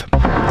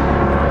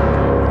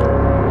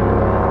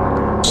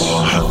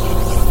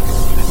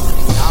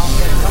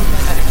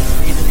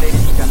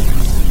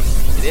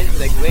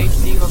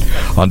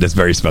On this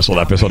very special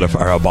episode of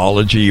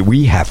Arabology,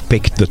 we have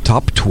picked the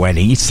top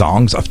 20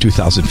 songs of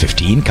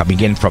 2015 coming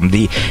in from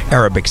the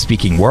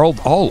Arabic-speaking world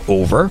all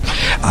over.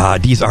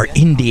 These are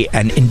indie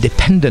and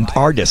independent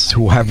artists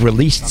who have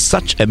released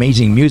such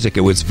amazing music.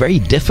 It was very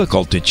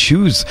difficult to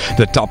choose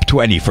the top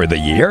 20 for the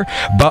year,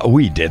 but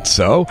we did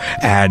so.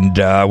 And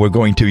we're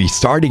going to be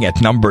starting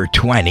at number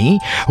 20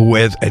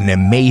 with an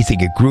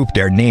amazing group.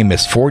 Their name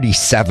is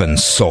 47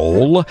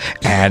 Soul,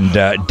 and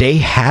they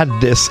had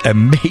this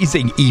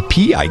amazing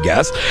EP, I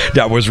guess,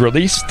 that was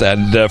released.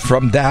 And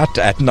from that,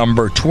 at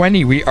number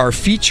 20, we are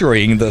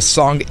featuring the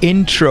song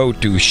Intro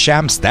to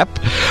Sham Step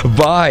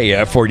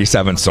by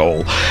 47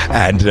 Soul.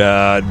 And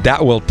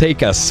that will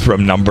take us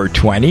from number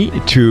 20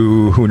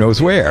 to who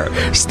knows where.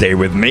 Stay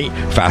with me.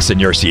 Fasten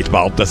your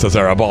seatbelt. This is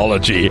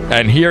Arabology.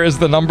 And here is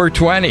the number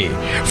 20.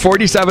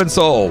 47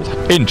 Soul.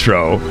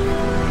 Intro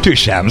to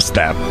Sham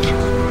Step.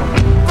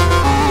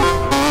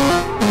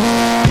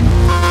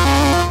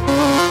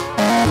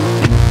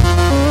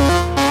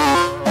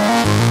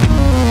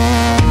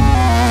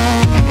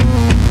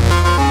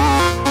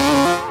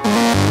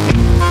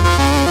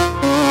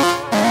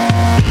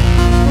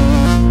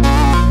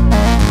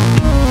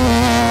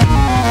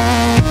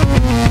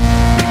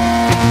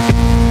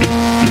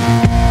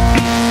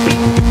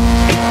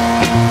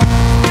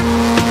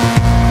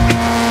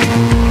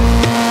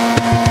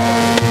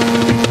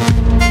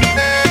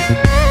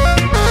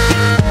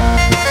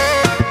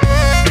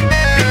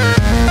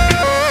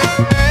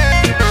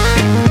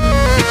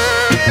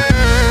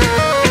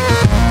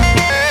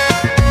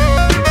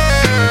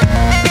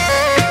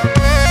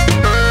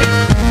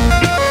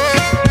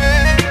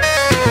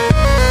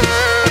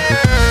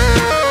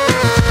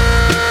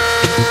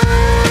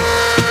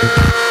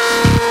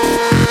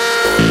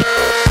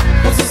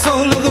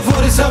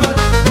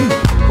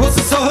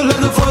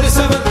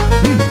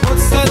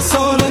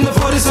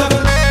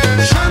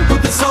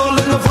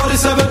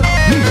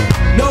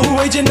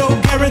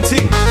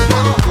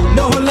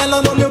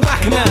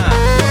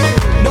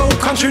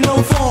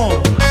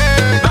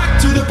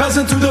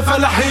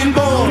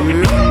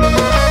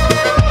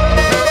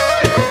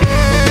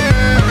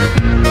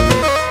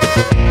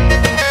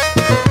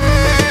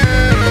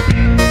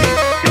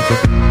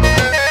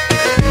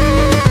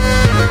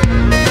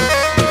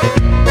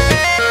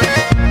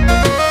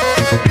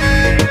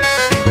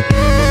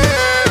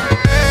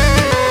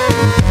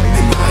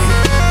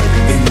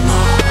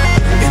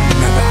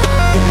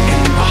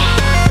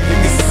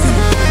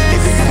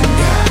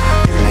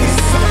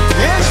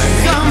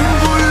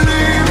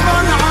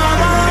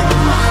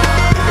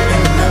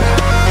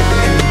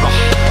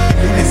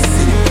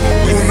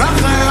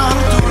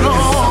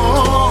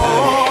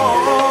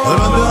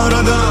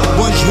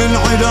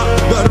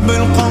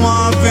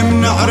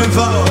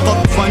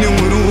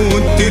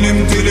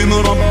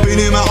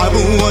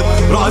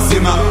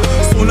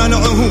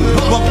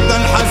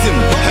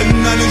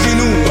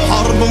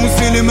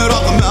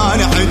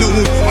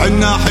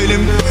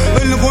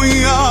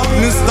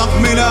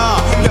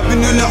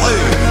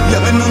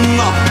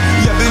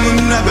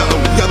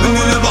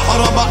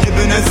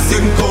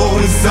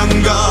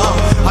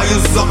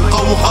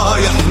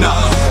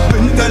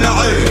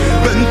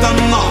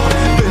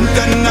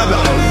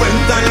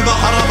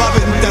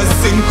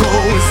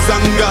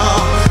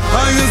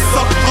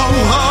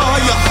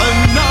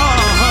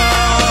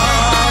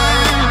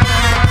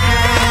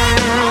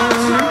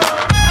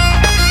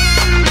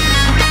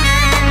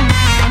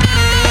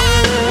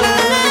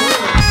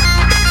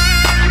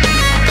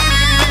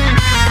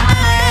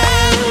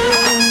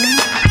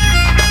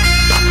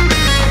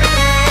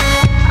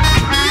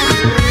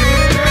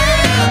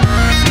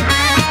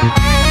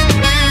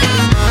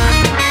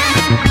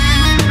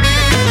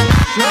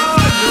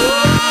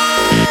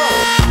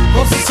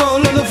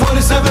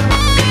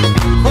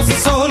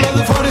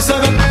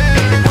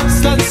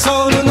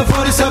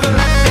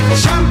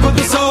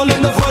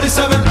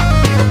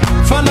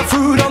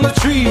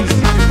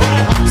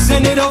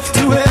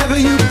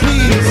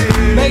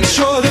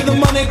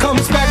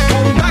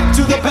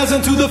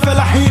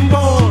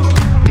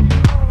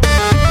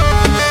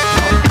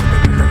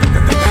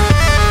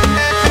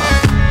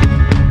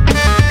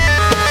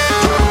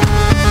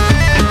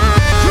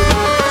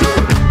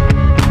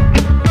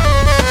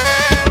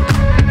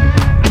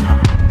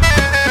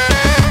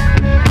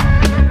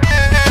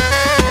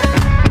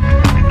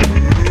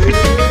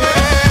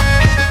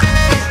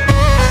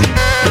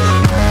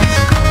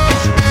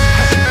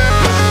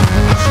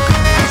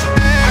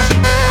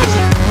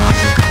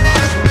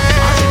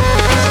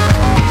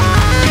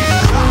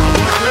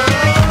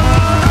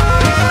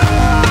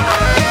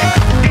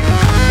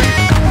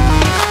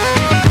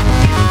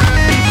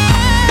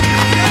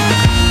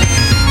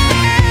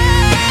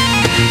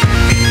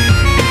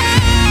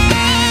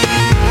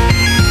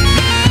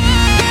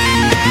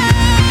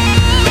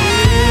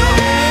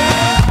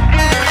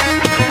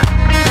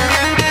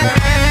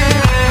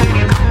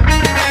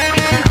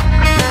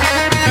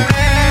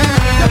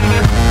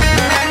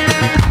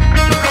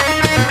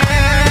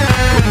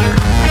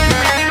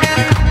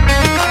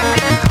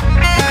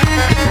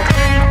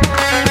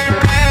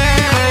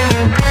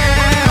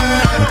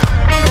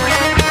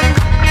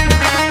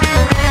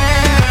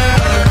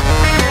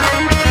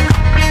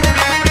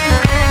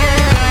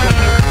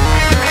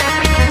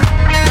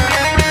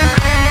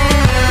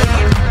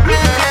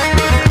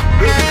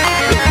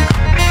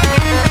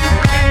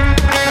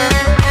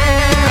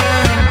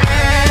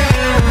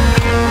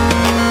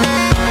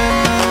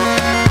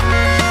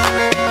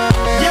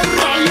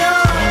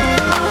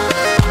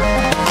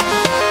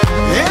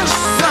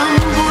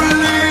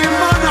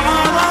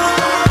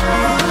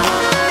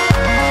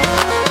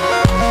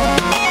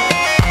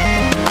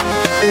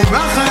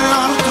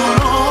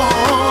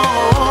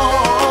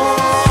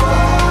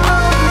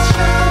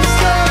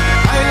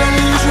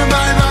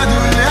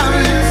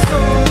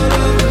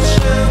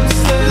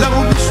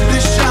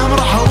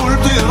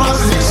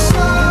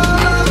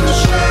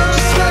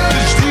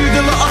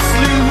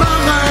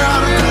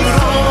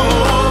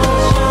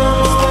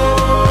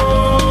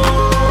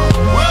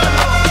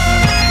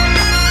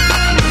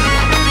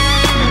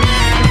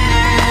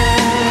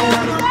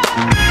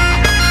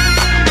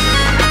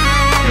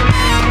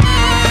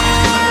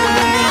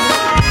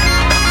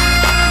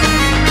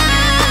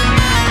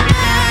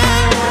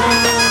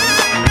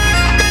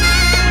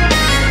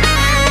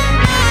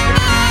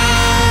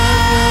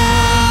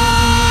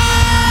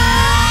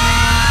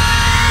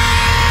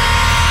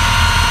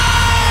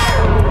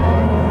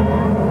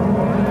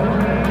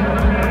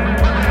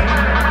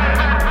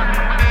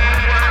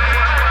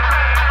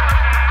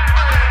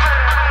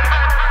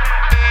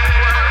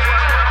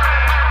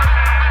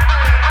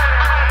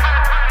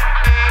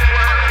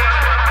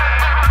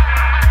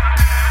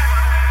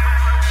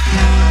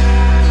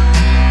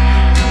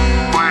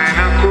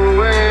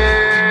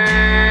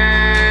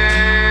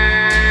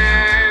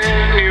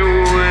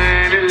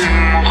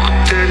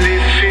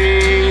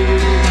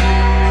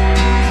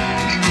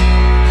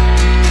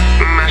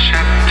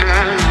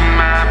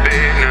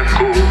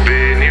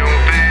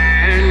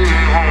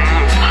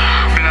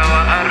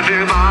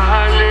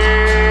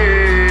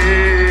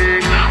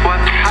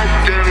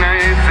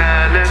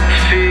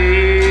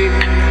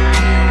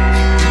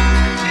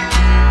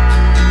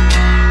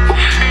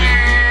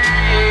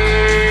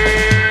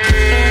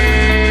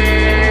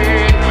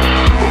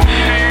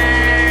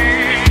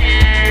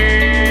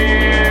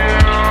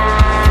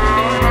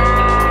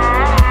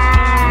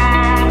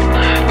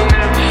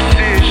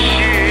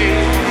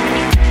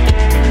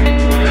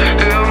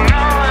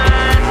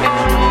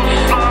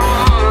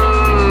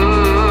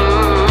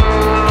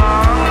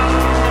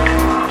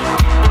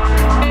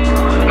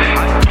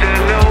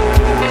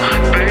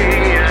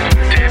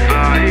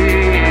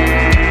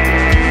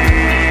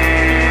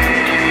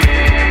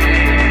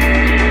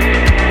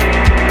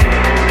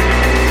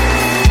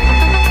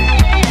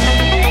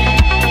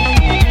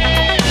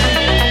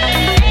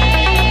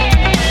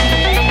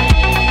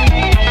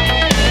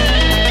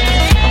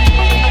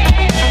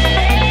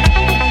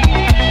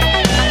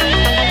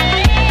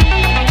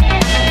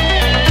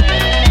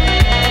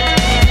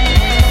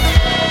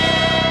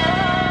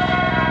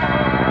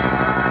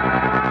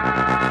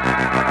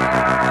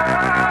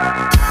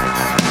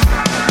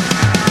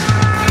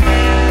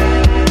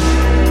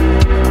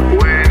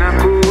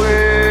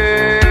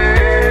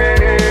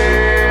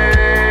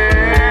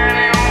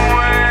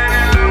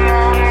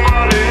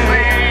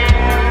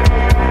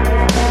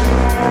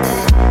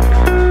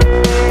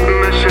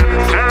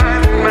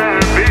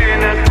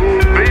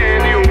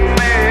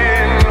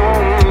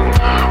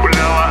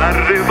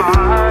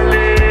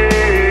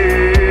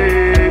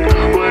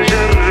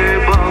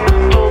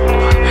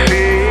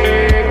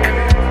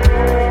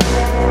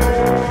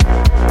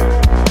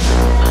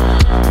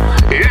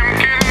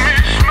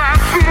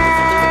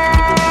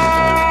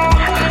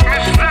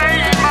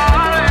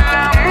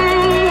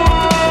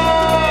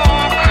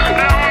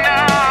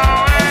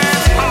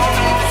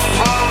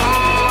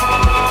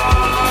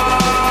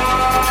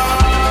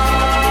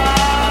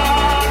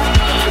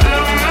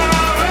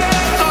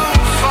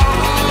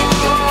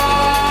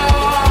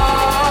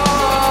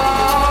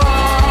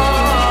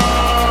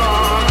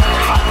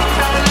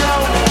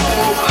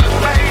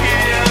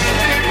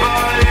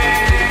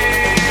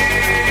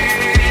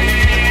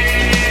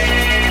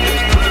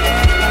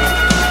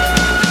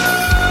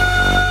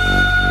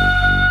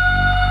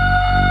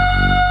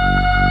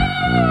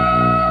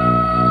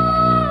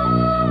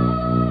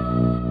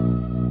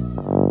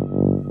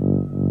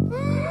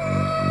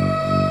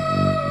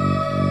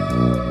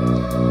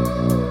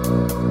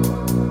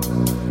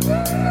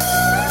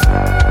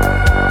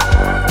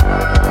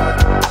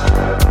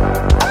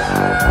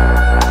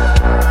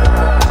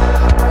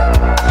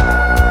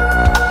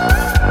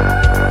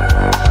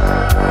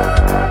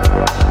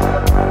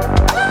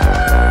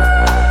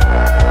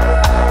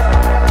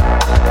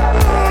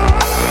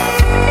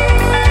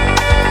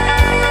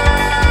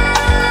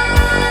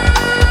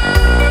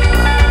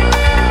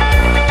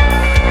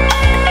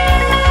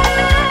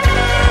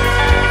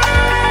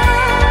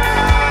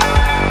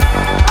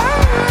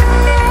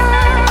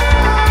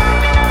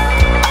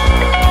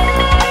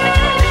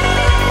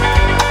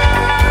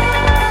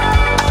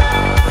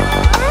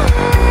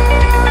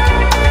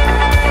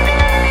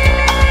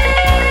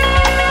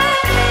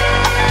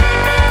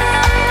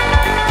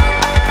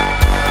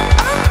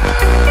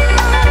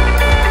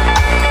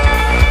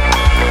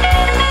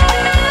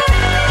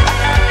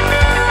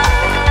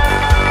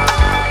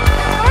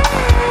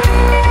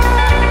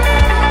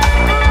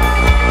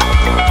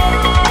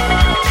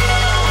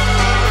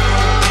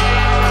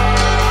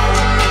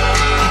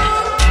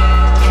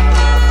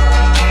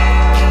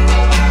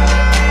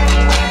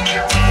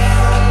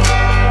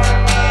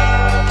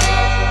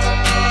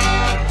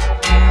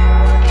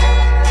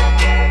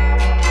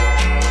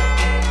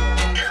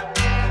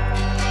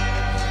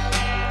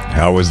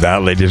 How was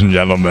that, ladies and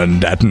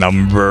gentlemen? At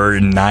number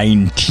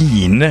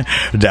 19,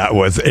 that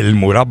was El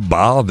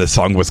Murabba. The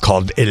song was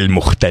called El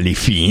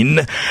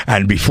Mukhtalifin.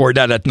 And before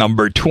that, at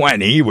number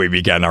 20, we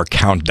began our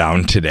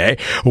countdown today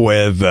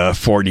with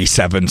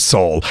 47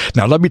 Soul.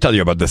 Now, let me tell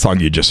you about the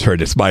song you just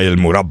heard. It's by El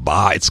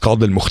Murabba. It's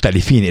called El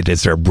Mukhtalifin. It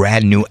is their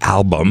brand new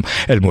album.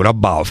 El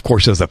Murabba, of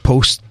course, is a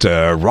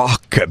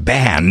post-rock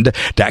band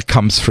that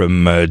comes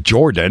from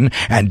Jordan,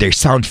 and their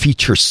sound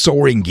features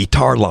soaring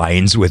guitar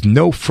lines with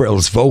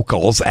no-frills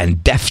vocals and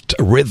deft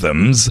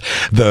rhythms,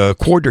 the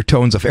quarter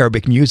tones of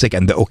Arabic music,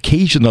 and the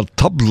occasional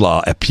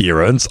tabla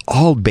appearance,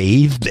 all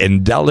bathed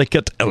in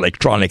delicate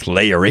electronic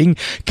layering,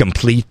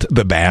 complete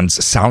the band's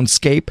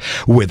soundscape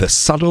with a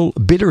subtle,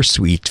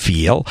 bittersweet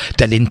feel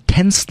that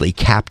intensely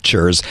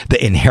captures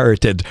the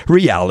inherited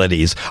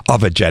realities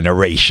of a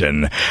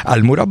generation.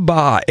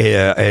 Al-Murabba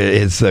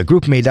is a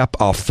group made up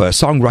of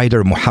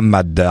songwriter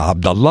Muhammad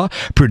Abdullah,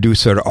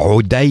 producer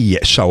Uday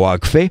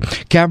Shawagfe,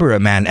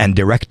 cameraman and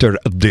director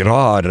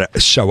Dirar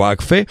Shawagfe,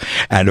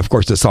 and of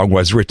course the song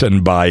was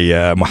written by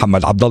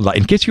Muhammad Abdullah.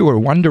 In case you were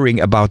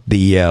wondering about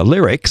the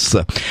lyrics,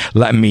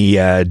 let me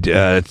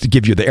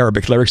give you the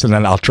Arabic lyrics and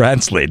then I'll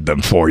translate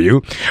them for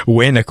you.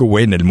 وينك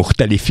وين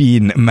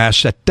المختلفين ما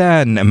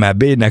شتان ما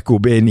بينك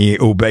وبيني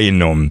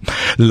وبينهم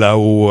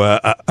لو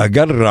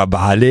أقرب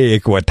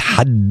عليك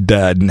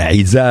واتحدى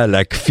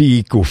انعزالك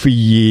فيك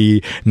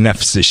وفي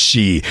نفس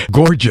الشيء.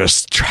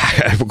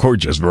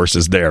 Gorgeous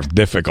verses there,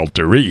 difficult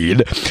to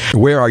read.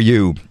 Where are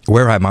you?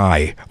 Where am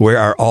I? Where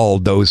are all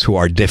those who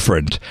are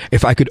different?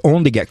 If I could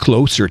only get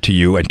closer to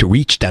you and to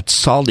reach that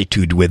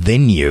solitude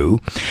within you,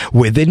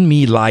 within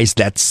me lies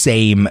that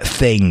same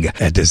thing,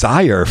 a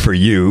desire for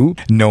you,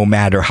 no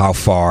matter how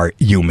far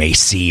you may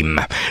seem.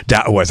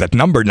 That was at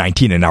number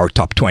 19 in our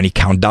top 20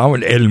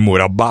 countdown, El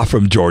Murabba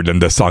from Jordan,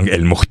 the song El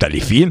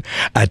Mukhtalifin.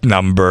 At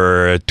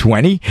number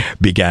 20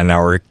 began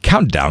our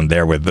countdown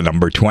there with the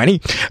number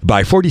 20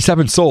 by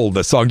 47 Soul.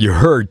 The song you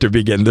heard to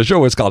begin the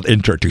show is called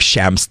Intro to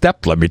Sham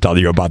Step. Let me tell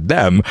you about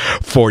them.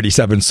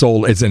 47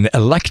 Soul is an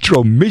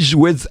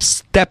electro-mijwiz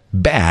step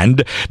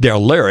band. Their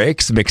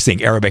lyrics,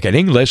 mixing Arabic and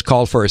English,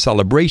 call for a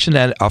celebration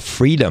of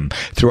freedom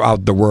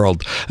throughout the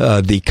world.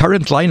 The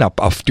current lineup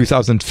of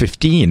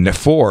 2015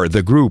 for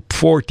the group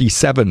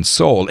 47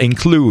 Soul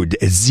include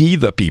Z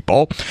the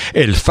People,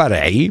 El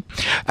Farai,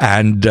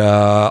 and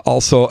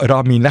also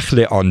Rami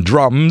Nakhle on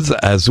drums,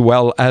 as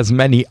well as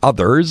many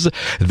others.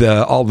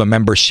 All the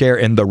members share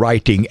in the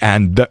writing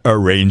and the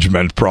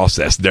arrangement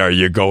process. There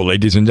you go,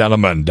 ladies and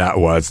gentlemen. That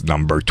was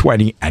number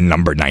 20 and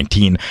number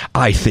 19.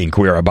 I think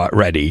we're about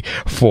ready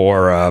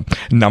for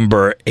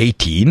number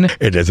 18.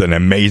 It is an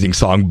amazing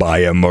song by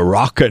a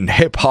Moroccan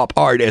hip-hop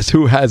artist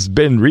who has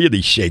been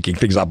really shaking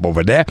things up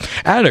over there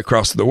and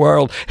across the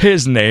world.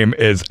 His name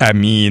is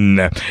Amin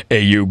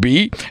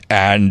Ayoubi,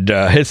 and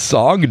his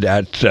song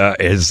that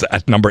is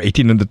at number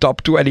 18 in the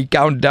top 20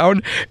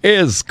 countdown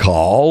is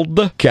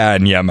called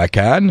Kan Ya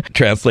Makan.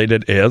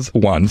 Translated is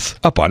Once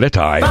Upon a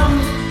Time.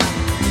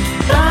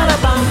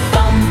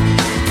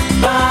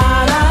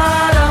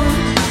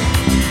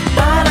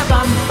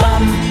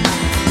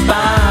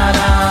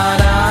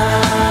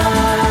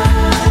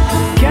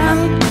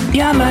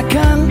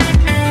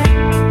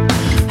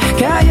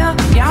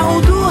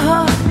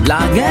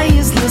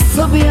 العجايز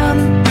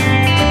للصبيان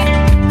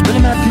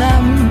قبل ما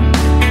تنام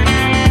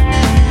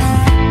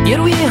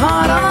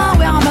يرويها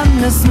راوي عمل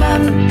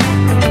نسمان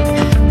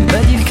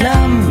بدي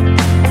الكلام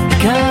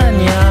كان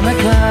يا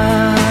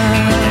مكان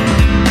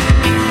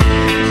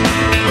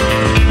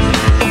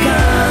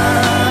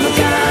وكان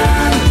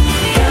وكان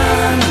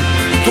كان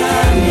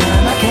كان يا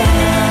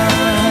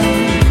مكان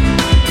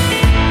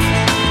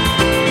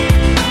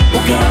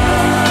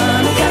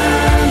وكان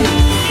وكان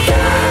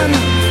كان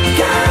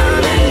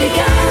كان اللي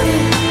كان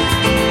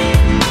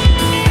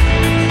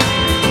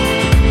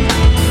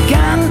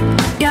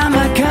يا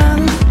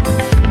مكان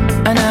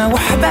أنا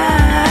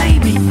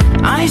وحبايبي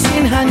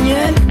عايشين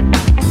هنيين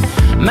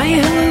ما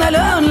يهمنا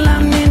لون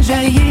لمنين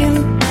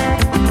جايين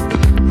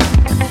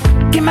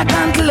كما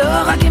كانت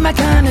اللغة كما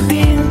كان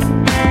الدين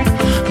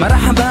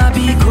مرحبا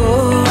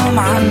بيكم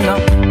عنا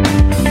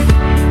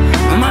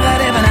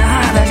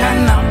مغاربنا هذا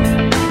جنة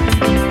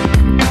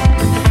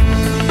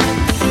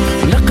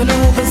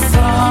القلوب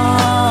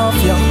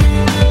الصافية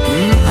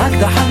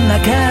هكذا حنا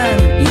كان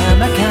يا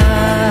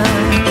مكان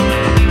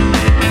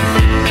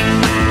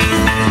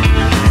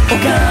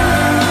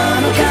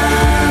وكان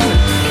وكان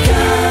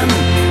كان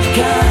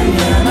كان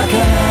يا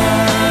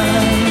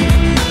مكان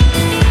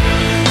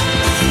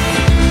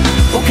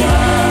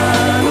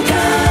وكان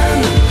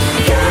وكان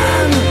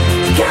كان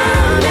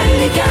كان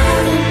اللي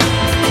كان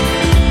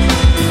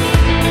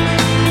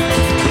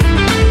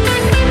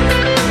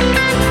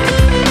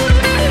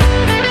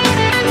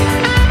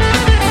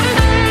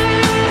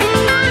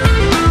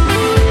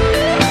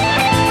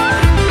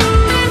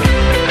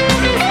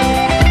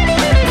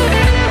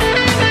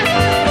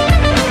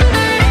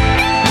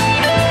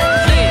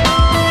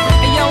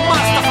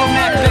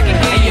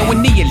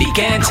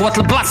كانت خوات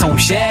البلاصه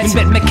ومشات من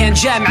بعد ما كان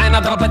جا معانا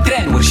ضربه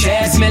دران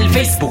ورشات من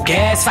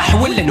الفيسبوكات صح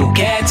ولا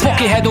نوكات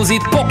بوكي هادو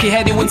زيد بوكي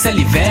هادي ونسى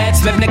اللي فات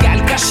سببنا كاع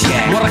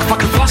الكاشيات وراك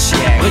فاك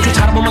الفلاشيات بغيتو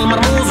تهربوا من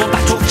المرموز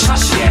وطحتوا في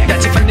الشاشيات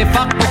قعدتي في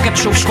النفاق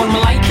وكتشوف شكون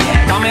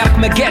ملايكيات كاميراك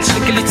ما قالش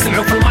لك اللي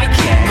تسمعوا في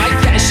المايكيات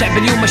مايك تاع الشعب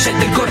اليوم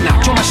شاد الكورنا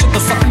نتوما شدوا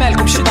الصف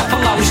مالكم شدوا في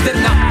الله واش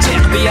درنا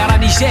تيق بيا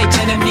راني جايت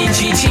انا منين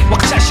جيتي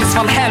وقت عشي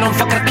صفى الحال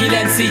ونفكرك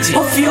كي نسيتي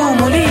وفي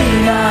يوم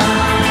وليلة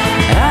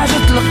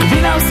هاجت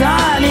لقبينا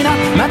وسالينا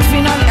مات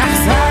فينا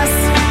الإحساس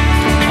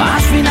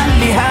وعاش فينا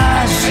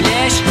اللهاج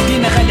علاش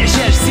دينا غا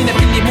العجاج سينا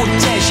باللي موت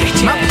تاج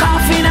احتياج ما بقى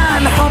فينا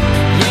الحب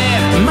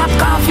ما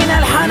بقى فينا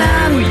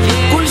الحنان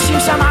كل شي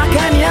مشى مع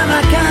كان يا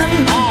ما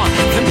كان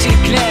فهمتي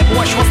الكلاب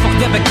واش وصلك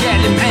دابا كاع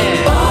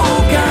المعاد أو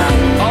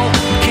كان أو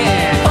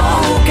كان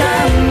أو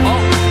كان أو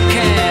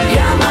كان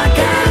يا ما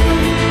كان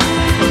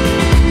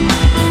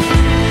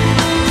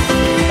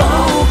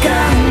أو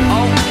كان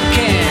أو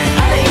كان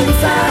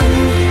الإنسان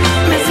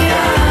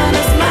مزيان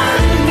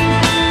زمان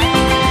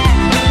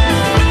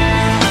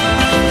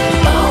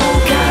أو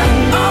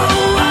كان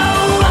أو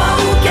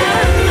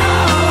كان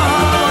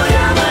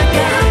يا ما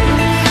كان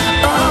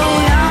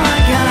يا ما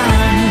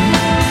كان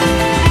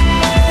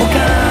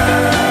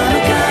وكان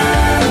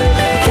كان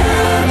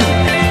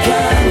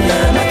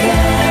يا ما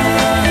كان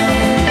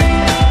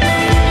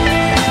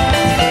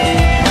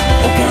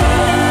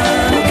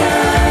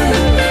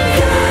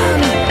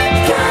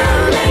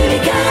كان اللي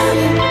كان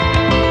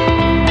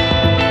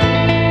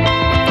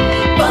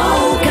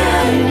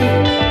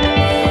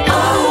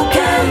أو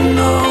كان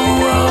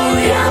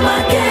يا ما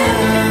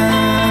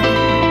كان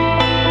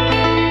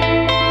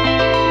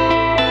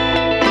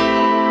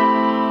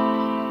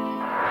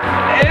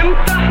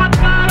امتى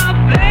هتعرف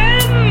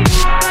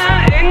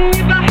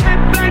اني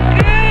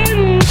بحبك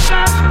انت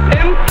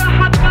امتى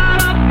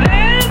هتعرف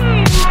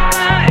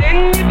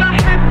اني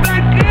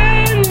بحبك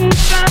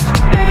انت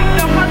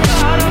امتى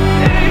هتعرف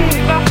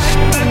اني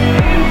بحبك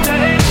انت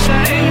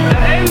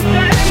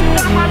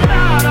امتى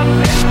هتعرف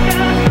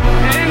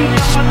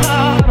امتى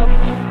هتعرف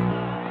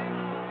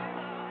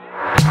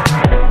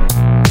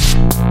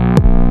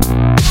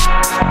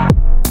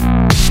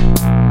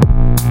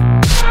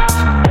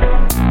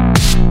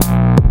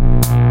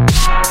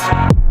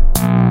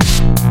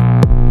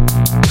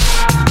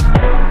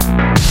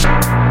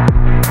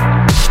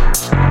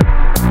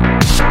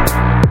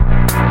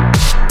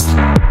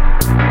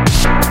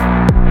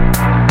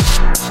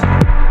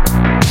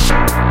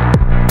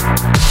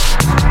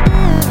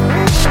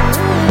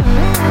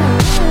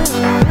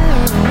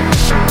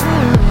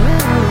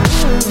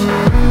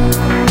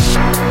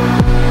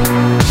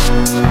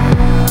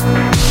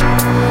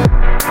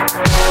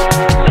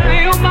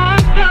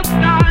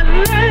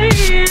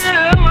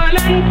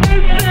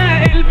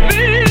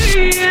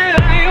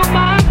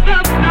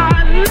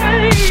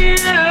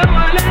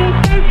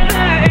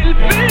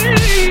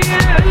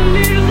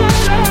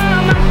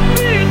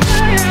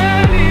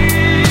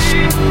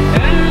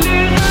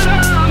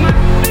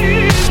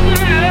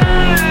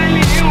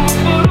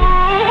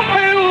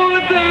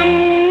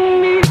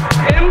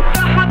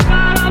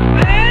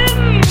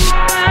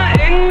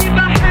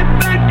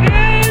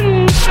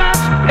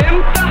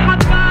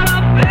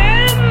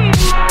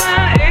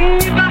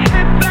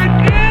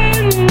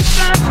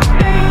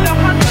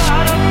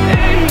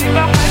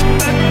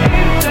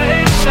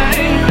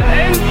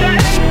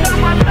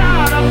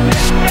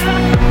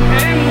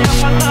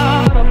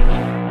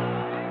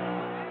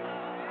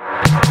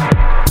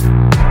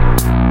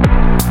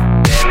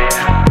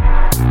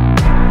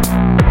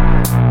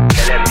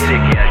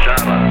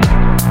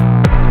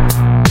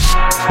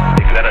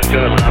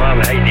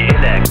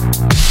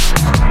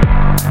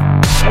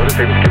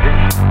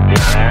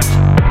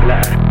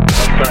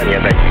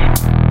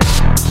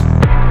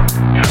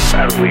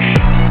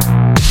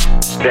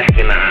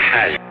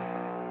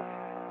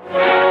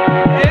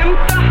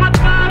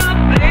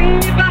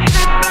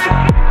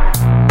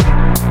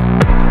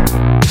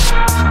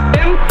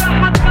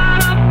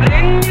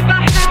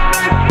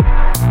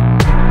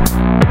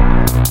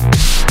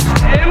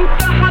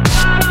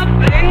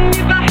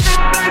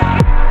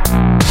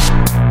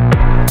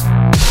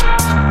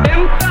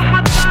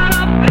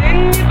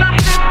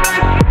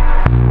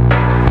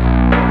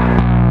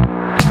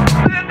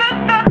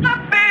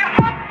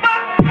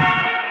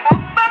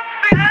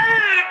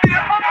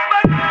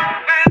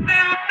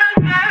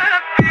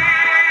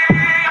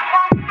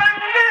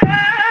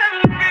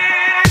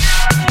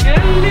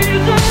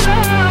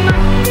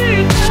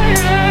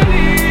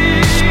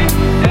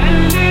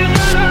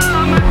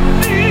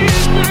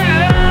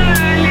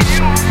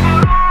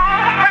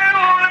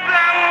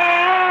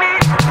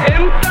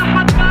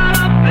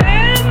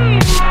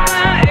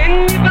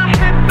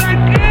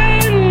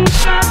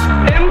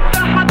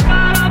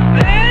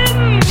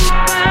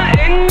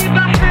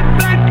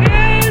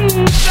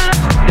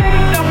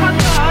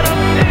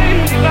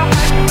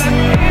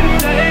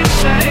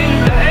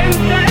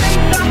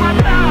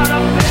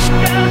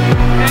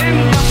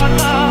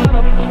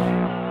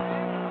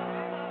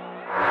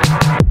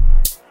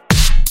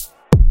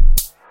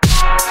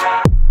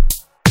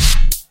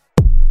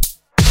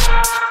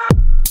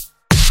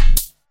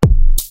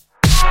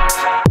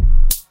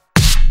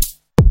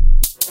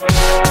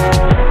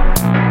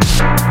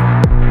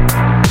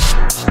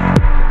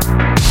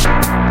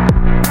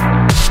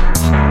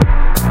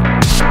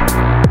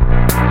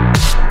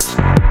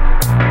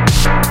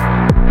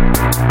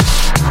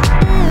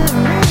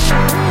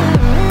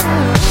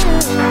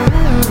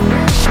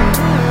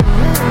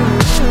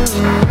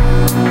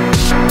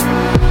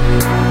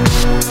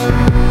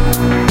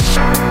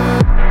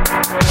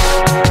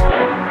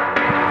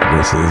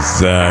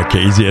This is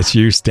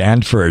KZSU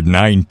Stanford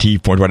 90.1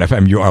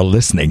 FM. You are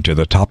listening to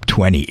the top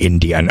 20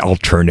 Indian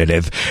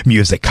alternative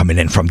music coming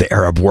in from the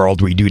Arab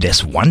world. We do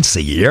this once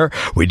a year.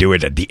 We do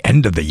it at the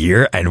end of the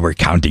year, and we're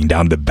counting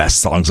down the best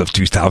songs of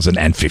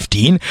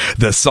 2015.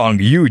 The song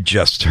you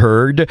just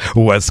heard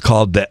was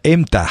called the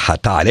Imta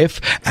Hatarif,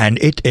 and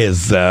it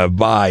is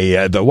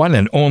by the one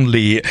and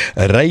only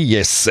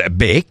Reyes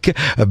Bek.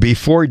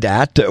 Before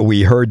that,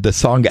 we heard the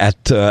song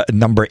at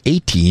number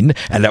 18,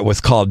 and that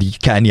was called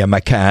Kanya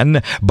Makan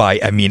by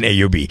Amin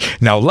Ayubi.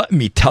 Now, let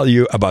me tell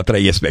you about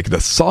Reyes Bek.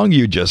 The song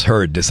you just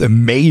heard, this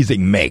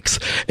amazing mix,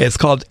 is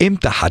called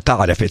Imta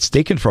Hatarif. It's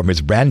taken from his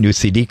brand new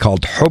CD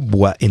called Hub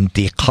wa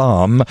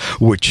Intiqam,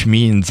 which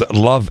means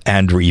love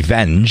and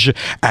revenge.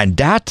 And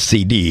that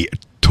CD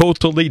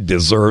totally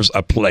deserves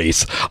a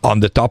place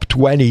on the top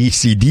 20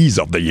 CDs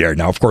of the year.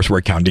 Now, of course,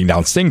 we're counting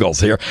down singles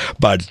here,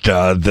 but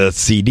the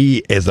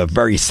CD is a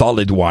very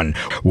solid one.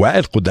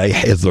 Wa'el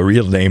Qudayh is the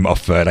real name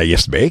of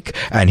Reyes Bek,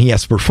 and he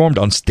has performed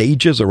on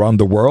stages around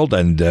the world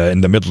and in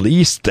the Middle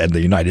East and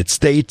the United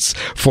States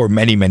for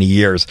many, many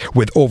years.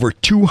 With over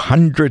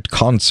 200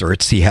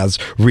 concerts, he has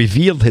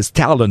revealed his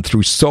talent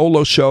through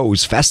solo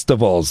shows,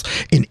 festivals,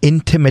 in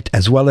intimate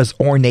as well as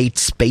ornate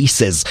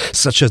spaces,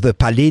 such as the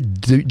Palais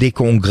des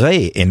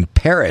Congrès in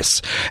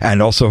Paris,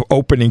 and also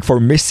opening for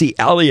Missy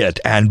Elliott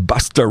and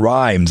Busta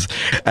Rhymes.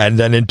 And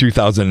then in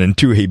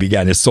 2002 he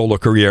began his solo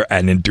career,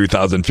 and in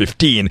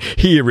 2015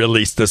 he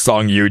released the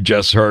song you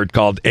just heard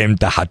called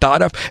Imta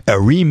Hatarif, a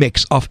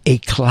remix of a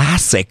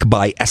classic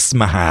by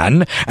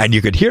Esmahan. And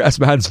you could hear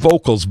Esmahan's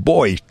vocals.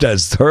 Boy,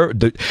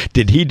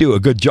 did he do a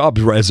good job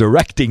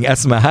resurrecting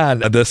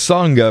Esmahan. The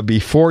song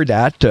before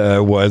that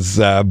was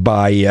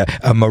by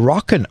a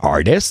Moroccan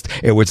artist.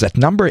 It was at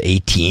number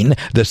 18.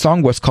 The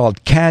song was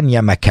called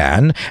Kanya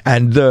Makan,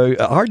 and the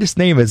artist's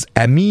name is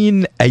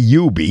Amin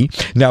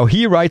Ayubi. Now,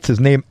 he writes his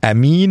name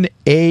Amin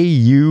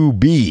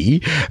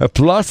Ayubi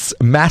plus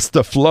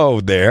Master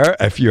Flow there.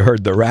 If you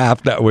heard the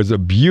rap, that was a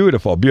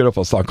beautiful,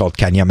 beautiful song called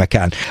Kanya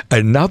Makan.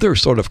 Another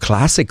sort of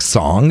classic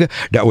song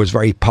that was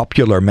very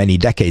popular many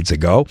decades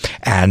ago,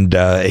 and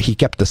he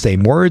kept the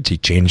same words. He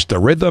changed the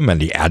rhythm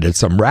and he added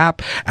some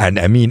rap, and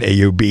Amin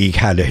Ayubi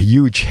had a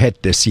huge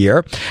hit this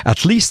year,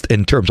 at least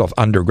in terms of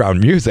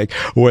underground music,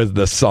 with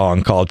the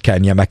song called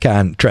Kanya Makan,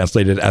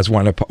 translated as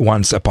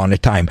Once Upon a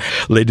Time.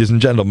 Ladies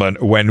and gentlemen,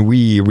 when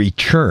we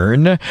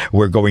return,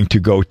 we're going to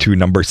go to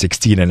number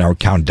 16 in our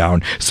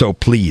countdown, so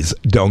please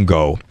don't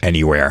go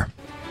anywhere.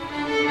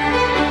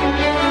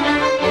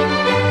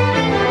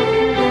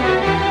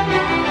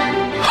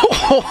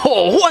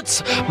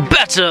 What's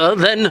better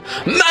than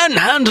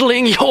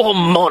manhandling your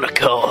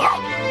monocle?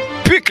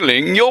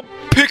 Pickling your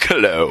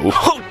piccolo.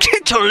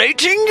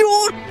 Titillating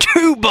your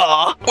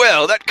tuba.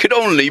 Well, that could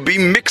only be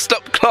mixed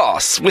up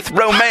class with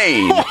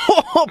romaine.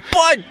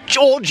 By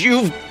George,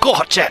 you've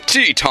got it.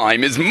 Tea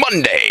time is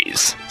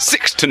Mondays,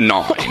 6 to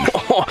 9.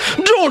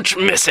 Don't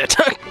miss it.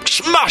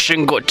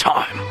 Smashing good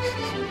time.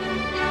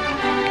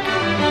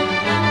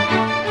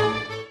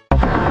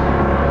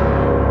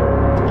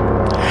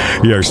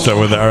 You're still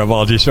with the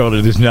Arabology show,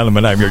 ladies and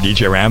gentlemen. I'm your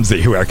DJ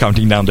Ramzi. We are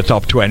counting down the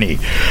top 20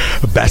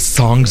 best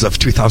songs of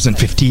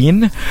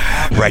 2015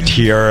 right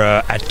here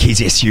at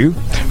KZSU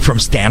from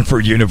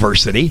Stanford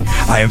University.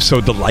 I am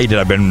so delighted.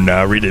 I've been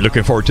really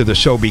looking forward to the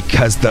show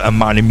because the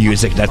amount of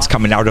music that's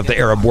coming out of the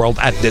Arab world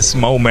at this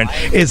moment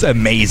is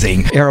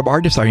amazing. Arab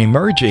artists are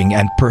emerging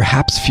and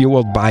perhaps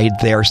fueled by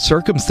their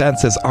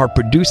circumstances are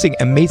producing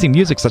amazing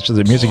music, such as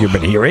the music you've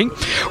been hearing.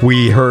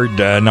 We heard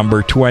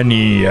number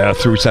 20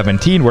 through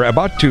 17. We're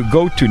about to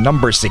go to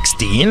number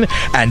 16,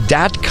 and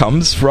that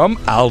comes from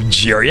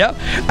Algeria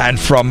and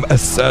from a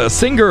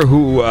singer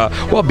who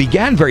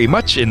began very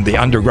much in the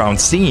underground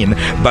scene,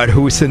 but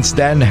who since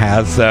then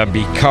has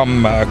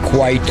become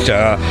quite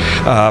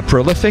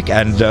prolific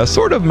and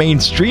sort of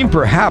mainstream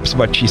perhaps,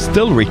 but she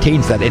still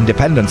retains that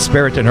independent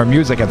spirit in her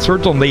music and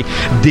certainly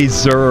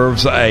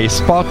deserves a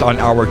spot on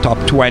our top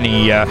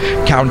 20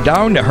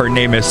 countdown. Her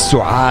name is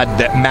Suad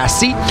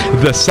Massi.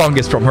 The song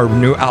is from her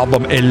new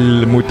album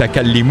El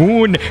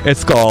Mutakallimun.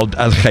 It's called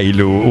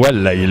الخيل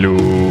والليل.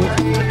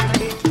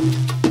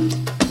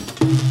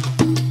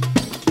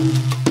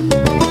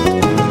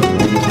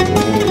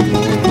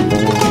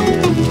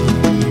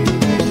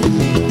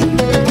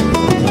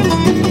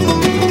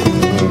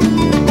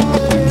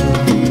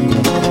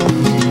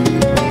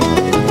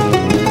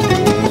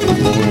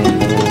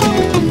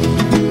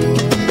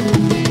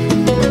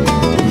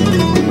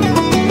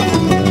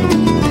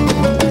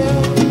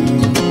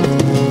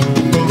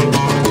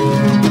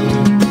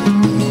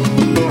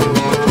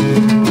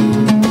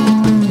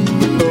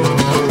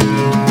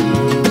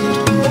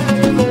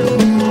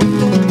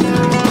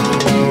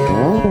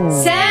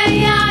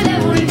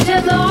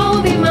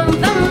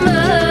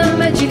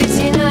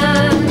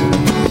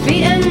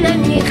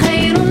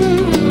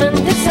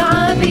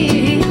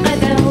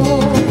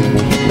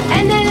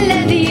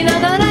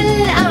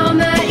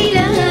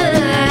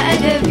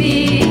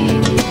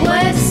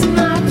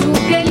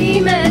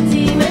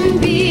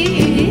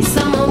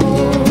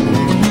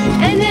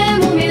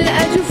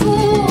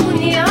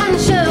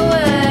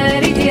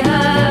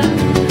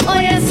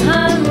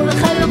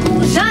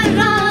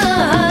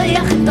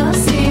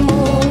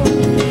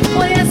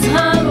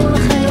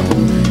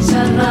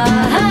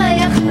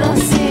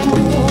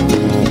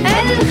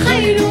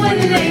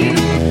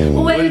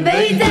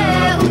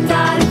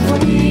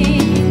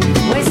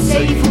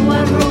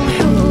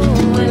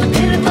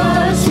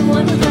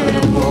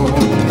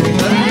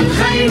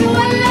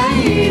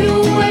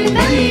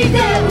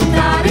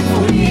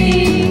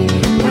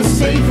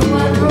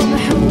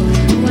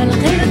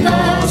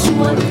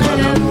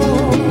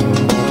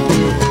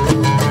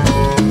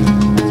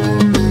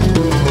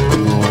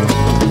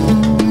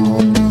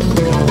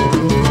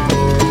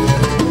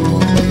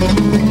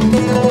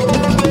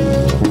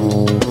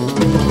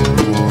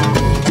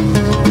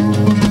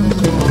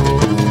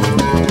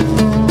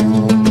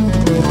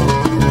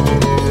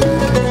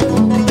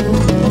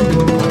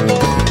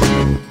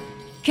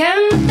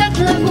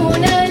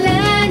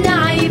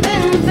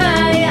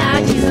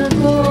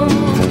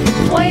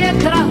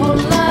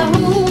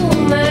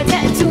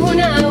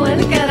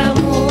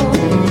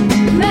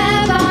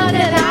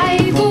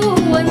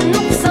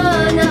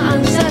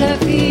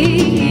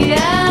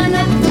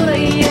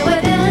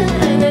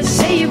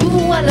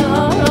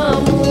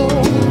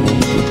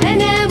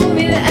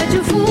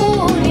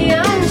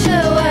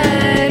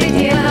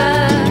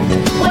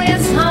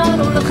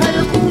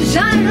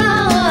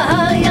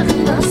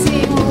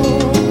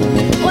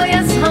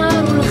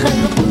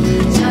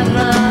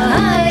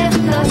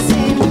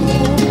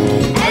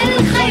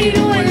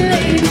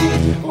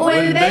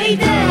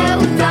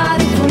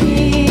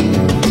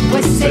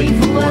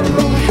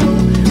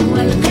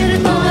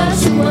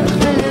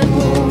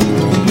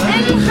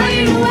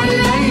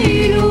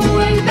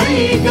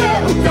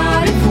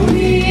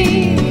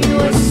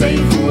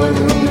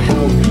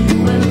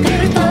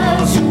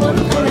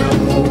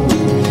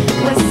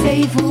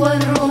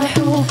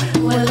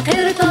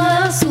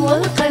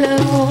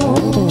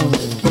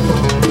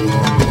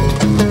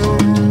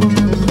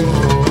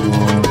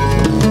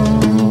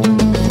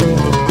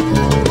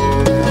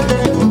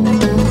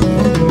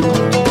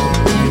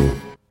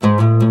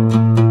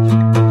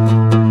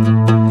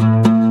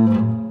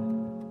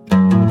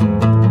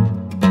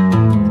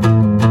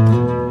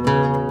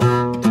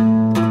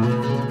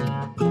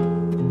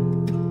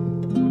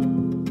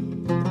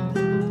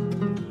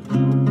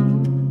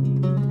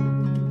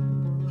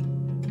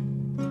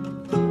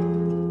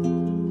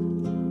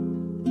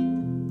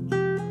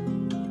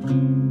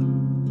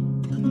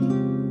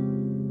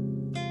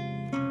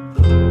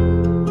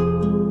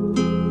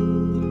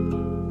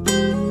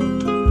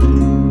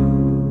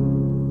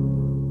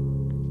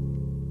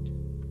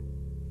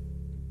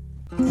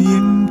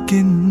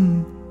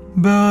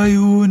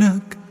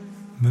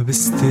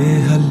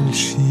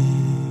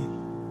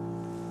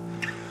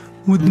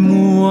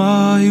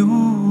 ودموع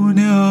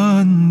عيوني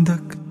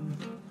عندك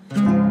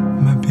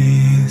ما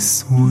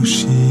بيسووا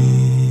شي.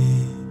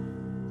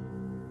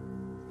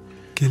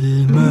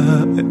 كل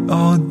ما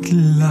اقعد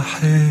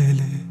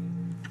لحالي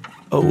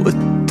أو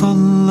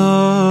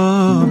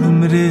اطلع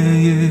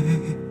بمراية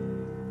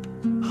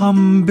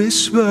عم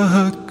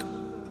بشبهك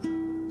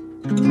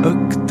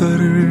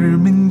أكتر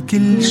من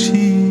كل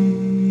شي.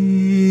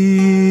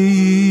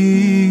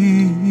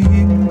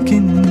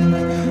 يمكن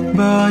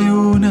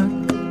بعيونك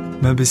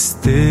ما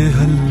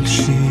بستاهل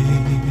شي،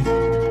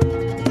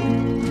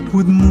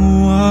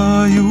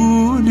 ودموع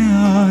عيوني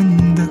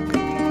عندك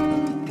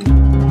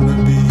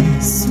ما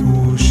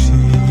بيسووا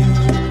شي.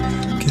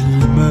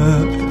 كل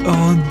ما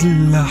اقعد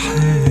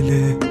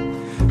لحالي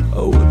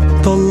او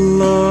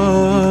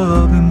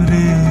اطلع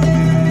بمراية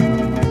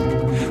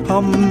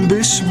عم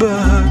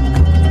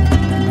بشبهك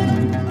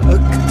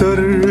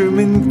اكتر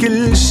من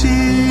كل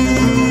شي.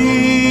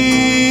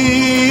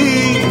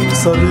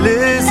 صار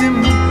لازم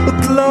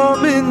اطلع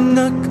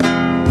منك،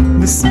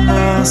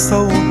 بسمع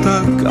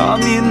صوتك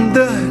عم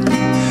يندهلي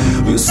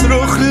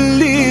ويصرخ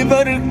لي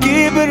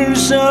بركي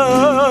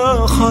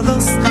برجع.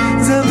 خلص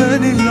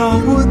زمن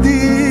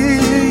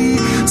العبودية،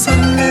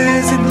 صار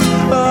لازم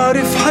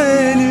اعرف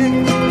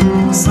حالي،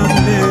 صار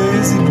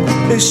لازم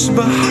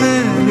اشبه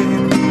حالي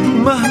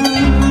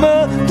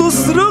مهما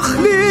تصرخ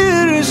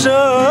لي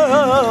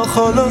رجع.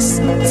 خلص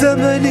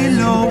زمن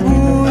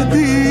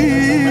العبودية.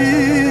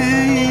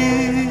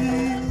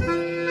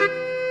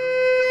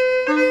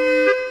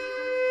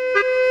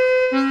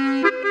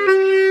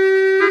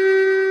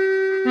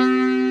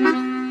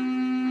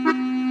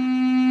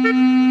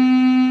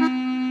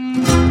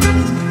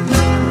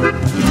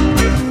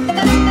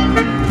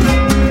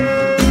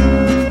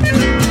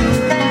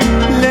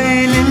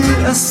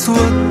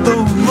 أسود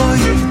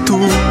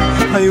ضويته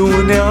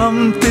عيوني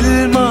عم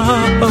تلمع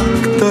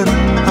أكتر،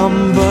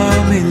 عم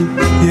بعمل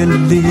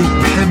يلي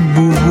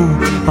بحبه،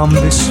 عم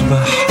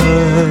بشبه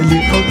حالي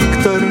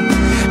أكتر.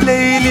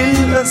 ليل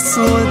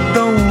الأسود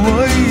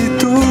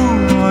ضويته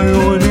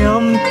عيوني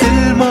عم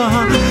تلمع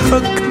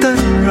أكتر،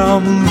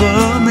 عم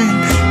بعمل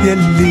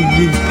يلي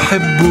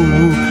بحبه،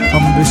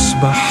 عم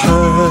بشبه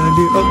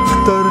حالي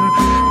أكتر.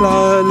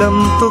 العالم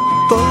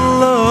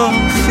تطلع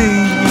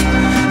فيه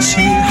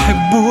شي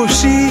يحبوا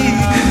شي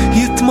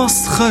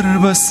يتمسخر،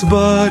 بس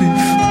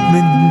بعرف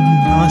من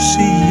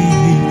عشي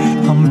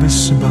عم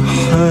بشبه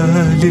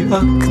حالي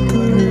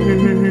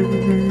أكتر.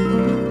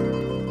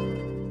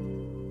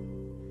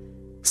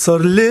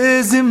 صار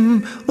لازم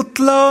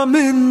اطلع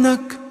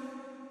منك،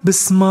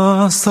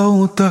 بسمع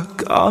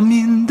صوتك عم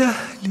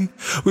يندهلي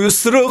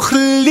ويصرخ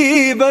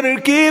لي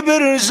بركي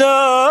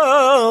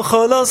برجع.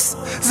 خلص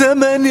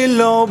زمن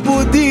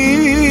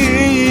العبودية،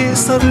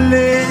 صار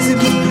لازم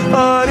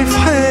أعرف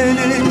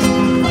حالي،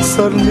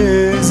 صار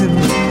لازم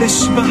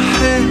أشبه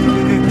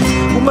حالي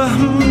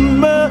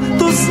ومهما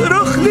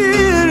تصرخ لي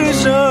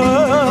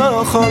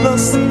رجع.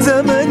 خلص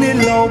زمن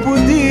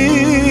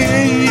العبودية،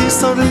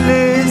 صار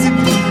لازم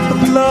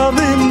أطلع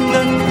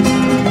منك،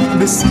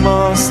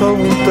 بسمع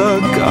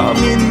صوتك عم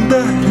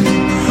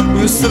يندهلي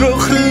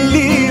ويصرخ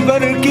لي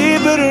بركي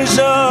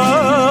برجع.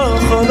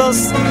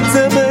 خلص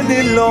زمن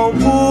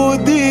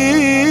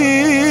العبودية.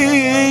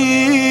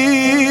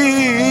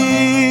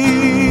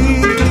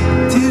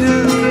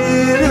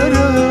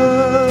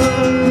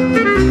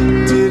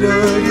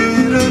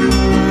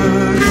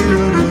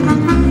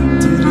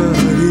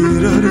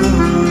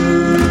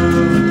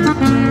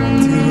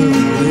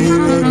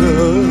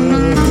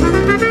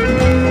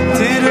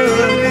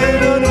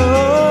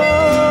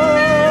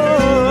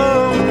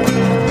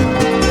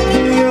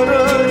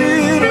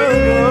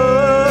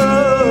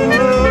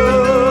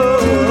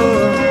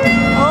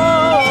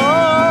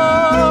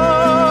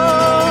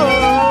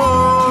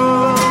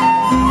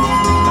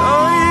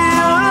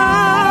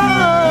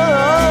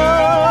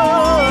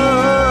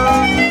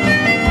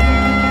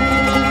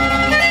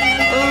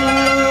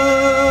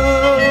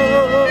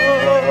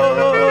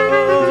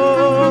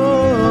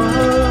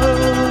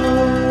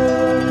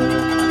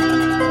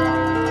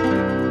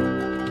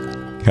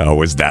 How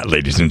was that,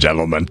 ladies and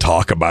gentlemen?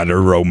 Talk about a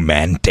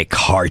romantic,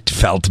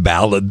 heartfelt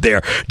ballad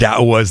there. That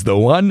was the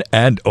one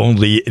and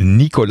only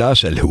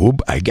Nicolas Chalhoub.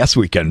 I guess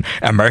we can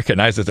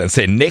Americanize it and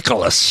say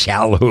Nicolas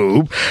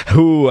Chalhoub,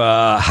 who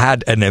had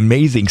an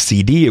amazing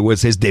CD. It was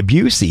his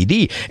debut CD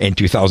in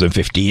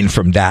 2015.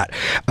 From that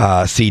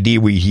CD,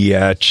 we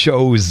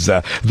chose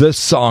the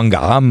song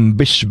Am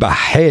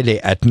Bishbahele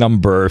at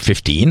number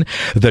 15.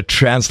 The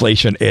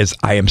translation is,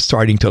 I am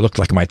starting to look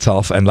like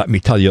myself. And let me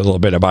tell you a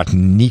little bit about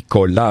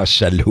Nicolas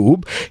Chalhoub.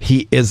 He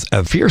is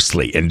a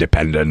fiercely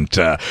independent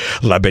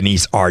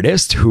Lebanese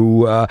artist who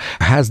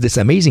has this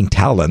amazing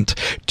talent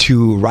to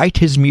write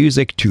his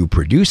music, to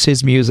produce his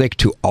music,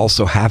 to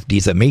also have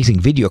these amazing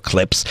video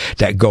clips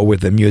that go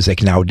with the music.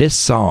 Now, this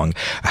song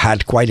had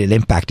quite an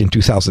impact in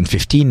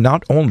 2015,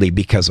 not only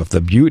because of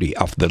the beauty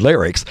of the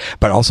lyrics,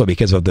 but also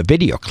because of the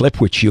video clip,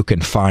 which you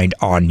can find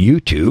on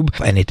YouTube.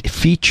 And it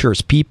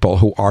features people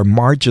who are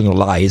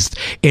marginalized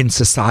in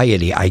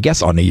society, I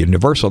guess on a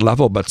universal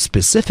level, but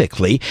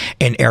specifically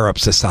in Arab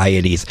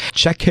societies.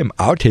 Check him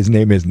out. His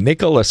name is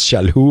Nicholas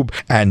Shalhoub,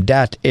 and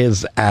that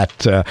is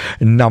at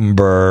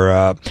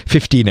number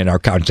 15 in our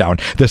countdown.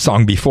 The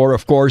song before,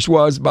 of course,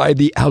 was by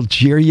the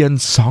Algerian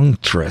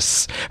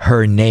songstress.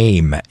 Her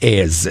name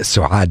is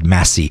Souad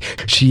Massi.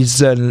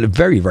 She's a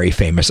very, very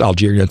famous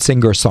Algerian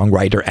singer,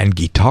 songwriter, and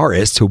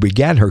guitarist who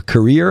began her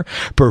career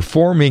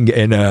performing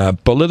in a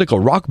political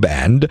rock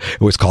band.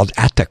 It was called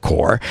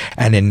Atakor.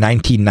 And in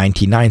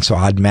 1999,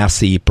 Souad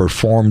Massi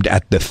performed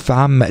at the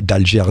Femmes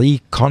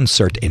d'Algérie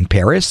concert in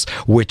Paris,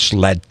 which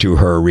led to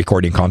her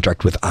recording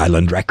contract with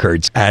Island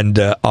Records. And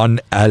on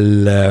El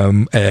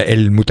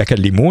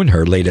Mutakallimun,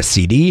 her latest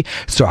CD,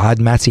 Souad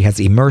Massi has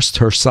immersed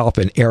herself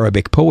in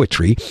Arabic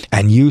poetry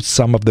and used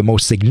some of the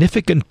most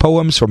significant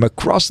poems from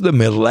across the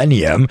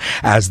millennium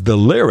as the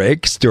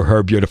lyrics to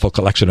her beautiful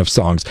collection of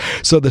songs.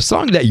 So the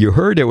song that you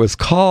heard, it was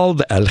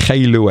called Al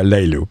Khaylu Al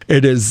Laylu.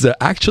 It is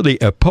actually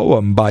a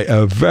poem by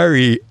a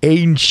very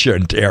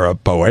ancient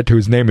Arab poet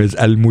whose name is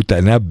Al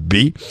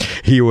Mutanabbi.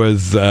 He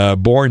was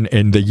born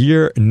in the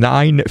year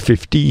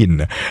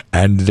 915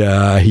 and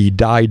he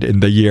died in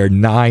the year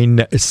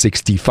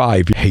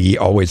 965. He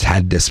always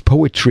had this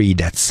poetry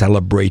that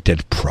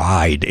celebrated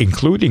pride,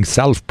 including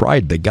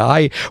self-pride. The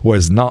guy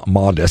was not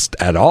modest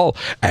at all,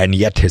 and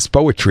yet his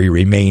poetry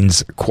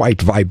remains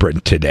quite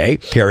vibrant today.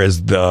 Here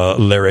is the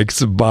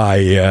lyrics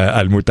by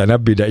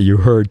Al-Mutanabbi that you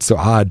heard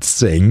Souad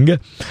sing.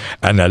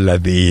 أنا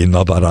الذي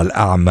نظر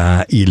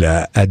الأعمى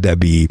إلى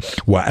أدبي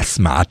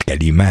وأسمعت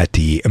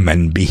كلماتي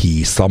من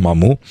به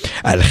صمم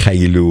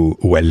الخيل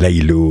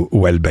والليل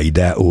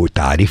والبيداء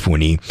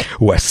تعرفني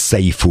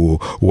والسيف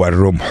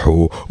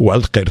والرمح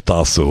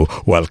والقرطاس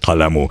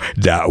والقلم.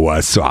 That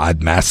was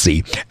Souad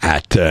Massi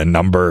at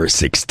number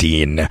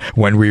 16.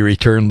 When we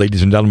return,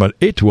 ladies and gentlemen,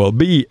 it will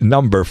be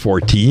number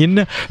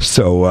 14.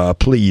 So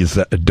please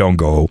don't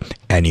go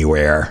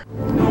anywhere.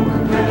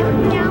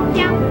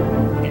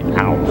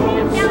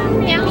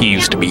 He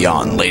used to be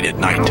on late at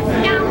night,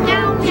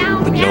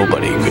 but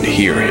nobody could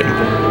hear him.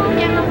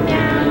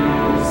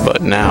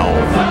 But now,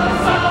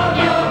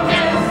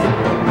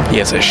 he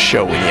has a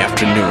show in the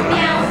afternoon,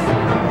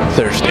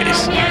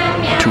 Thursdays,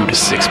 2 to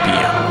 6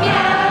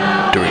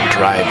 p.m. during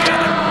drive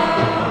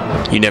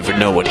time. You never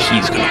know what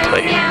he's gonna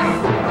play.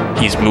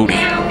 He's moody,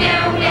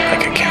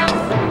 like a cat.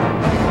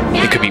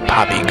 It could be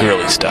poppy,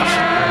 girly stuff.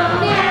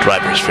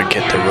 Drivers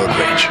forget their road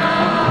rage.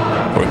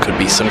 Or it could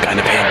be some kind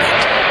of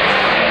ambient.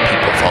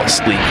 People fall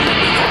asleep in the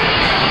wheel.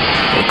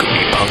 Or it could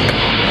be punk.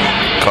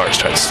 Cars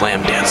start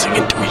slam dancing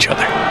into each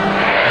other.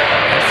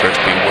 At first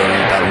we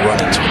worried about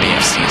run-ins with the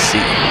FCC,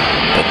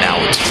 but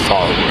now it's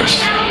far worse.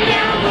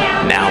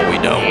 Now we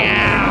know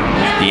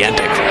the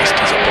Antichrist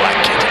is a black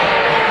kid.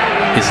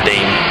 His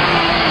name,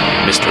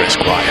 Mr.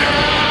 Esquire.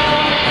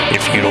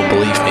 If you don't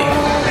believe me,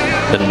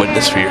 then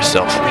witness for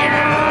yourself.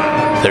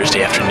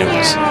 Thursday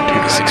afternoons,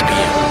 2 to 6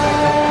 p.m.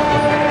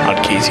 on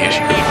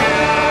KZSU,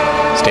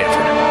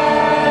 Stanford.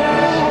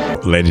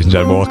 Ladies and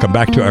gentlemen, welcome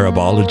back to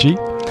Arabology.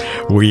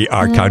 We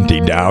are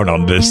counting down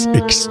on this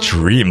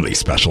extremely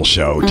special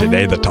show.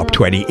 Today, the top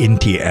 20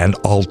 indie and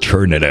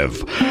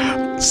alternative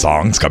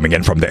songs coming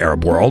in from the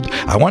Arab world.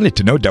 I wanted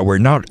to note that we're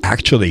not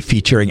actually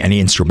featuring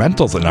any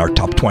instrumentals in our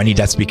top 20.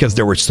 That's because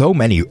there were so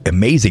many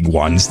amazing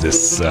ones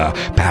this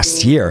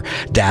past year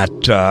that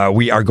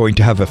we are going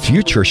to have a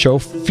future show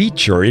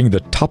featuring the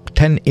top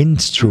 10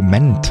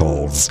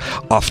 instrumentals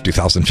of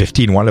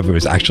 2015. One of them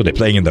is actually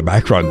playing in the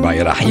background by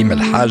Rahim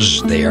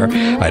Al-Hajj there.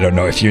 I don't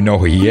know if you know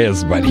who he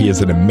is, but he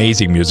is an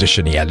amazing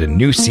musician. He had a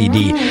new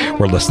CD.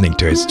 We're listening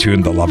to his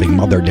tune, The Loving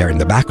Mother, there in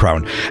the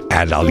background.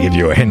 And I'll give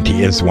you a hint,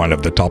 he is one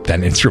of the top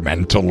 10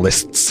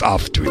 instrumentalists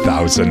of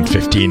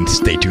 2015.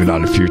 Stay tuned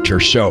on a future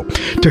show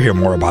to hear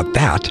more about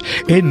that.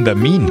 In the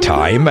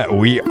meantime,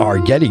 we are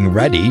getting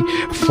ready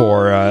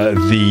for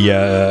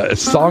the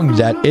song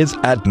that is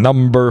at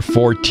number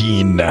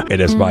 14.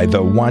 It is by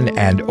the one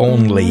and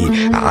only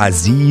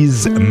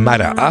Aziz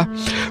Mara'a.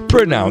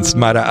 Pronounced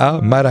Mara'a,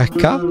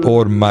 Maraka,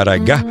 or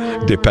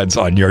Maraga. Depends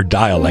on your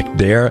dialect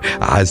there.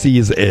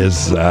 Aziz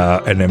is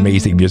an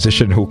amazing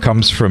musician who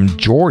comes from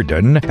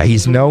Jordan.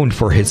 He's known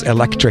for his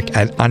electric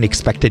and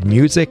unexpected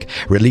music,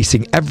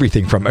 releasing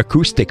everything from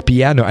acoustic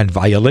piano and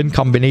violin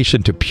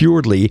combination to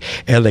purely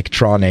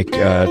electronic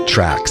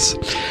tracks.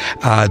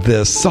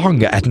 The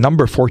song at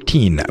number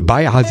 14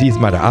 by Aziz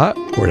Mara'a,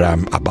 what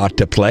I'm about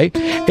to play,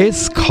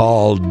 is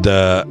called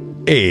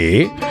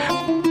Addi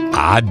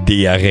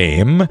Ya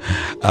Ghaim.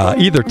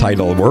 Either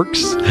title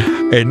works.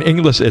 In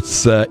English,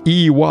 it's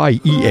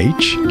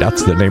EYEH.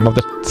 That's the name of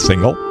the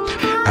single.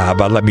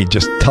 But let me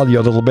just tell you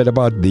a little bit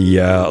about the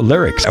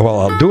lyrics. Well,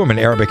 I'll do them in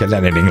Arabic and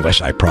then in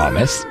English, I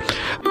promise.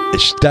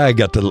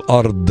 اشتاقت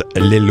الأرض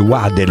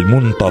للوعد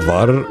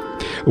المنتظر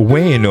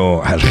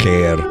وينه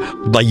هالخير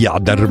ضيع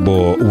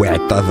دربه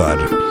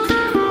واعتذر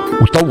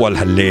وطول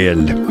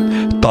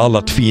هالليل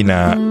طالت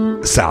فينا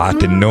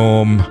ساعات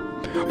النوم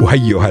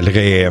وهيو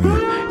هالغيم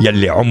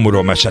يلي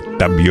عمره ما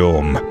شتى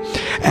بيوم.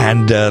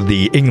 And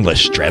the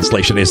English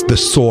translation is, the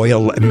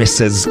soil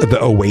misses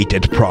the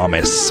awaited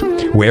promise.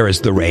 Where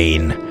is the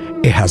rain?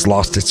 it has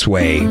lost its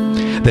way.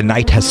 The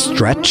night has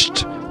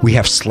stretched, we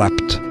have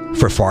slept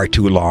for far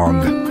too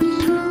long.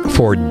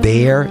 For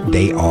there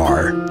they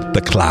are,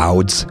 the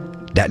clouds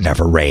that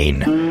never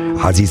rain.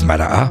 Aziz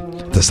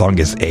Mara'a, the song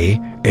is A.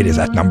 It is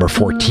at number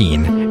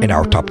 14 in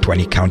our top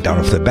 20 countdown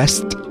of the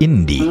best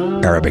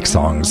indie Arabic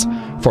songs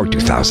for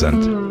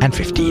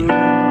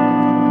 2015.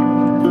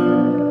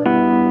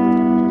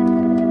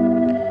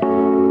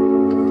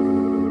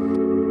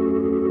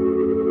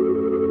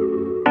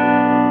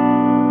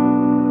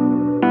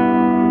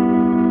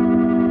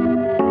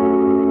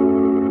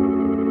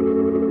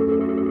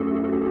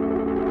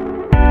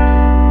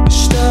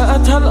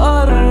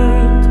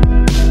 هالأرض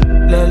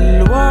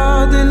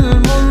للوعد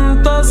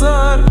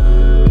المنتظر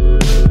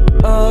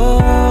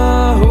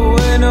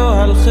وينه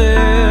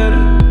هالخير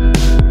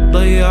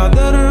ضيع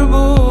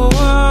دربه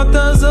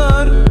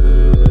واعتذر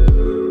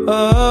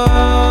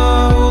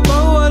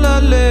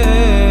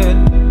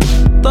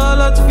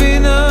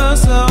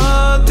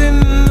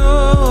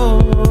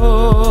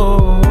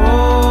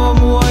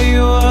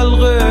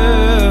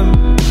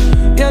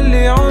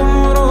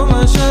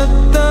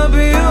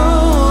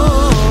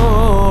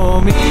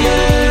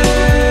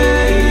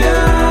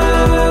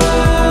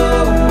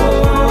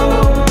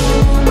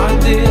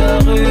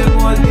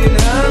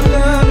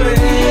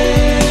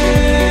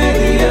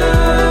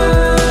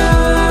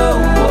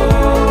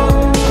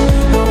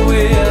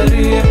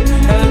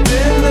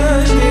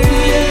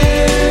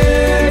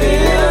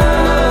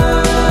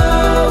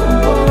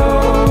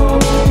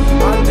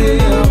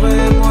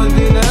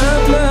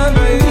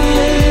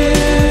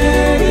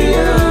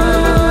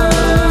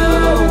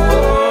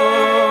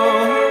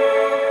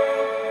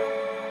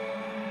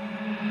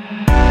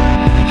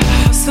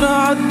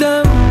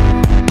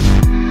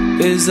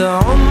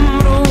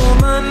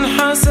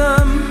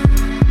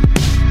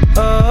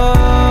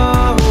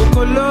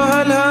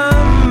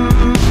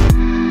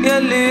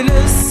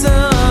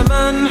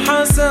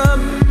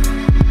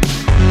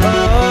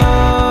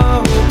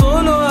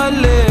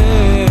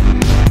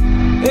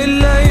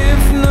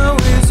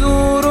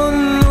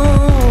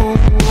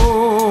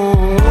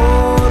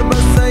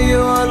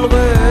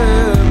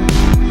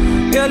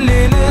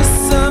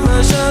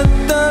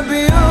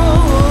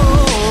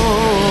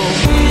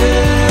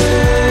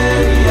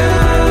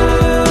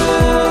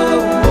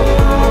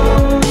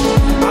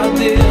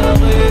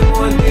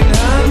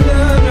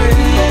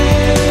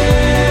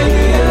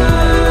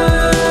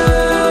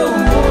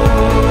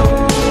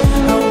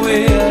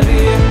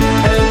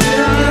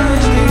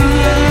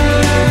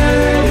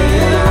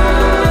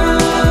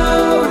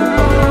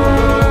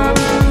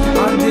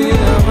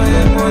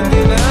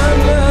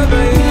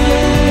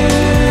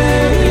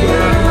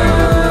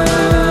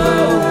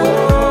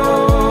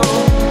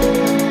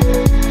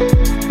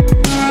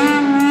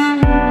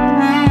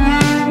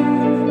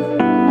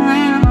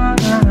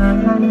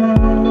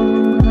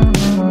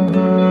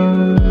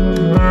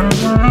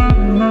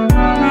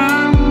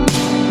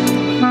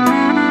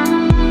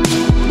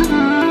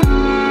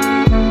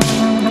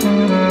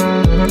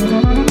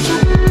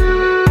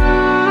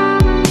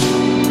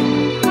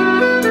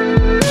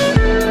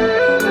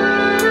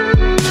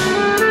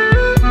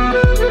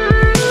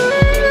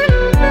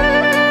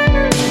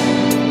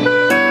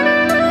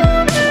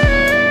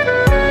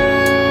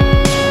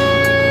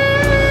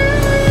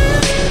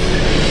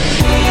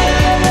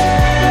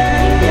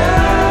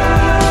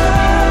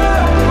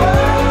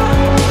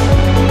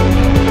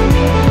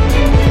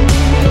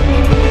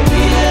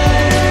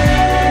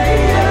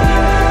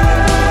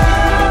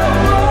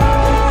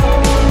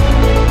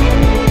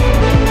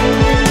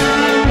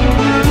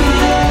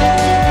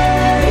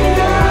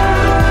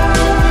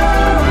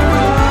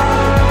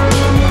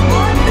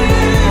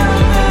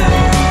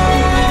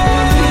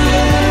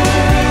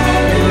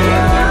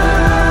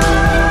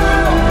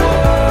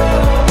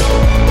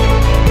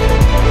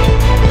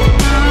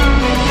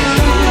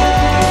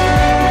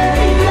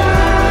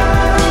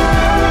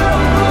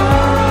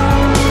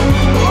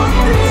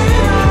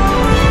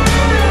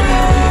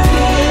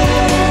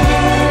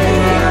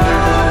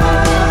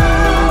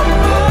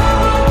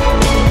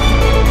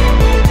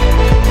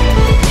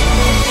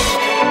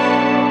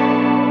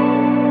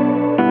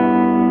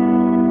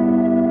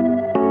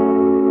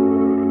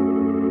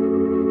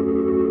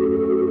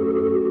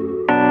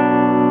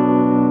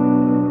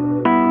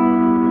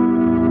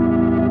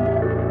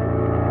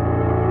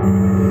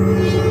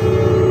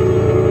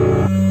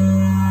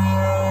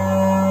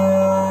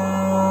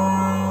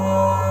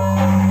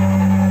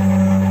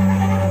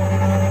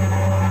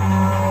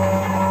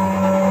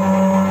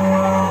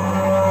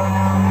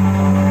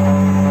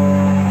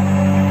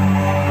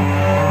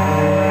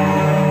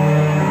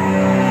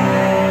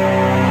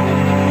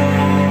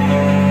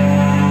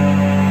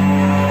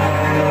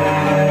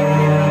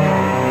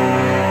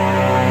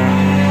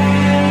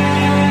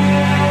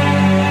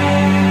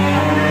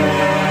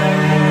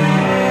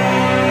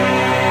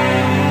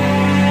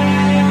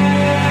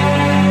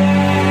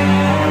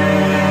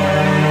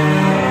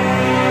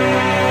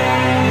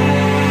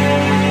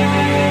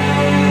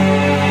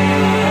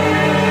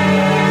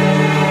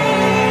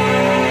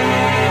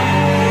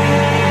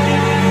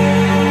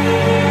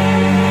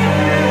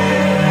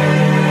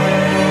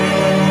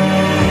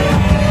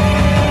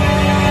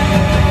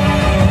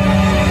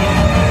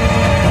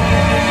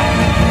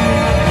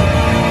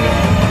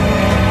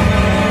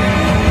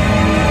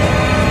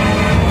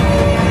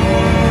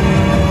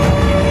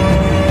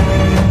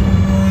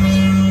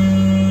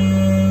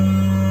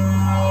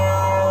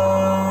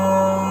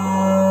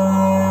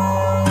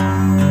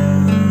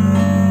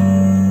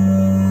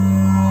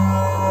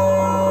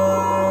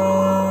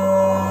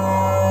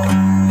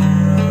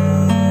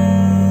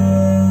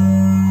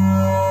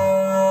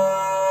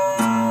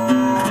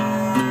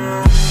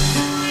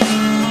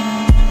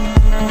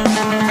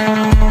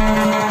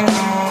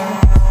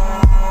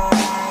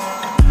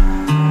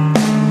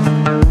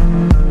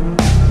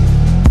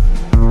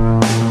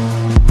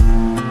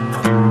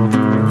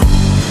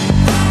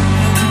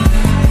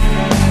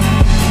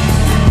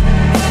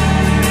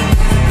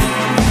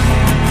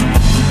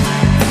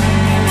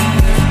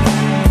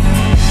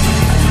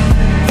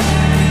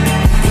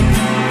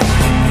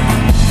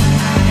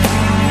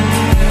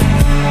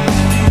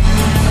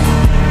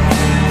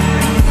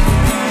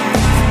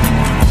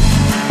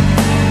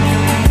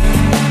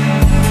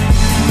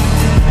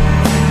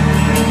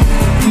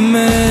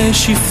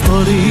ماشي في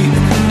طريق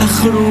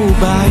آخره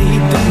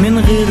بعيد من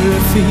غير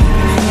رفيق،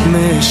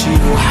 ماشي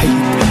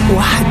وحيد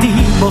وحدي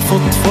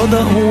بفضفض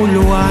أقول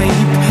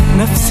وعيد،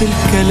 نفس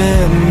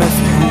الكلام ما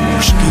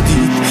فيهوش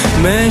جديد.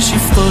 ماشي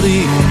في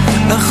طريق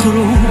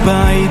آخره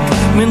بعيد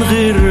من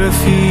غير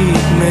رفيق،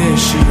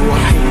 ماشي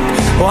وحيد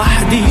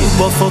وحدي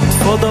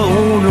بفضفض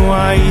أقول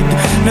وعيد،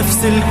 نفس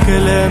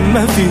الكلام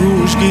ما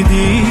فيهوش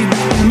جديد.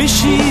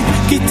 مشيت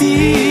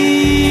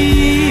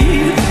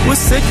كتير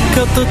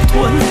والسكة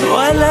تطول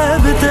ولا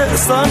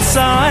بتقصر،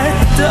 ساعات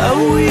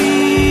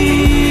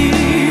تقوي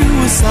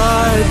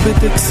وساعات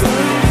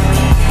بتكسر،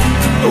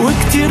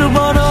 وكتير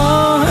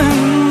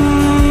براهن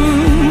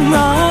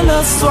على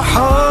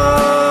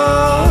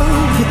الصحاب،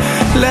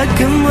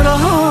 لكن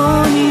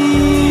رهاني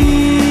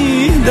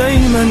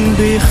دايما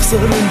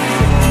بيخسر،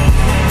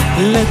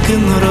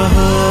 لكن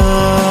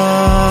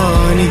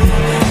رهاني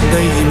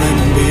دايما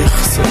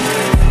بيخسر،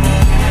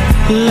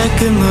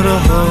 لكن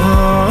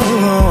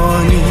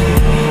رهاني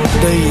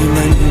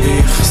دايما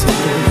بيخسر.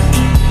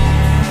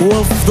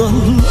 وافضل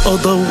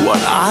ادور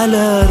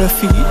على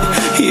رفيق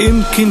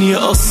يمكن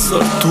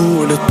يقصر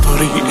طول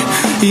الطريق،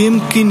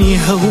 يمكن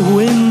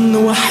يهون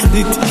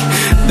وحدتي،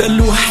 ده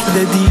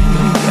الوحدة دي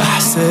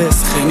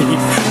احساس خنيق،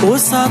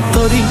 وسع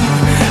الطريق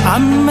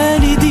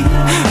عمال يضيق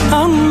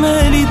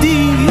عمال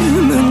يضيق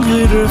من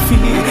غير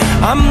رفيق،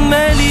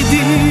 عمال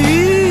يضيق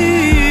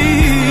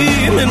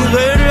من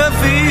غير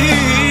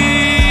رفيق.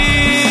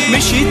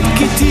 مشيت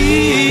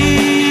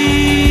كتير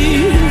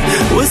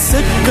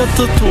والسكة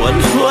تطول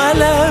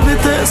ولا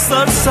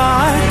بتقصر،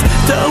 ساعات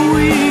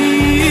تقوي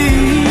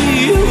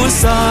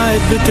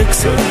وساعات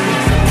بتكسر،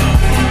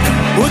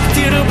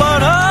 وكتير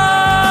براهن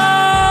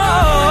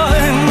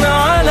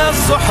على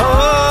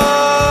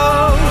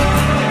الصحاب،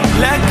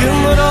 لكن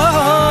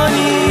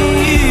راني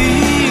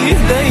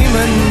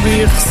دايما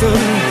بيخسر،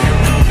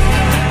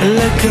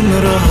 لكن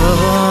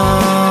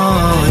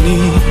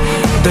رهاني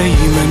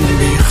دايما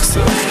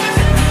بيخسر،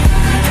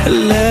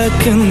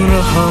 لكن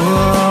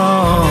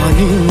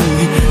رهاني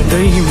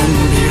دايما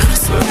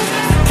بيخسر.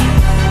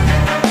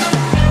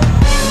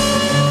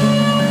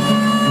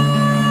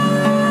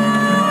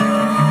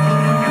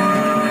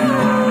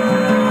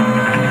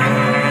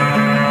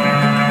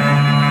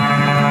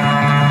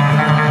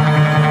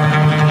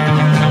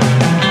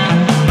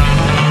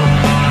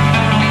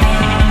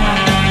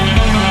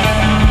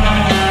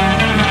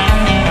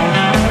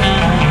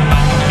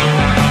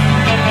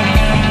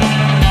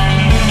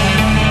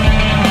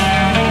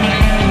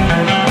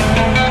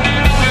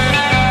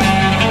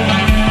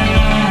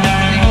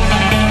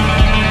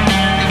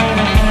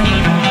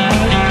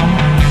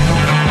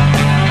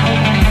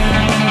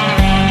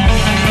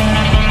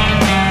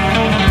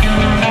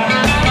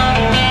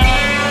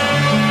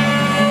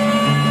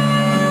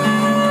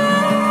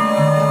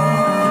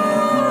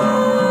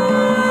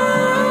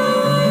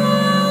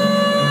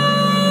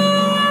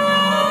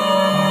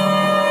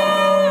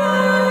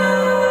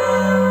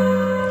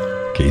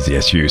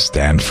 KZSU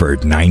Stanford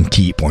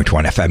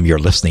 90.1 FM.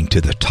 You're listening to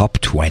the top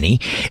 20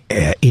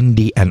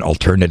 indie and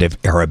alternative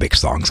Arabic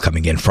songs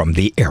coming in from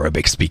the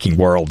Arabic-speaking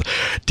world.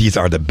 These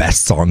are the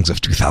best songs of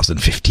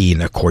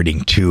 2015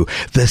 according to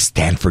the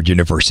Stanford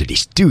University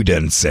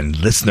students and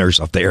listeners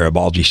of the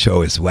Arabology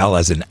show, as well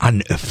as an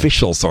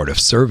unofficial sort of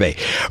survey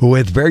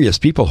with various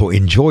people who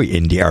enjoy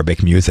indie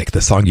Arabic music.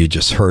 The song you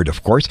just heard,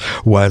 of course,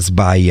 was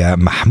by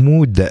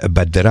Mahmoud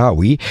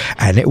Badrawi,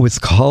 and it was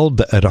called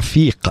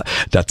Rafiq.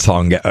 That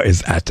song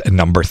is at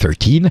number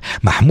 13.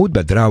 Mahmoud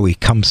Badrawi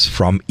comes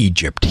from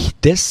Egypt.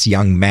 This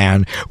young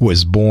man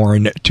was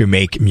born to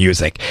make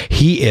music.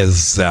 He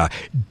is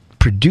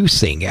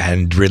producing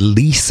and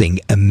releasing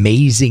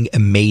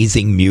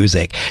amazing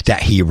music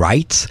that he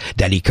writes,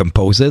 that he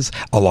composes,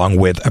 along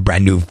with a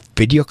brand new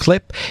video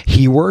clip.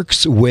 He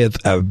works with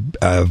a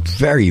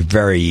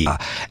very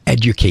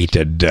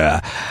educated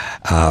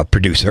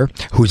producer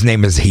whose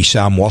name is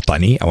Hisham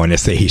Watani. I want to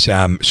say,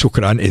 Hisham,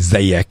 shukran,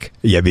 izayek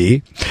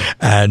yabi.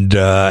 And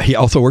he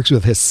also works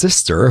with his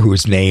sister,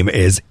 whose name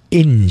is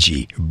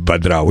Inji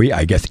Badrawi,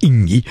 I guess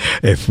Ingi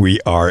if we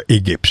are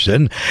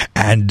Egyptian,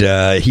 and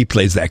he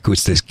plays the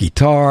acoustic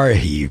guitar.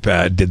 He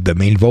did the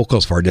main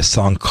vocals for this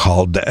song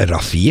called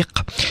Rafiq.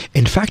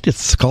 In fact,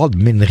 it's called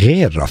Min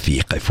Ghair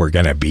Rafiq if we're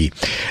gonna be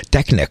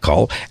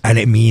technical, and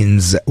it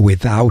means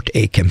without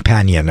a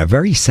companion. A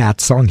very sad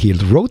song. He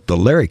wrote the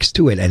lyrics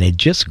to it, and it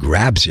just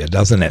grabs you,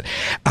 doesn't it?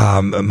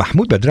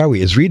 Mahmoud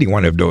Badrawi is really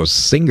one of those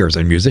singers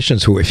and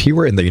musicians who, if he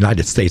were in the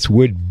United States,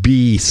 would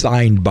be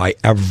signed by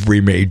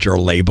every major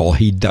label.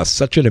 He does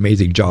such an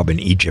amazing job in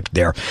Egypt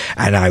there,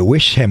 and I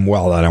wish him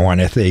well, and I want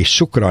to say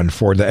shukran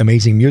for the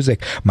amazing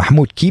music.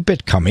 Mahmoud, keep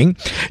it coming.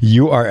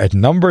 You are at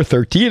number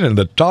 13 in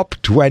the top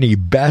 20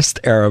 best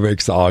Arabic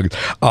songs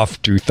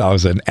of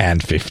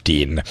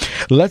 2015.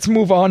 Let's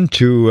move on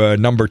to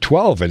number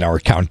 12 in our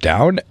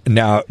countdown.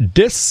 Now,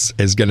 this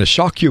is going to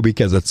shock you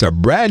because it's a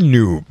brand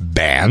new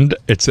band.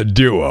 It's a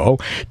duo.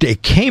 They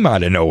came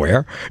out of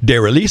nowhere. They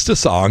released a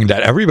song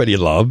that everybody everybody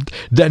loved.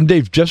 Then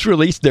they've just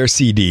released their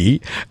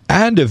CD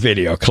and a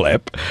video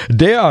clip.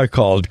 They are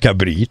called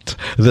Kabrit.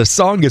 The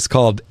song is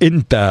called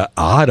Inta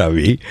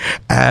Arabi.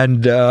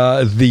 And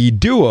the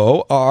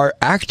duo are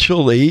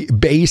actually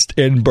based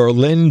in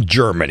Berlin,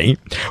 Germany.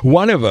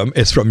 One of them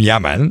is from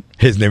Yemen.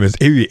 His name is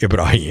Iwi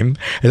Ibrahim.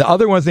 And the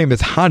other one's name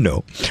is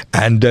Hanu.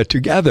 And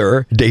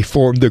together they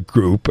form the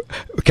group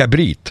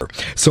Kabrit.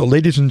 So,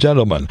 ladies and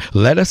gentlemen,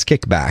 let us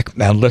kick back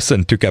and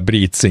listen to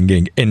Kabrit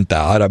singing Inta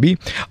Arabi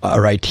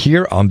right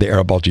here on the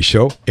Arabology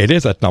Show. It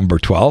is at number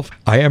 12.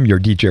 I am your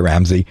DJ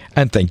Ramzi,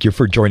 and thank you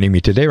for joining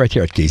me today right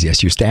here at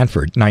KZSU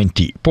Stanford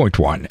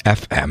 90.1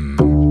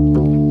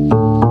 FM.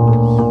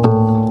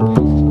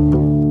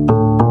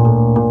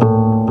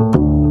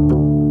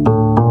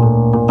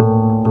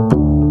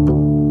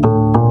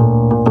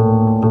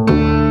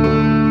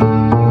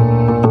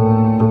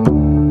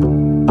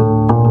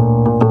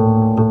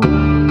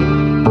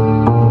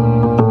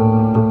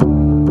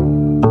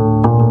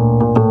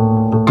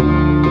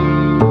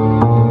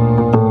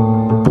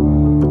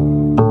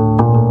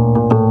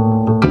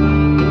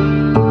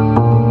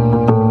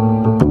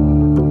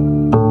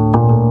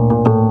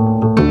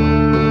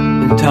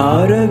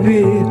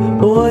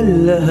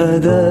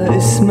 هذا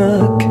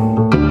اسمك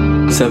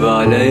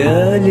 7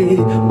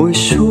 ليالي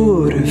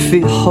والشهور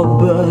في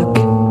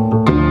حبك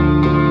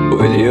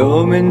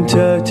واليوم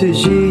انت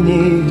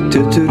تجيني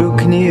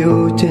تتركني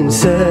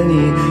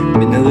وتنساني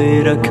من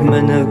غيرك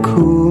ما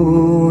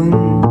نكون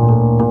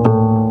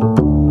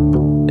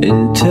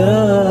انت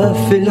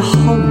في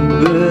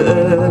الحب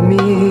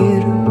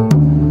أمير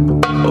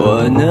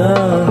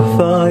وانا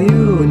في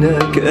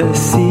عيونك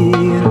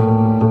أسير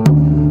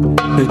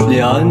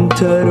قلتلي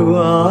عنتر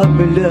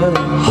وعبلة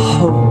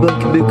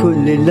حبك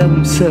بكل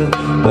لمسة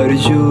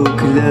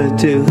أرجوك لا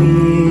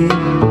تغيب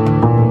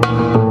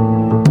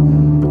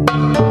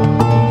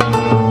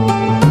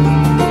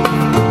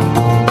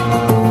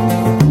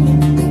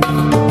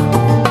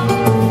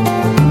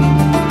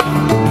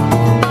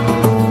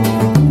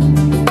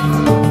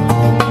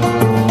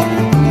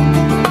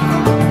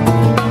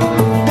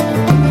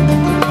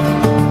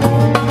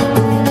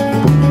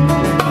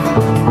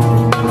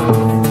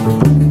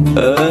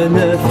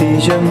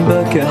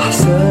جنبك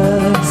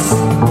إحساس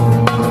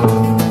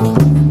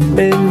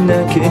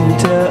إنك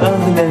أنت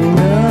أغلى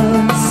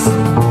الناس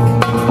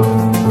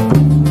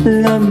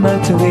لما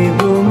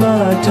تغيب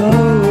وما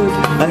تعود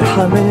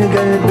أرحم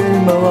القلب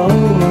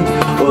الموعود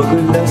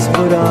وأقول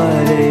أصبر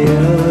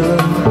عليا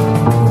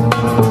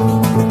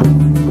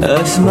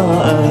أسمع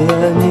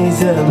أغاني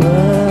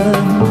زمان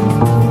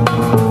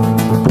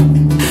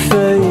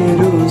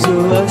فيروز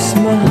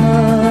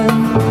وأسمهان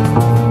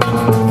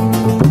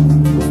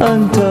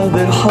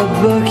انتظر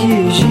حبك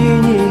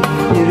يجيني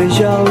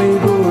يرجع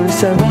ويقول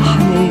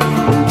سامحني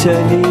انت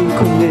لي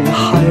كل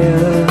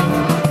الحياة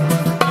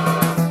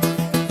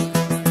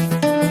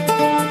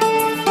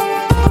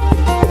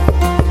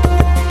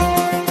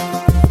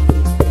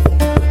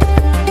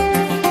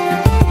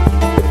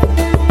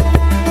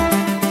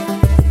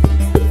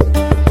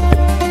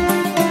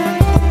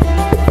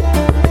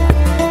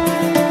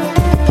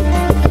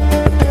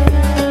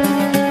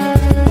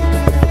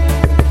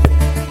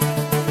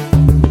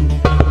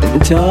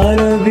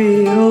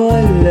عربي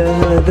ولا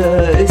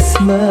هذا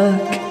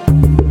اسمك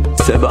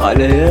 7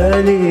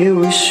 ليالي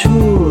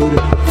والشهور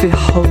في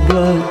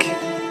حبك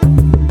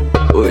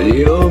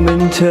واليوم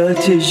انت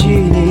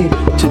تجيني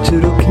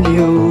تتركني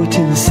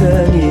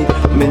وتنساني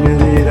من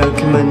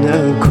غيرك من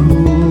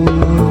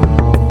أكون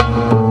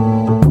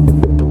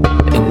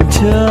انت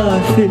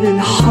في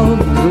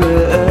الحب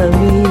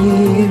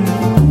أمير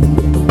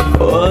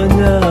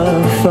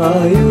وانا في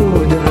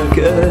عيونك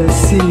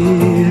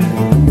أسير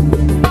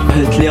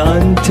هاتلي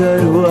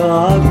عنتر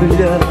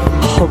وعبلة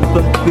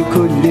حبك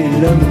بكل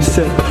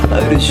لمسة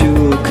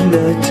أرجوك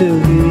لا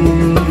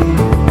تغيب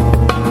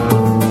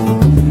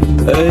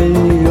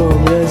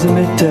اليوم لازم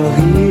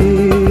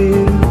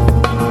التغيير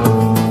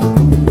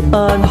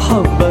عن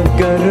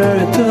حبك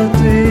قررت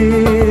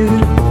أطير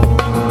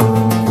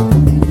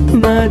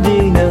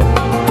مدينة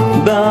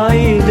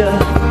بعيدة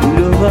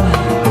لغة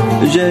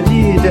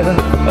جديدة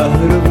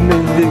أهرب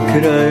من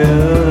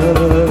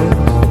ذكريات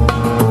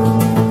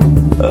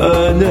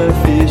أنا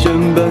في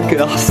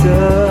جنبك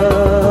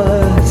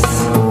إحساس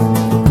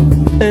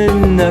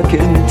إنك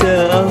أنت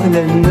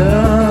أغلى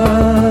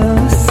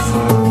الناس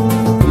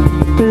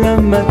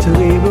لما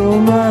تغيب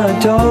وما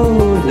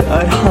تعود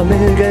أرحم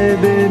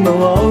القلب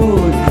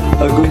الموعود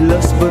أقول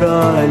أصبر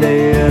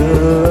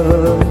عليا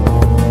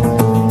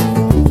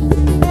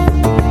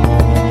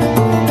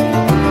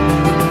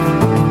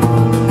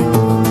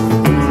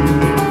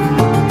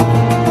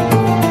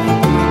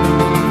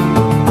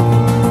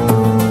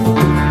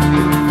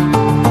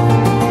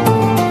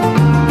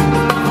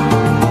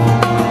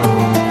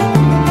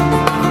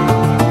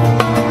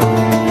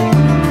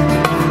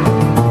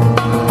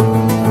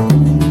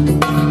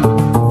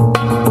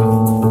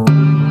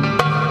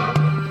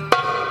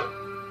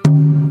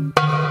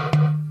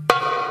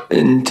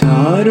انت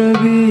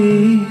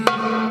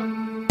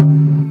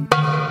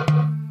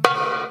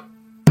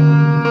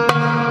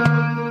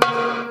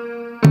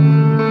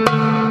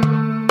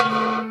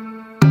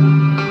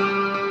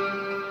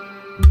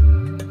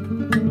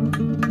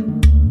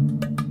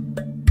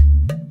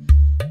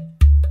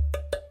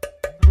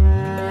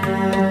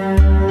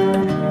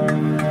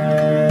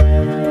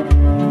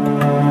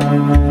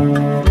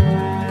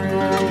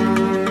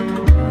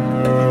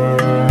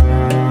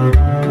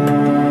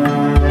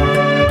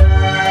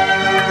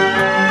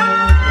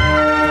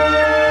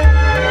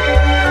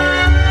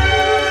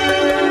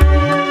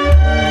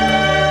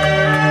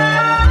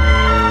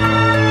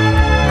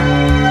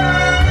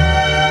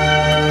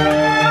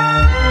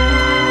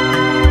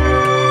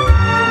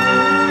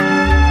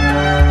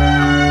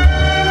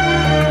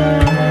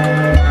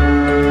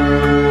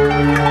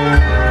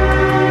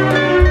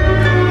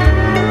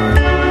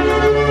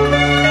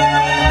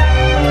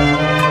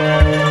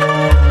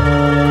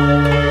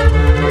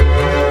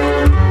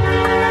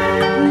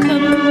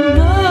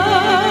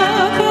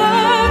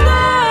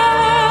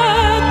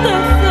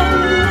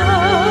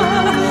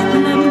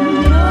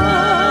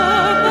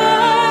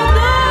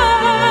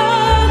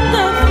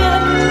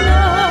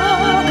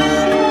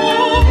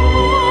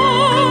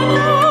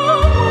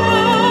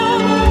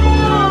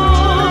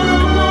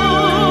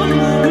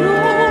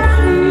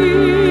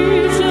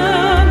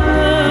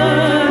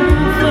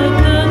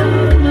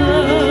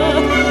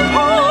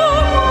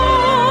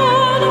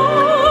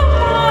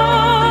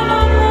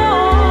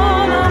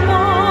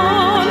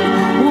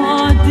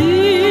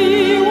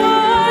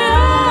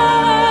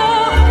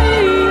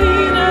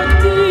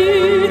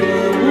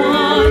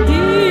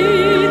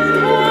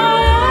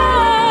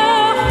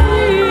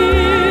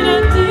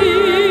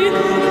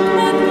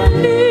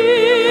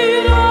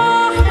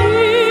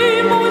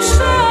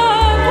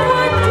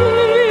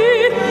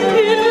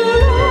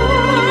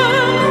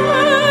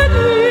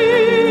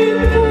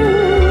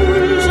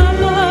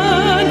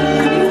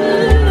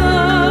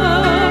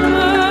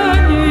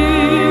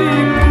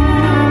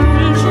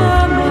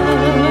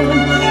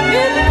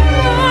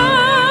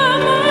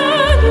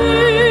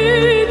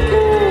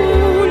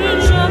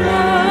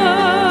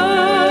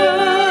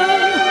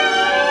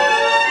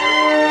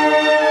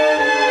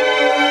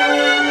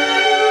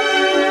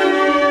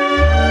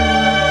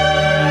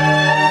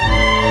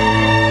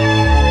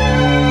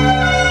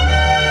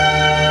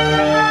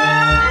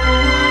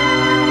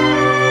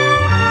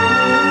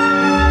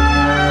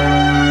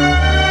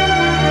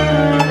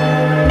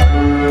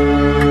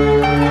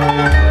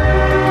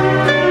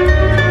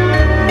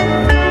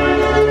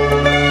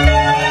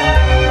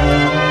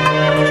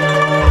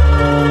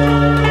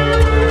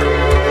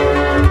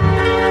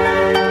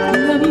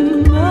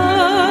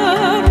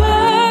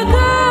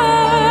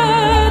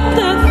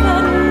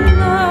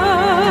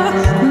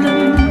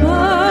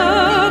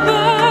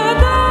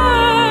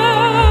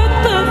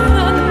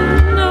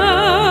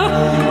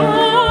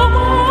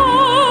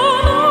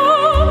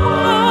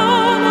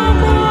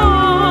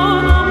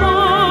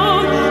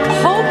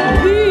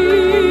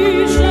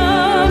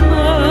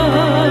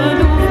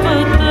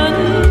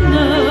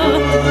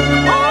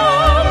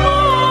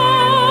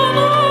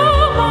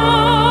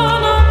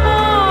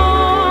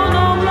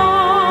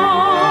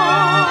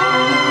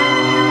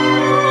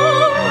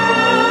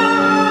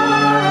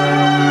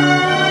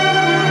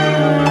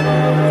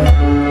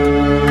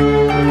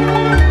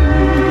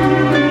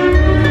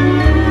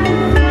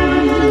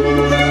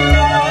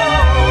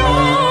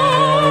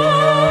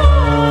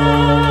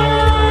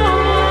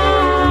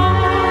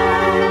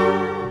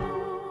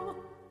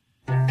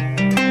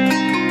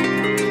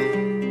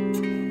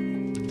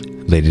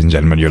Ladies and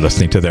gentlemen, you're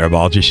listening to the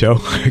Arabology Show,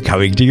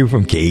 coming to you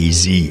from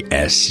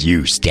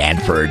KZSU,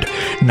 Stanford,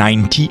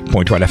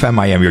 90.1 FM.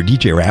 I am your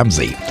DJ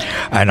Ramzi.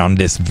 And on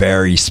this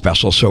very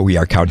special show, we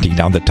are counting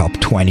down the top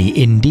 20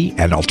 indie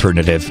and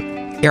alternative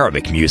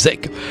Arabic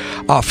music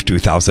of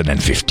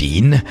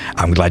 2015.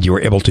 I'm glad you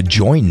were able to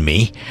join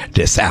me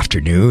this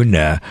afternoon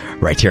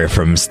right here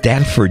from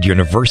Stanford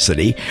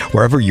University.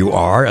 Wherever you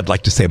are, I'd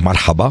like to say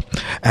marhaba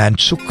and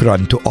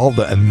shukran to all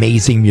the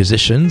amazing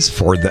musicians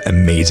for the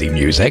amazing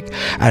music.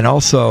 And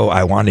also,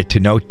 I wanted to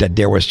note that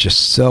there was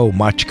just so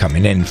much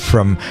coming in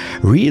from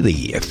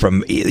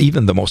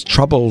even the most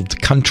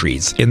troubled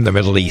countries in the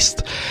Middle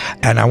East.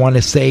 And I want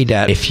to say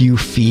that if you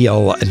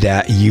feel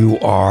that you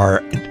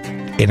are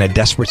in a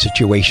desperate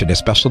situation,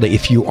 especially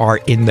if you are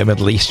in the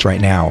Middle East right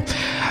now,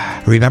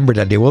 remember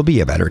that there will be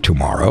a better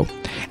tomorrow,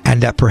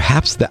 and that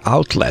perhaps the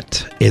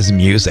outlet is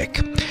music.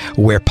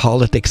 Where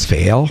politics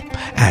fail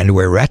and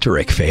where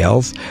rhetoric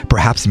fails,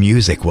 perhaps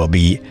music will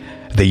be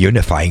the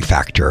unifying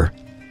factor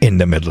in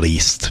the Middle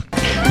East.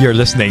 You're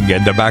listening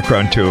in the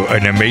background to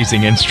an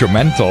amazing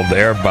instrumental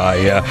there by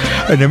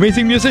an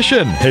amazing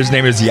musician. His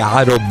name is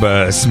Yarob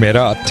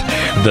Smirat.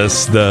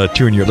 The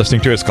tune you're listening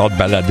to is called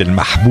Balad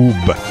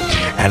al-Mahbub.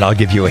 And I'll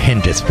give you a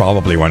hint, it's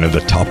probably one of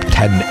the top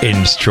 10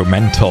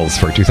 instrumentals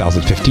for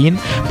 2015,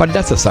 but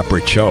that's a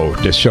separate show.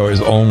 This show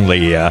is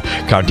only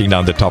counting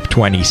down the top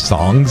 20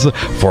 songs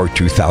for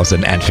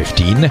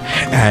 2015.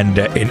 And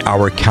in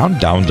our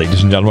countdown,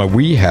 ladies and gentlemen,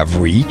 we have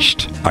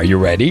reached, are you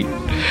ready?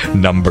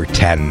 Number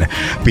 10.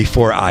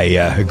 Before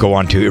I go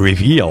on to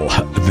reveal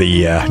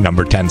the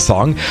number 10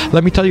 song,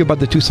 let me tell you about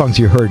the two songs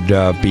you heard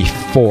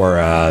before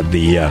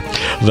the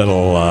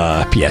little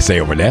PSA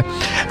over there.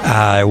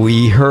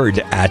 We heard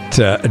at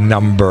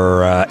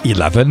number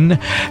 11,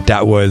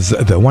 that was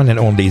the one and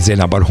only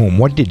Zena Barhoum.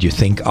 What did you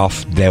think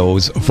of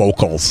those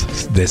vocals?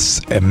 This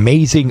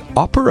amazing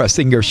opera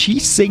singer. She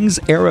sings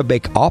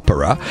Arabic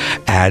opera,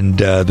 and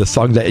the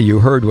song that you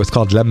heard was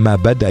called Lamma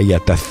Bada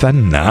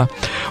Yatathanna.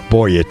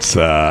 Boy, it's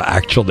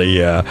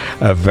actually a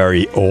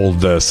very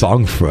old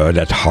song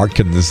that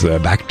harkens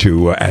back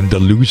to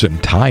Andalusian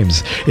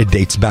times. It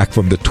dates back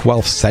from the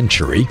 12th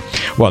century.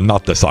 Well,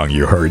 not the song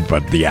you heard,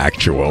 but the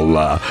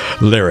actual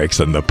lyrics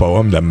in the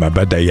poem.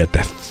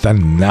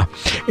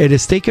 It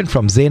is taken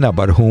from Zena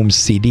Barhoum's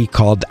CD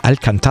called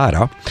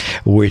Alcantara,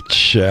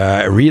 which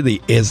really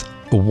is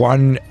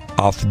one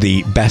of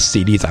the best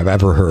CDs I've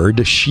ever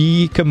heard.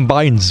 She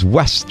combines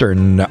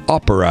Western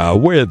opera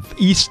with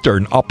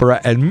Eastern opera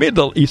and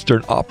Middle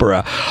Eastern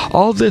opera.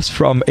 All this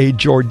from a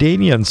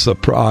Jordanian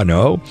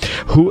soprano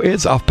who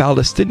is of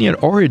Palestinian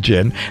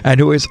origin and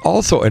who is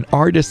also an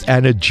artist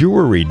and a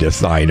jewelry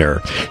designer.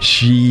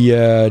 She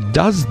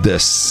does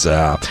this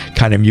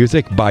kind of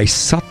music by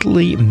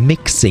subtly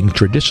mixing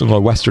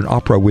traditional Western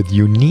opera with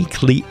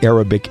uniquely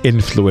Arabic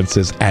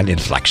influences and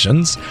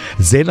inflections.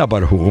 Zena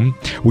Barhoum,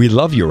 we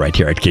love you right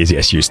here at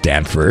KZSU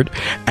Stanford,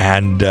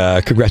 and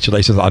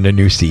congratulations on the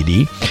new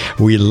CD.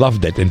 We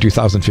loved it in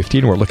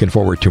 2015. We're looking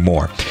forward to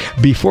more.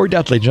 Before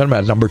that, ladies and gentlemen,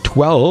 at number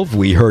 12,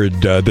 we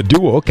heard the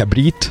duo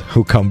Kabrit,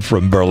 who come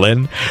from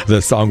Berlin.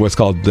 The song was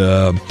called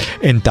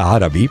Inta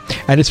Arabi,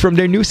 and it's from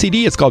their new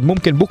CD. It's called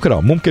Mumkin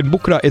Bukra. Mumkin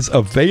Bukra is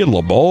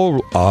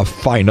available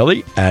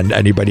finally, and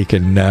anybody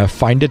can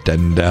find it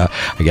and I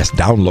guess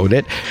download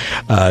it.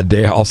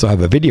 They also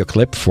have a video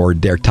clip for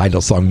their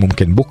title song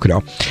Mumkin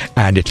Bukra,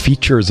 and it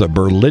features a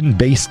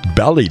Berlin-based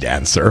belly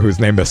dancer whose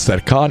name is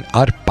Serkan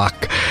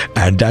Arpak,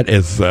 and that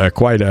is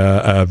quite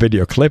a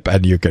video clip,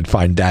 and you can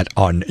find that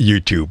on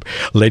YouTube.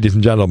 Ladies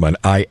and gentlemen,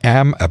 I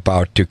am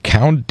about to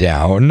count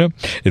down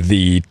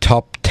the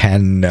top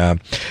 10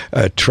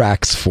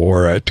 tracks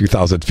for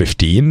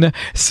 2015,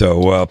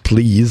 so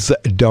please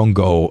don't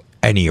go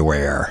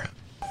anywhere.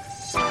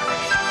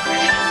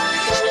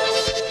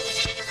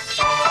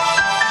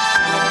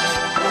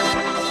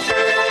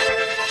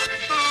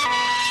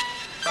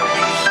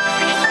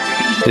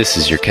 This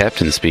is your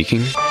captain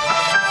speaking.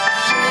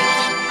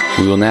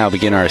 We will now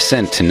begin our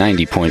ascent to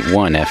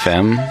 90.1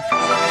 FM.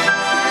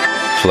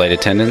 Flight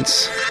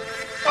attendants,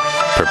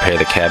 prepare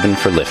the cabin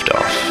for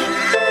liftoff.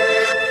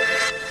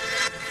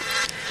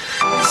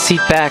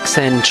 Seat backs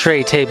and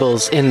tray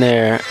tables in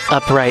their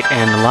upright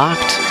and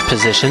locked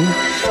position.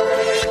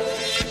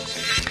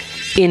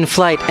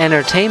 In-flight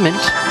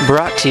entertainment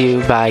brought to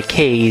you by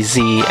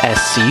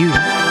KZSU.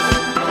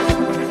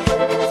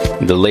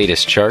 The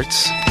latest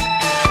charts,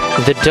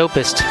 the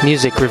dopest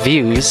music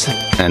reviews,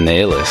 and the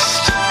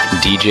illest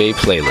DJ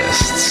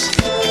playlists.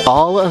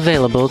 All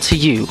available to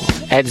you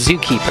at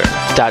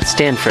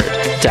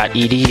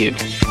zookeeper.stanford.edu.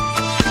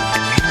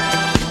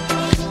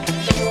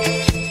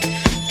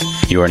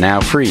 You are now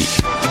free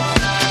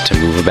to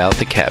move about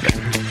the cabin.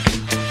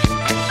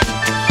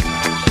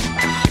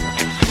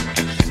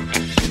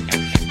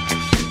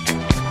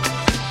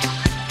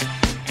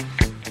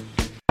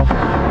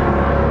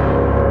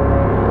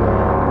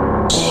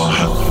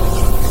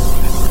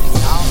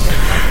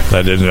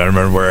 Ladies and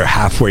gentlemen, we're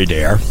halfway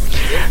there.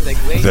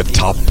 The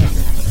top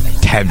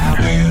 10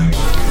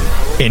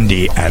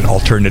 indie and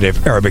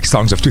alternative Arabic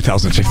songs of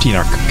 2015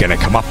 are going to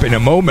come up in a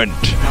moment.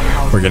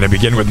 We're going to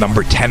begin with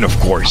number 10, of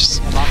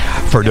course.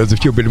 For those of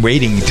you who've been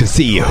waiting to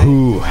see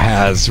who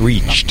has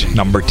reached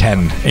number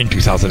 10 in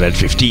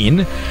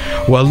 2015,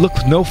 well, look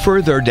no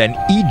further than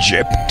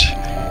Egypt,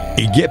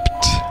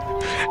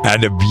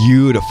 and a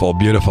beautiful,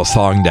 beautiful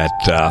song that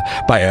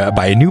by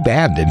a new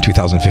band in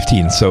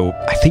 2015. So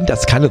I think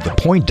that's kind of the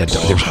point, that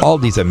there's all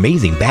these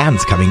amazing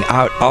bands coming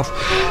out of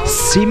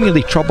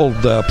seemingly troubled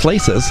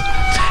places,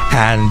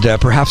 and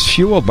perhaps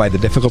fueled by the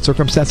difficult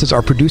circumstances,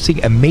 are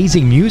producing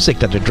amazing music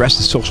that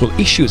addresses social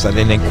issues and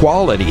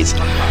inequalities.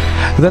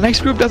 The next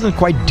group doesn't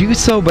quite do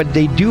so, but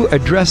they do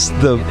address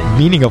the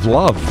meaning of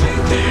love,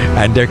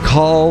 and they're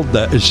called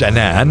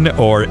Janan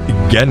or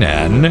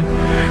Ganan.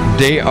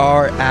 They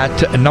are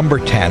at number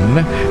 10.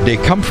 They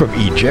come from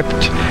Egypt,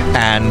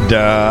 and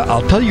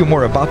I'll tell you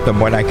more about them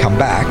when I come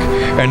back.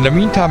 In the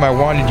meantime, I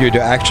wanted you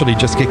to actually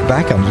just kick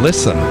back and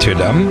listen to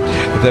them.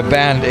 The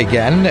band,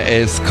 again,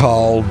 is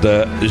called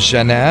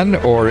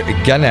Janan or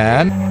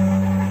Ganan.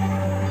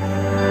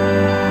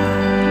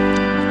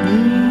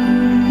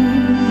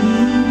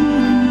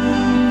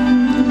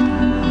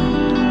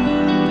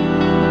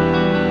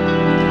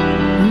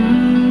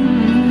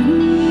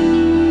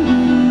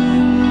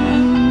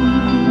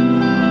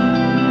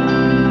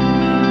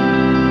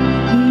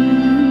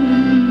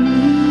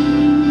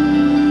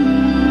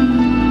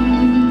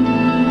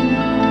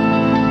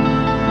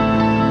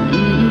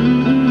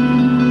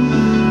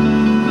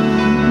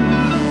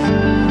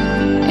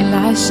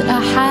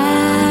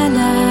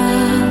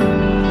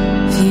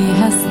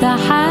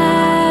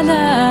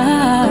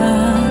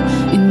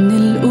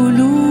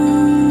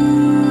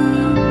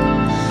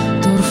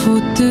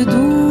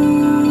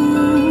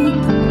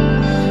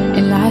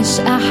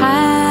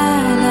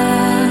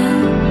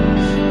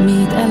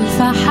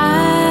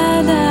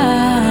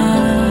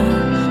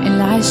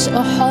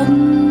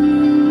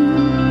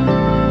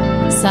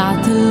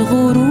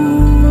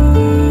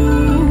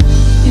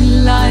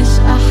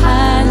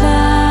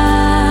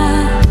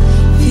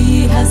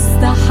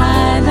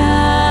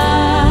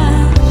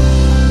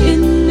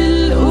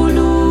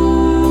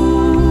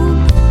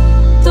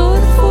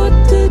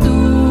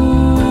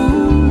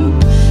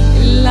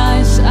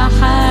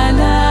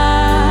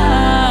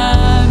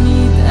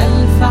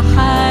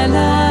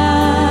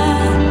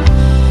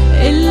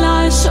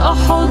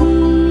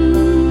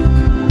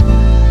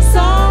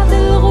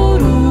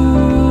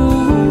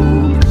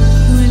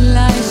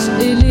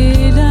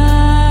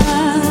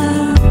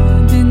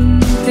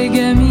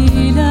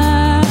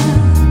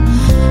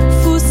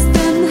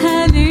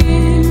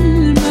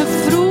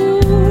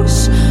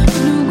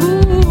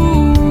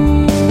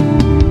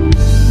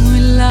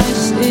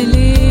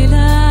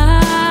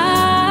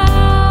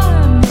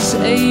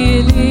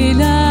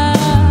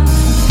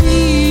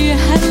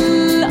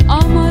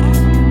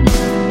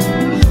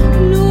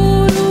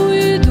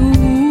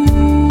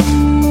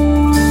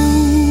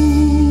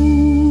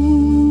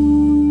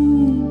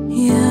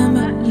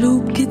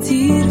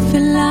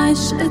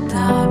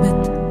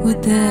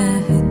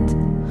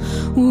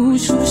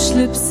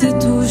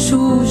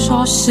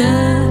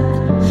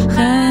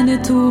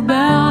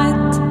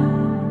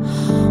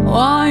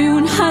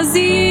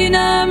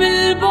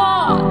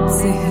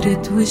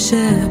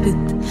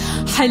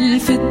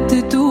 حلفت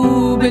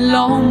تتوب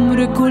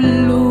العمر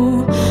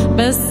كله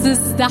بس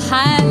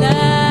استحالة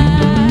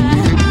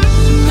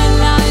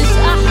ملعش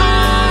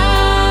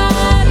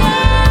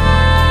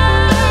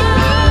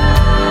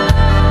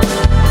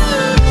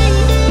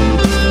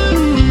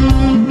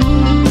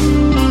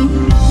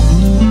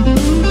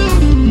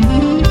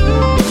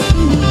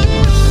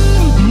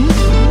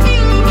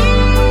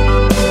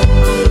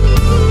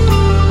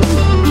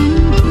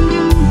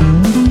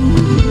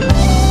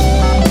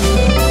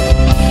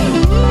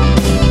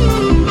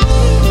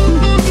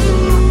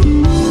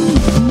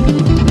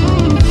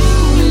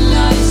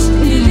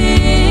إليه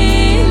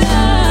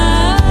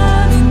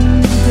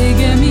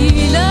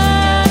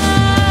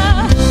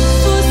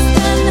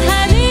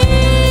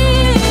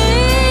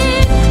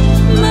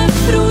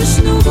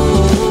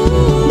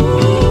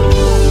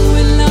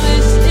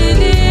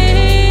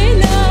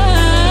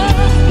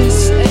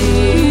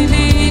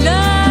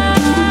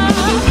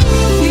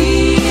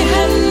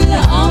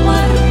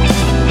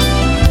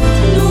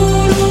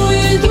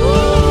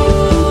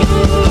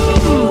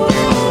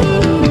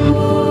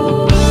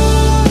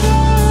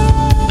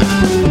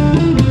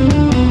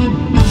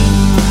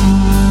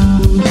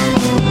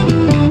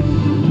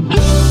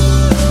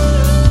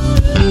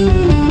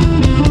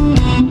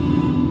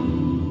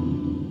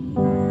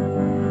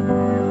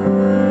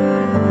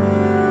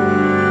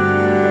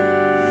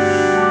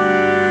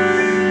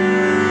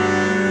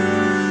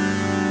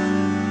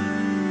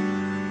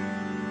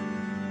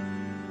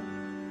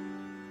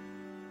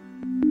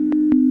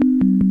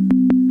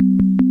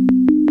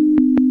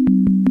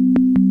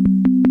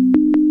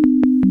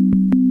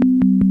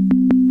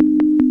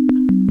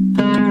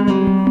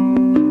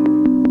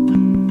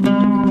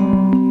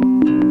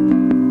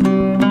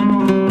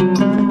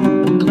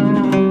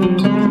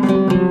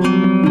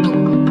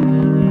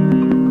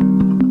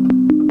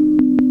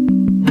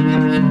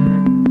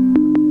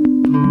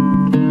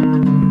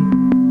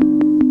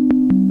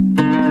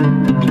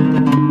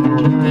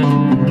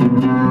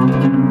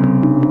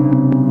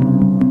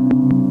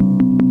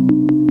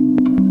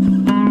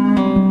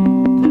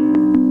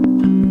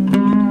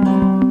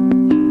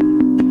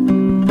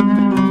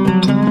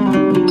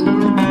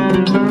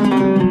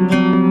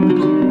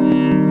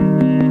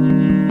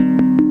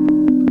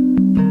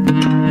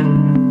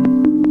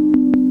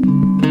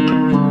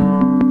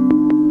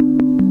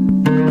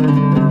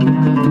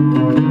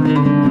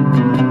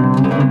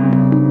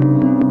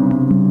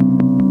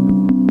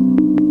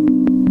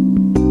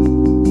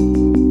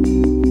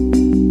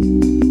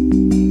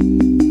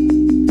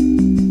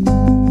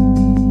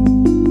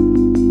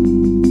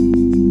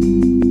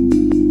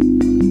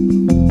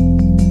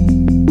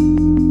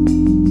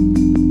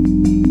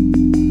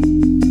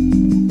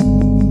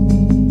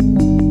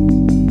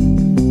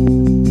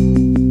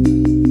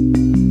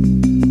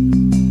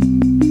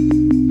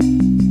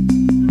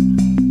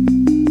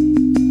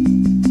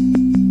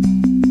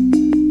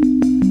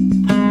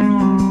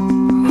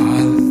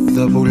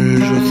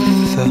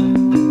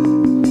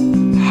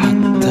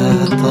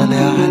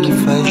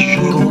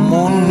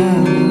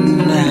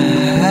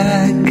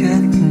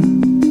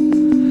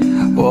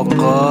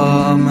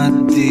وقام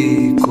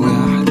الديك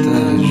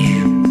يحتاج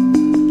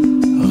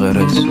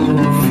غرسوا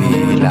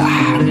في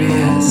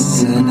لحمها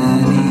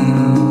السنانين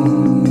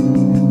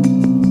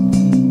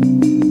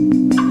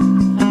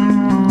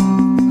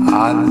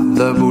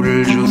عذبوا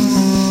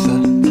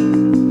الجثة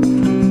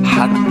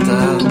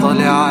حتى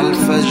طلع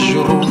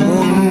الفجر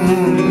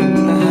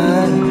منهكا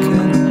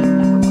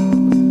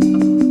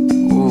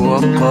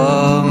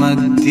وقام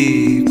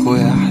الديك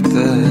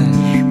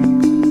يحتاج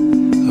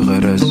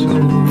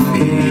غرسوا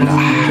في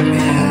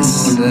لحمها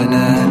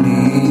السنانين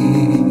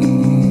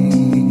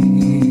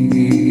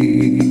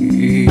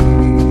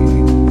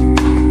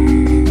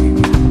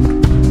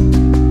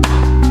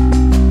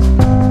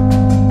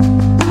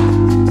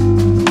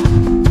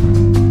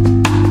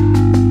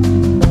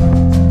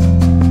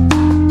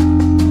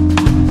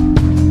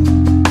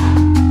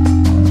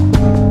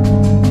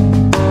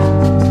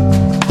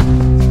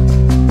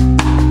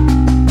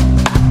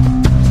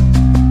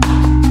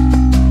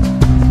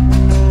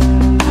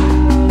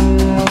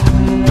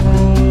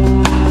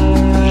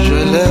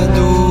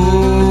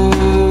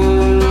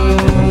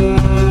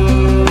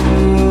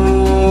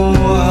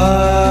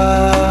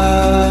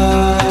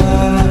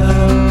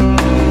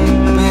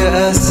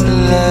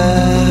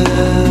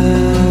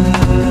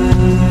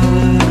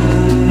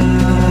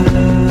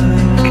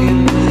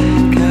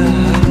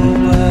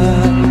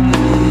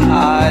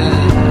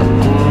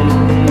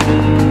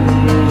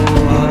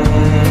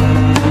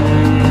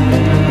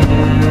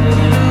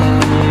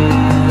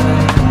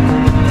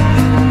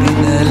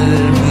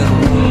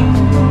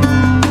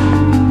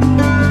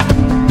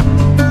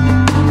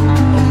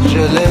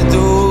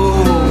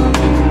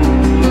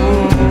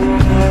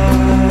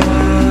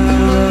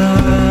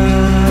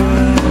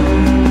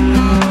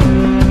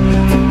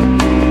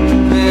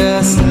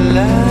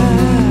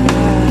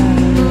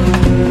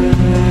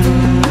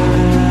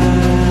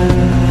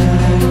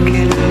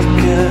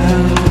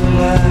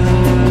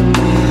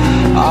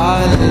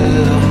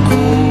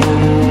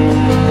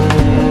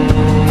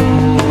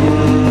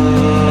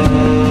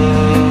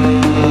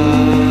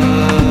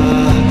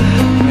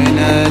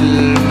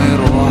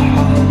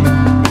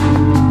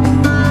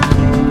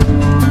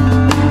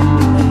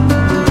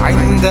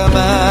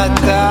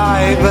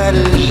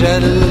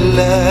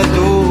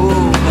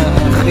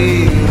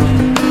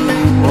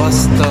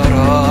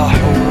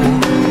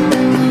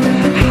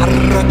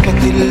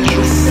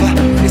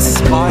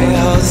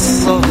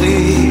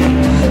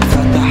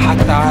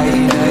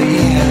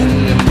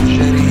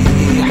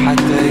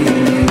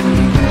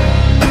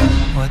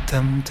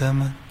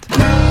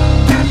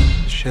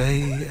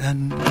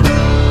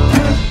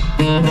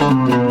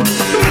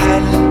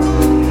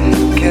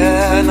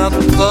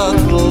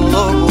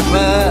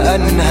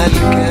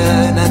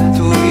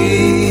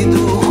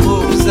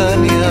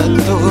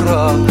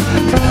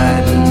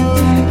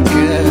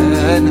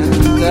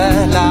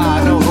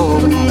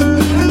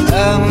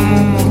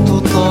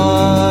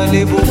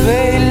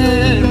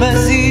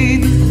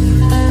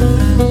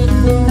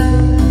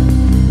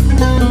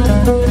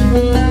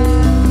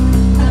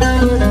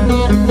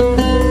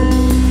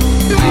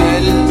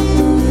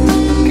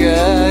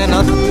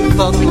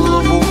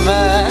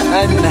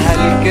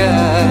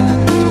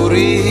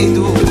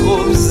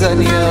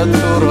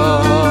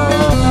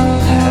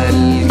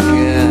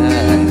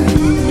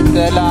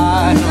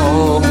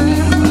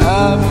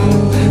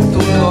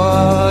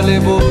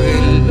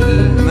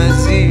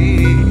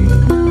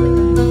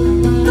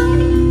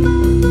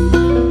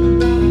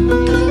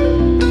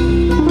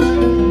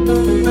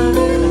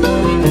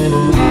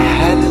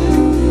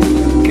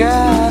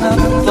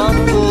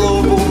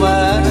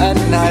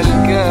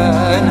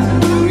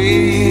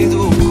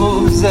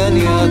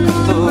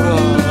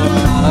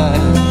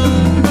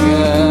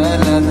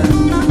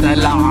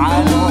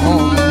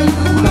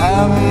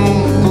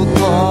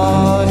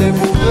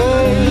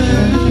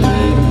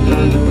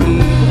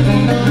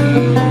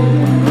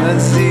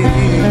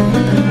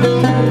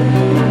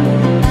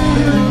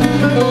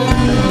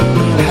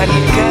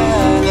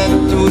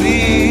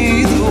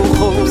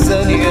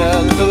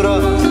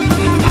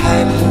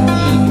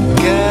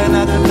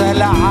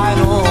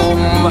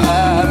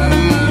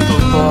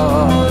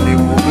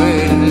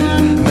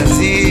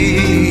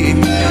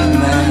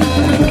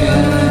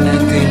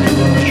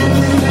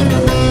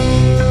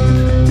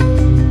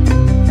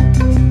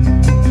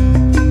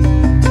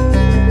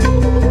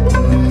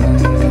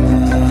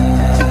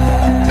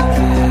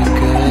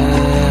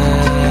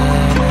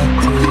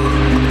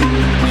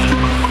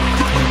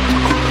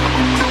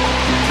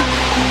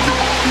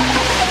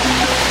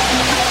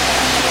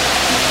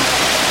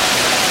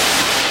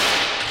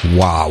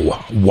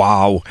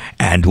Wow.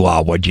 And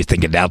wow, what do you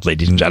think of that,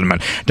 ladies and gentlemen?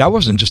 That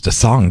wasn't just a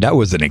song. That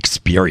was an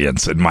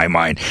experience in my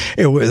mind.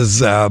 It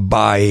was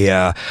by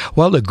a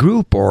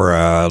group or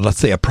let's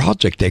say a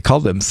project. They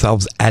called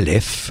themselves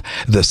Alif.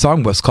 The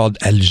song was called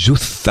Al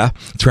Jutha,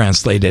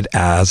 translated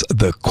as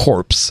The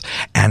Corpse.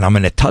 And I'm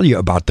going to tell you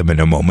about them in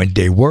a moment.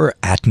 They were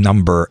at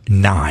number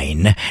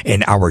 9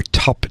 in our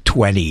top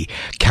 20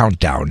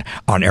 countdown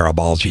on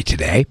Arabology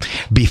today.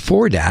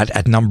 Before that,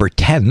 at number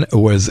 10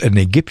 was an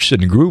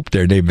Egyptian group.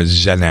 Their name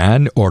is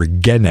Janan or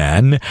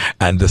Genan,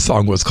 and the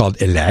song was called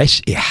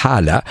Ilash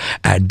Ihala,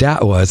 and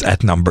that was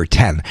at number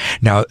 10.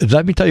 Now,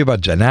 let me tell you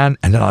about Janan,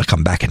 and then I'll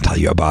come back and tell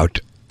you about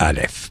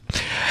Alif.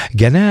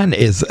 Ganan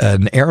is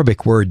an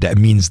Arabic word that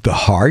means the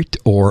heart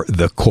or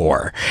the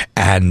core.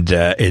 And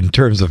in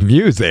terms of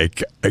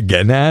music,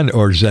 Ganan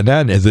or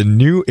Janan is a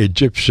new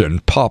Egyptian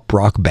pop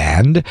rock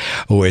band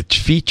which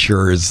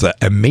features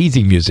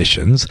amazing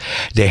musicians.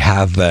 They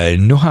have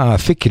Nuha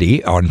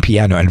Fikri on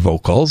piano and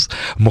vocals,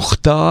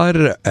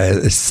 Mukhtar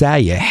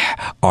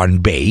Sayeh on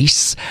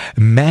bass,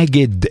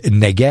 Magid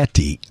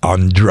Nagati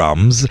on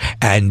drums,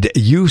 and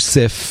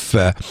Yusuf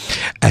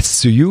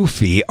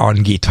As-Suyufi on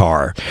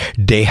guitar.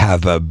 They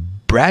have a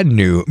brand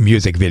new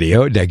music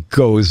video that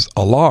goes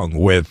along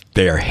with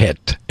their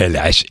hit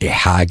Ilash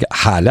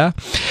Ihala,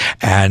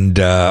 and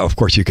of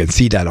course you can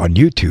see that on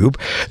YouTube.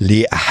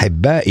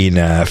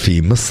 لأحبائنا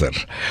في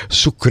مصر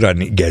شكرا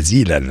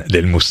جزيلا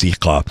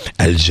للموسيقى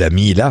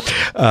الجميلة.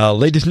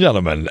 Ladies and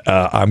gentlemen,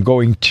 I'm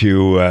going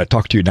to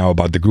talk to you now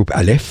about the group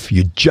Alif.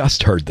 You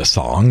just heard the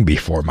song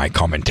before my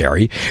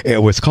commentary.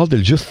 It was called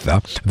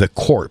Al-Jutha, the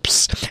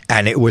corpse,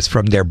 and it was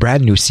from their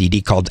brand new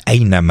CD called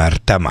Aina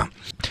Martama.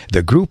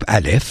 The group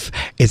Alif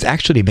is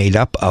actually made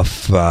up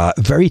of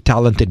very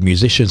talented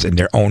musicians in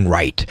their own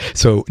right.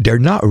 So they're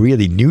not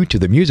really new to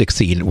the music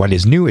scene. What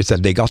is new is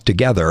that they got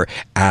together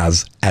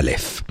as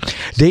Alif.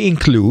 They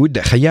include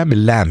Khayyam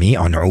Al-Lami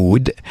on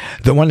oud,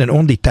 the one and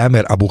only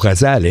Tamer Abu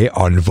Ghazali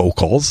on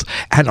vocals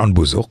and on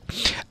buzuq,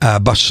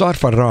 Bashar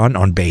Farran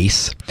on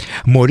bass,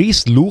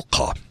 Maurice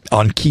Luqa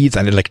on keys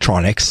and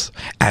electronics,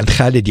 and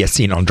Khalid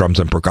Yassin on drums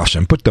and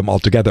percussion. Put them all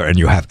together and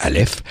you have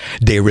Alif.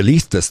 They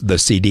released the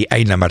CD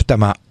Aina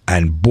Martama,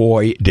 and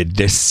boy, did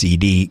this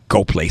CD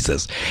go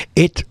places.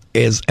 It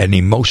is an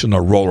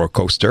emotional roller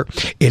coaster.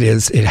 It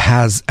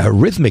has a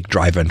rhythmic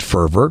drive and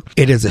fervor.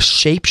 It is a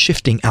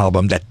shape-shifting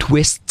album that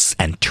twists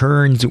and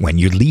turns when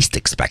you least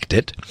expect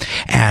it.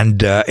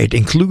 And it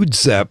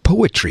includes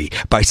poetry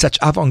by such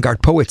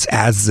avant-garde poets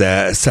as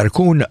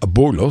Sarkoun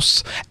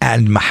Boulos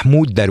and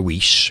Mahmoud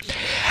Darwish.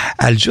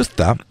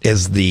 Al-Jutha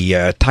is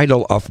the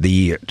title of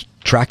the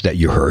track that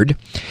you heard.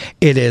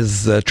 It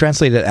is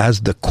translated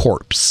as The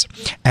Corpse,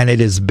 and it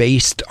is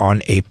based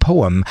on a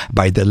poem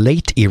by the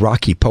late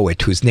Iraqi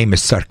poet whose name is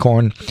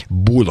Sarkoun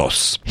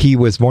Boulos. He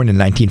was born in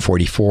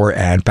 1944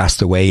 and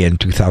passed away in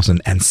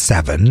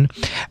 2007.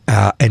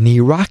 An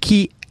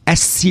Iraqi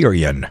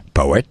Assyrian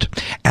poet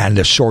and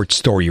a short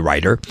story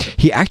writer.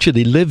 He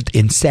actually lived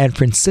in San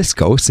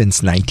Francisco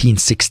since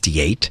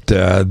 1968.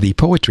 The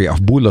poetry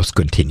of Boulos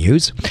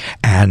continues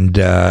and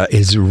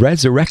is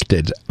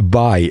resurrected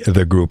by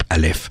the group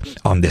Alif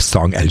on this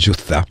song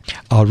Al-Jutha.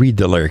 I'll read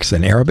the lyrics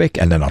in Arabic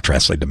and then I'll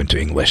translate them into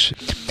English.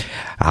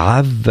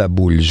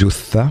 عذبوا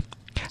الجثة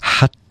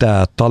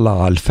حتى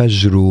طلع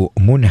الفجر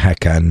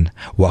منهكا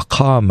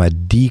وقام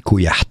الديك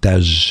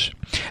يحتج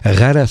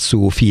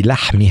غرسوا في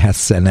لحمها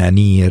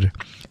السنانير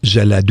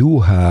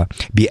جلدوها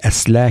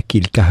بأسلاك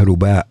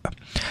الكهرباء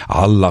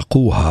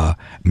علقوها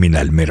من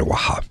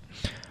المروحة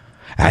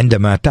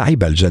عندما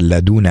تعب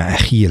الجلادون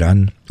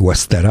أخيرا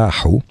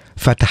واستراحوا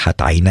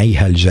فتحت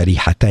عينيها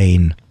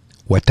الجريحتين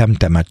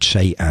وتمتمت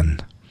شيئا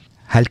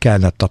هل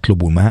كانت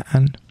تطلب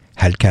ماء؟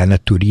 هل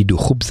كانت تريد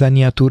خبزا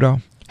يا ترى؟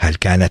 هل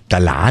كانت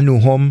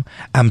تلعنهم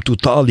أم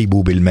تطالب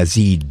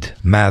بالمزيد؟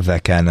 ماذا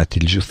كانت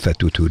الجثة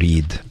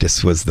تريد?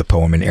 This was the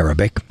poem in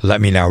Arabic. Let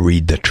me now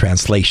read the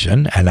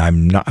translation, and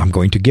I'm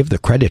going to give the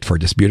credit for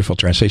this beautiful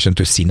translation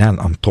to Sinan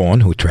Anton,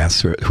 who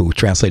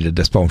translated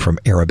this poem from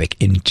Arabic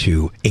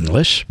into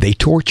English. They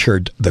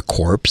tortured the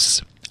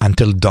corpse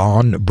until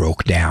dawn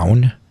broke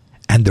down,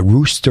 and the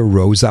rooster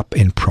rose up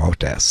in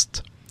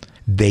protest.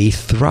 They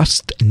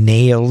thrust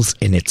nails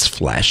in its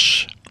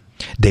flesh.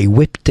 They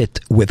whipped it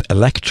with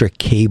electric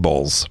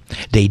cables.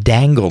 They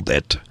dangled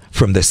it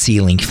from the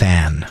ceiling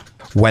fan.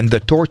 When the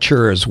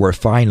torturers were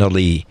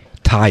finally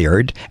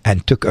tired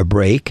and took a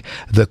break,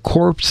 the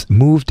corpse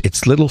moved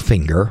its little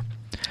finger,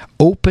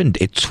 opened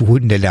its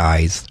wounded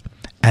eyes,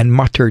 and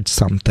muttered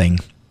something.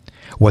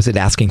 Was it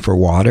asking for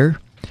water?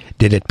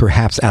 Did it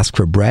perhaps ask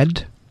for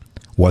bread?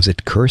 Was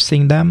it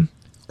cursing them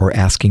or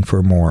asking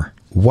for more?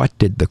 What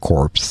did the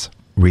corpse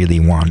really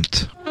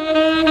want?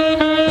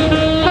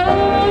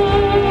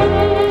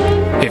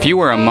 If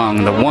you are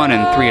among the 1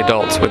 in 3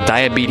 adults with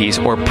diabetes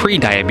or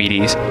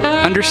pre-diabetes,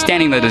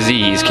 understanding the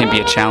disease can be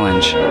a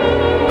challenge.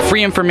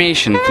 Free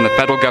information from the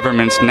federal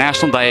government's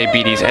National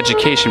Diabetes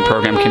Education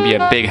Program can be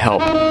a big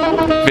help.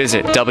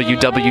 Visit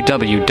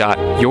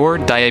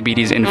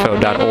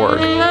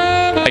www.yourdiabetesinfo.org.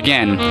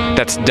 Again,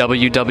 that's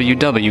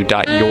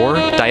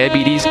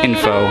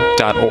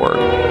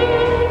www.yourdiabetesinfo.org.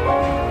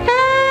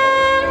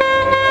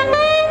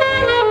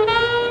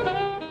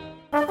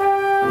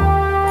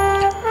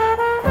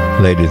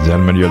 Ladies and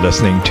gentlemen, you're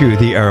listening to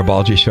the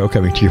Arabology Show,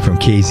 coming to you from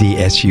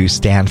KZSU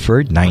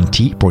Stanford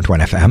 90.1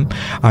 FM.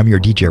 I'm your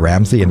DJ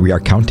Ramzi, and we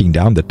are counting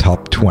down the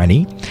top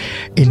 20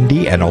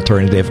 indie and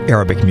alternative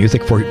Arabic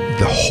music for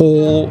the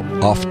whole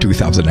of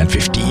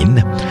 2015.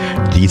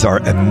 These are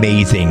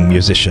amazing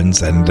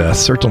musicians, and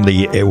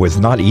certainly it was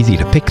not easy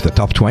to pick the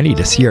top 20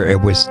 this year. It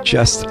was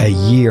just a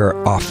year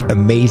of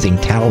amazing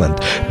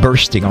talent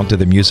bursting onto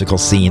the musical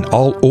scene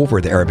all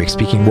over the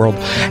Arabic-speaking world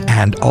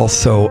and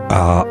also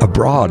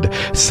abroad.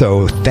 So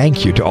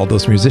thank you to all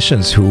those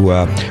musicians who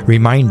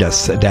remind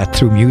us that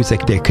through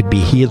music there could be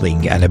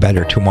healing and a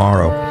better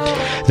tomorrow.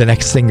 The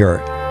next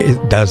singer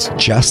does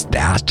just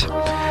that,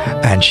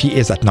 and she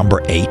is at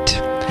number 8.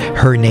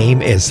 Her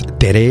name is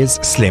Therese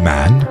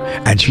Slimane,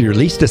 and she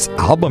released this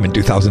album in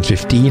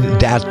 2015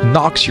 that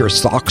knocks your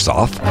socks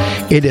off.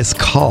 It is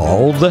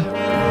called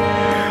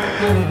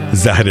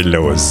Zahr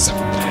al-Lawz,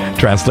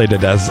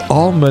 translated as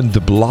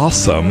Almond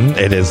Blossom.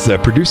 It is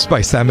produced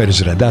by Samer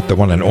Jradat, the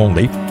one and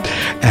only,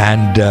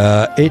 and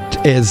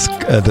it is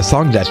the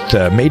song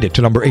that made it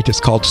to number 8 is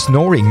called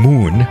Snoring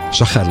Moon,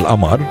 Shakhar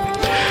al-Amar,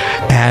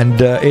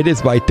 and it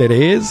is by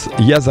Therese,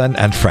 Yazan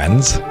and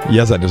friends.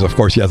 Yazan is of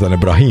course Yazan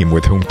Ibrahim,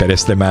 with whom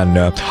Therese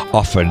Slimane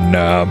often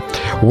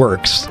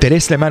works.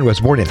 Therese Slimane was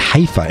born in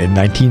Haifa in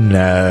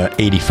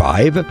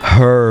 1985.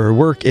 Her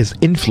work is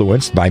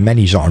influenced by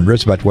many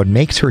genres, but what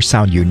makes her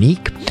sound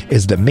unique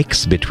is the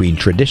mix between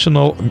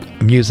traditional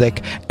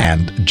music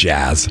and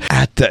jazz.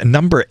 At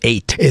number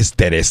 8 is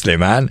Therese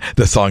Slimane.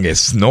 The song is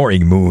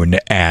Snoring Moon,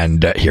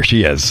 and here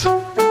she is.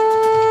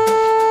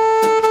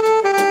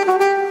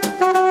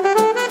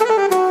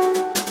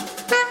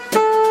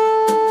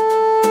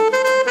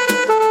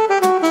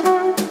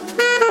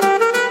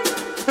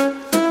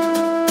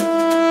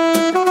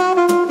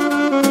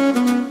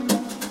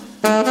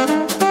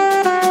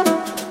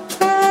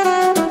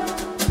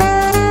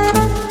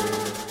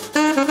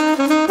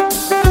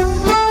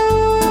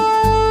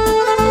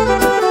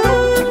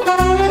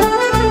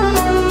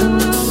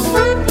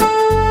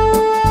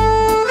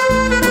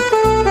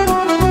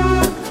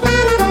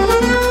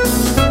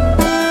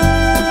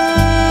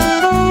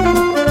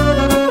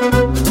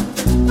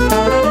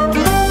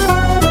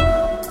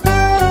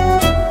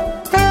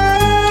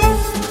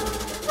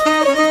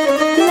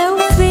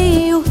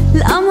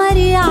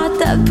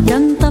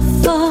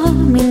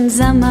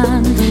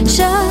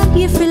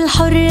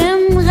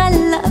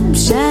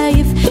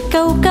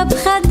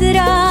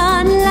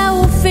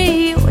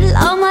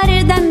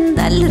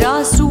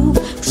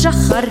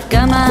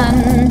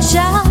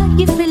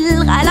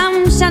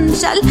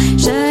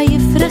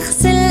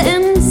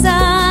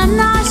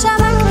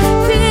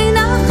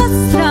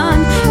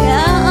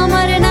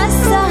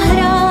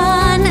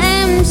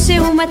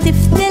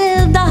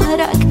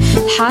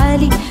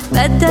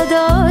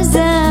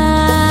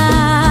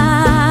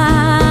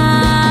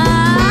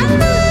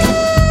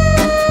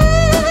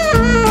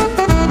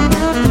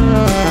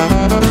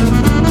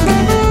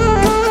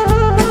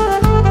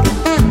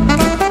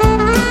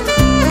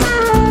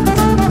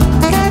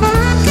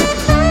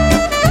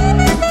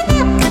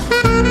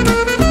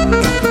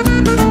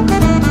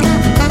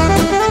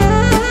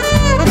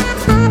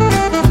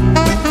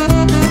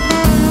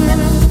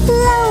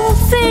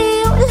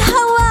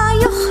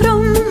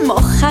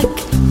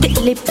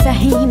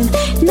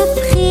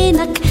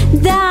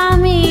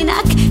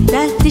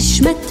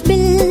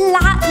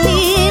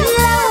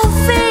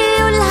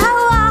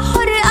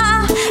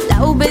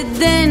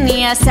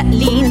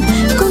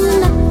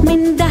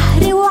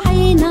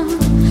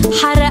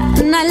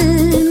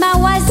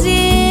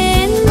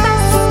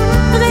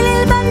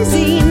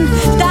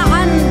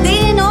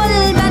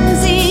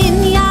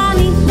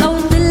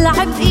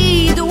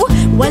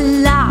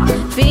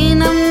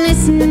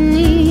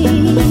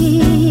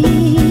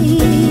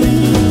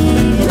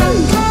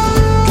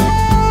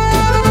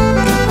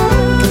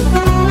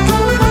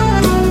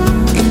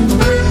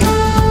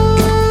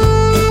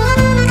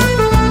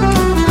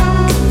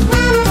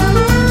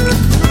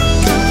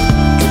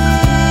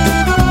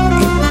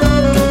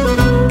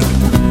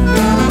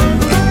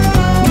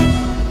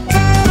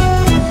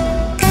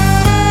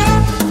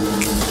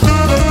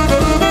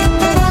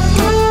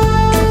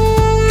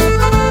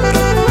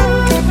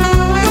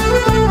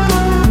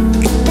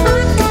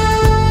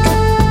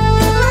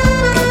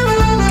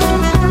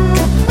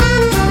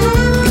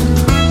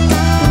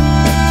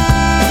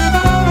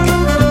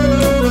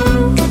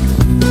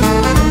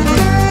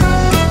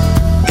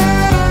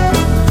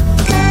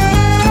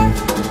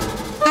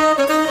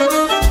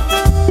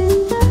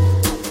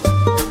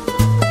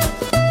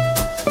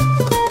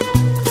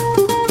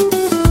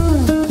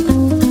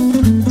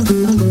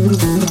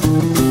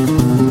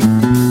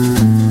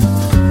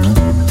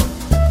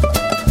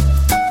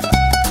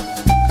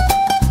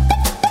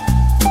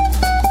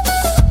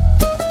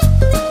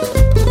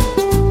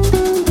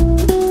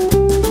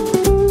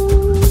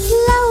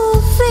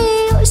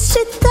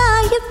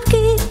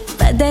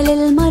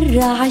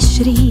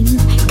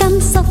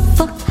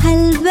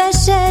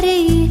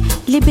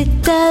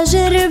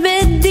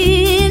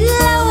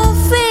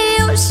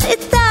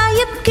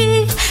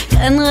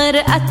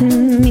 انغرقت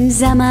من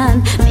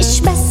زمان،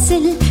 مش بس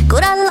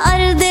الكرة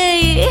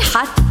الأرضية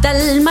حتى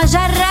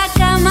المجرة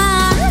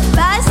كمان.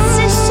 بس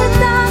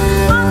الشتا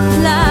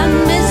عقلان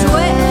مزوق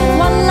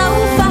والله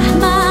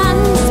وفهمان،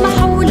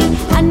 اسمحولي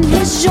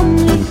أنهي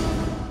الجملة.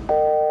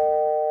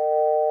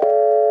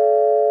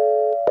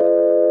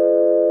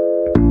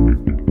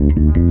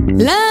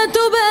 لا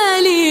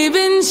تبالي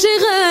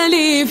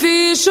بانشغالي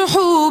في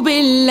شحوب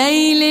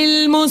الليل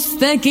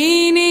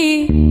المستكين،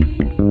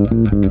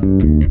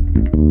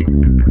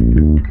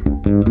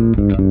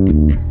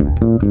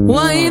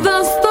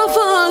 وإذا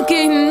اصطفاك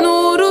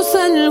النور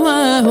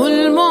سلواه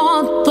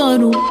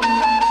المعطر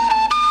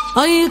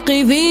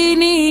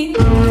أيقظيني.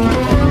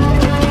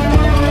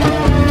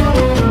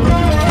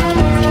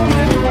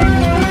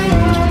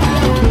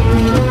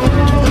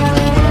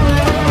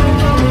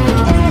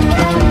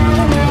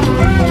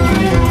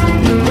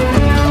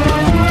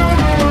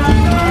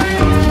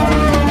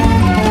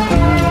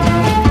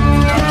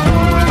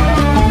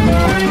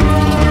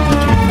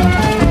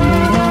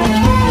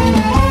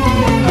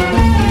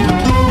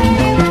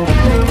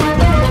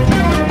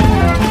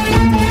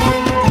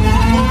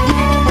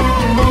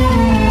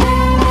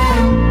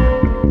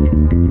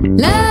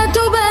 لا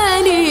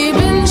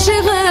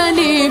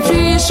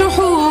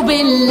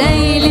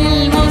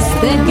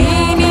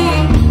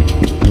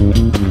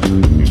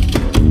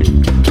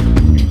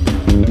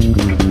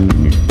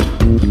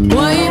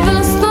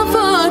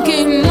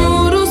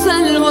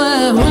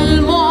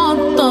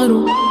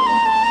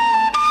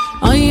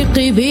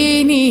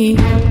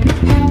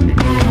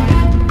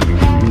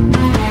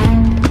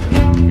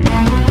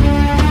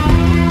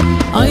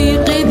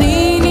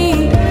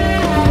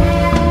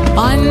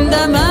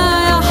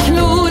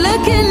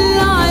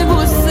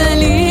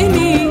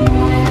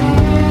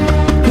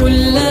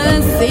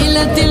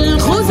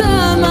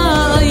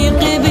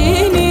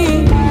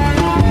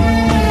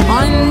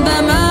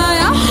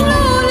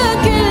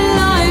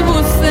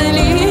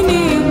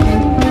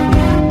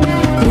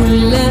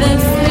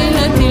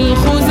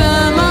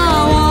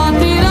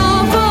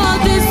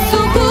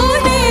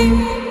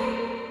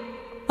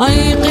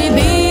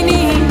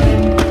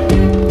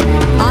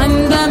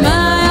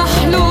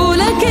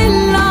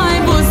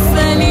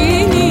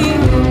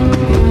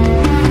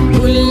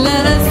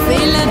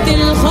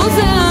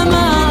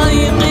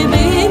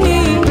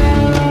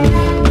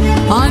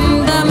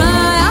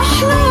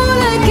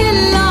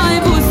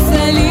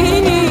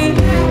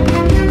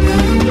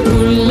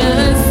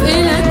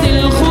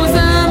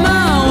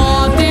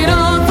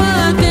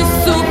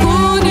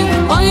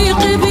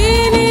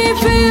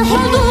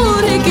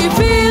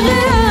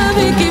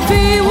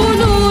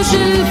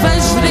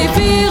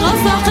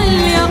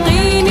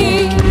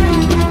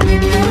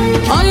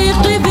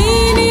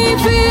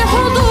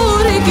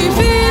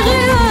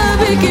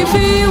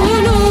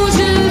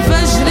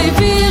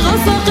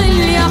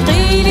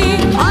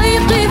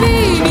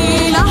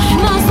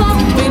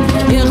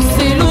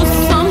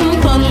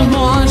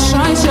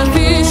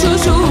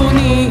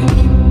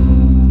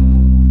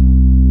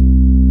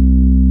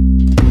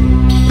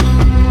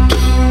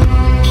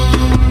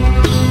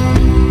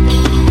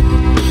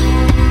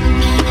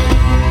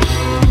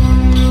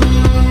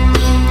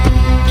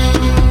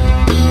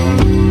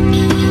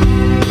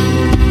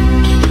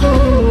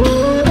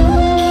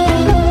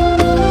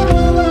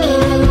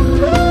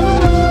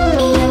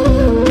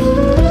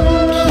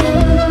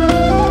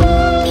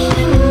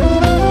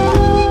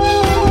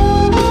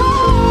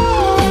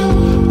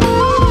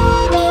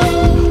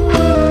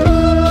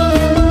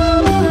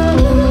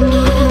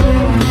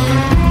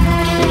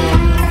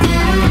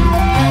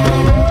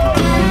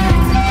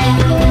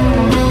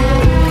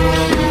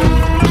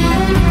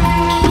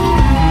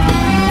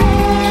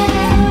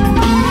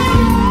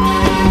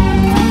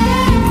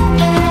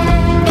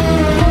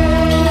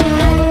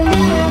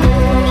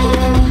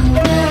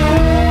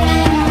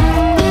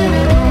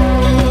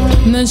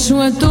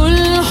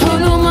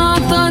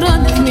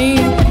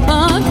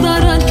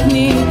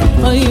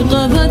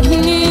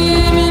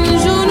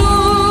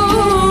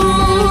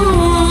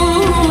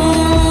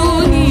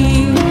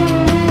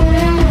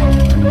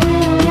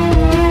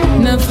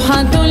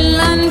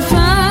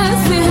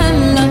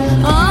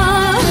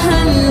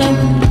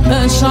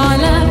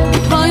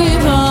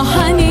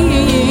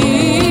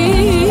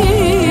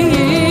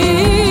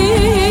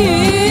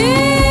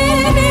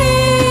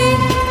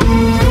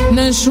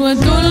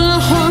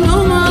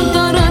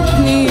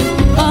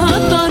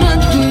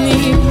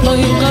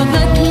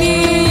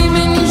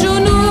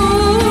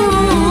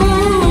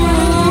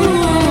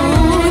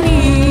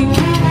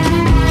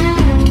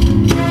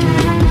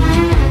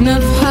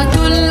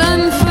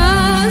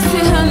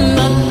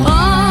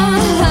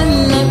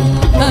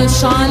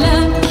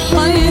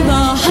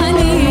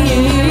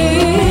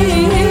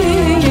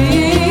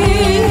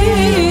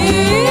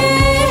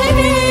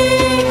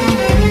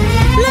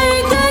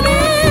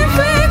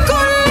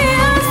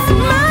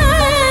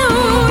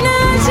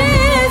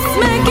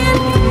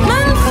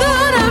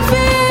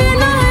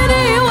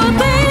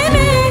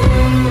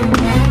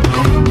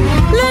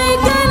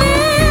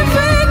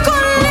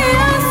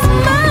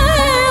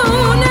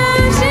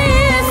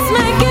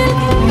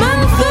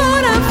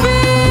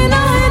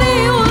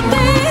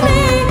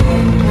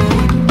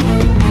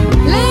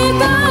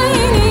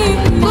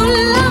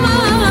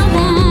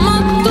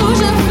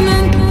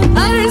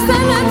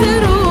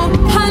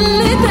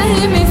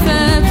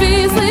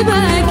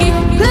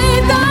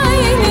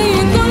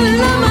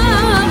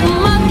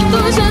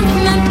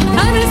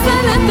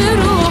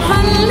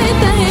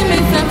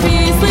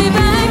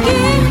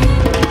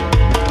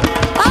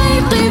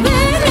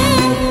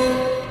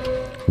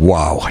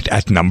Wow,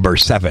 at number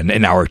 7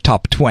 in our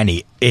top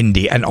 20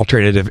 indie and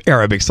alternative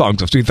Arabic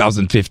songs of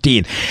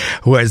 2015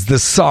 was the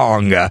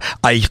song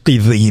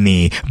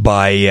Ayqidhini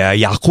by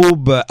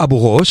Yaqub Abu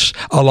Ghosh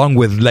along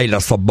with Layla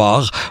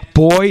Sabagh.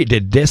 Boy,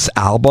 did this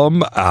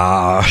album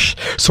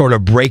sort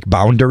of break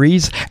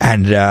boundaries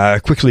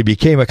and quickly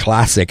became a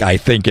classic, I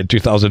think, in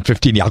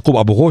 2015. Yaqub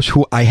Abu Ghosh,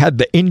 who I had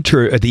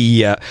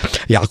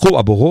Yaqub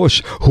Abu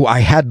Ghosh, who I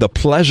had the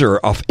pleasure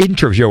of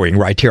interviewing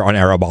right here on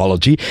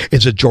Arabology,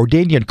 is a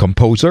Jordanian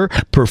composer,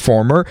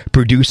 performer,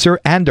 producer,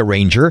 and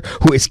arranger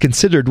who is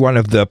considered one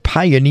of the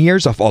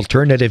pioneers of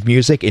alternative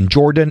music in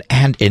Jordan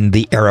and in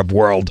the Arab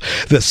world.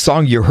 The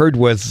song you heard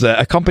was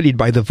accompanied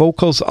by the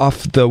vocals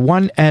of the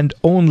one and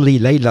only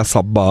Layla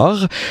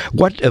Sabagh.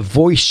 What a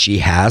voice she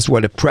has,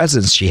 what a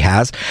presence she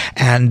has.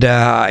 And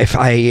if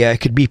I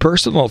could be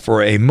personal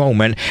for a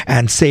moment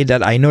and say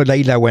that I know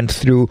Layla went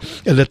through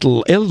a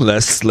little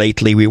illness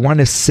lately, we want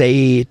to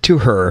say to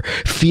her,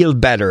 feel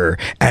better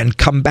and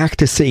come back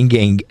to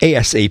singing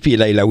ASAP.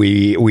 Layla,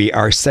 we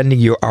are sending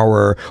you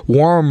our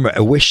warm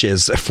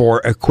wishes for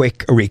a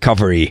quick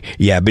recovery.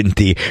 Yeah,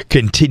 Binti,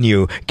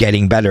 continue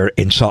getting better,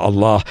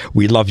 inshallah.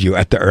 We love you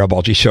at the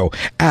Arabology show,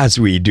 as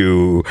we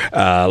do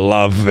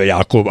love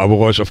Yaqub Abu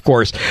Ghosh, of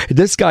course.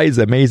 This guy is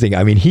amazing.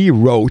 I mean, he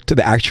wrote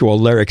the actual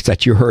lyrics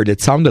that you heard.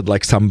 It sounded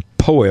like some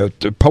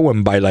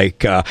poem by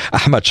like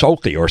Ahmad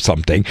Shawqi or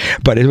something,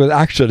 but it was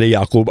actually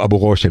Yaqub Abu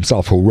Ghosh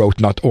himself who wrote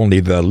not only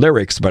the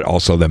lyrics but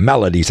also the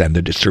melodies and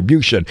the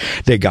distribution.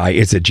 The guy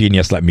is a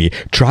genius. Let me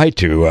try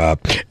to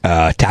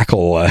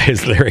tackle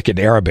his lyric in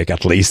Arabic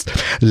at least.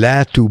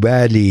 لا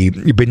تبالي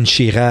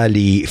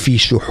بانشغالي في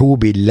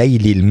شحوب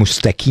الليل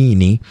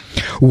المستكين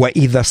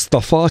وإذا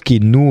اصطفاك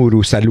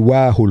النور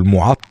سلواه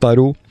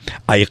المعطر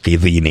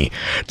Ayqidhini.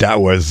 That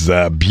was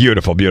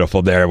beautiful,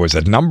 beautiful. There was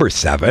at number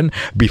 7.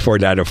 Before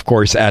that, of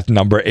course, at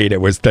number 8,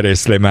 it was Tere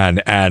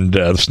Sleman and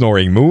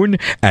Snoring Moon.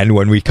 And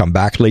when we come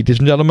back, ladies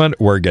and gentlemen,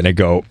 we're going to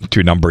go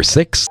to number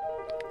 6.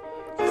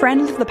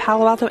 Friends of the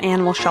Palo Alto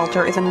Animal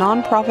Shelter is a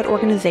non-profit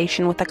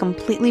organization with a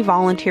completely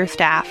volunteer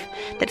staff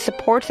that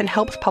supports and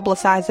helps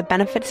publicize the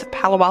benefits of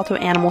Palo Alto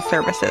Animal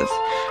Services,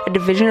 a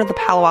division of the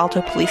Palo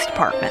Alto Police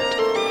Department.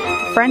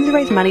 Friends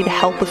raise money to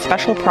help with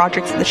special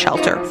projects at the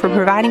shelter, from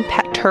providing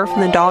pet turf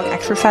in the dog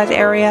exercise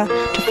area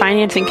to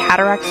financing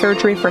cataract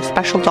surgery for a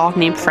special dog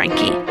named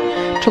Frankie.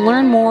 To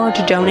learn more or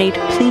to donate,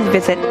 please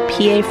visit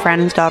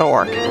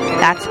pafriends.org.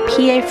 That's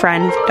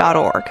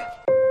pafriends.org.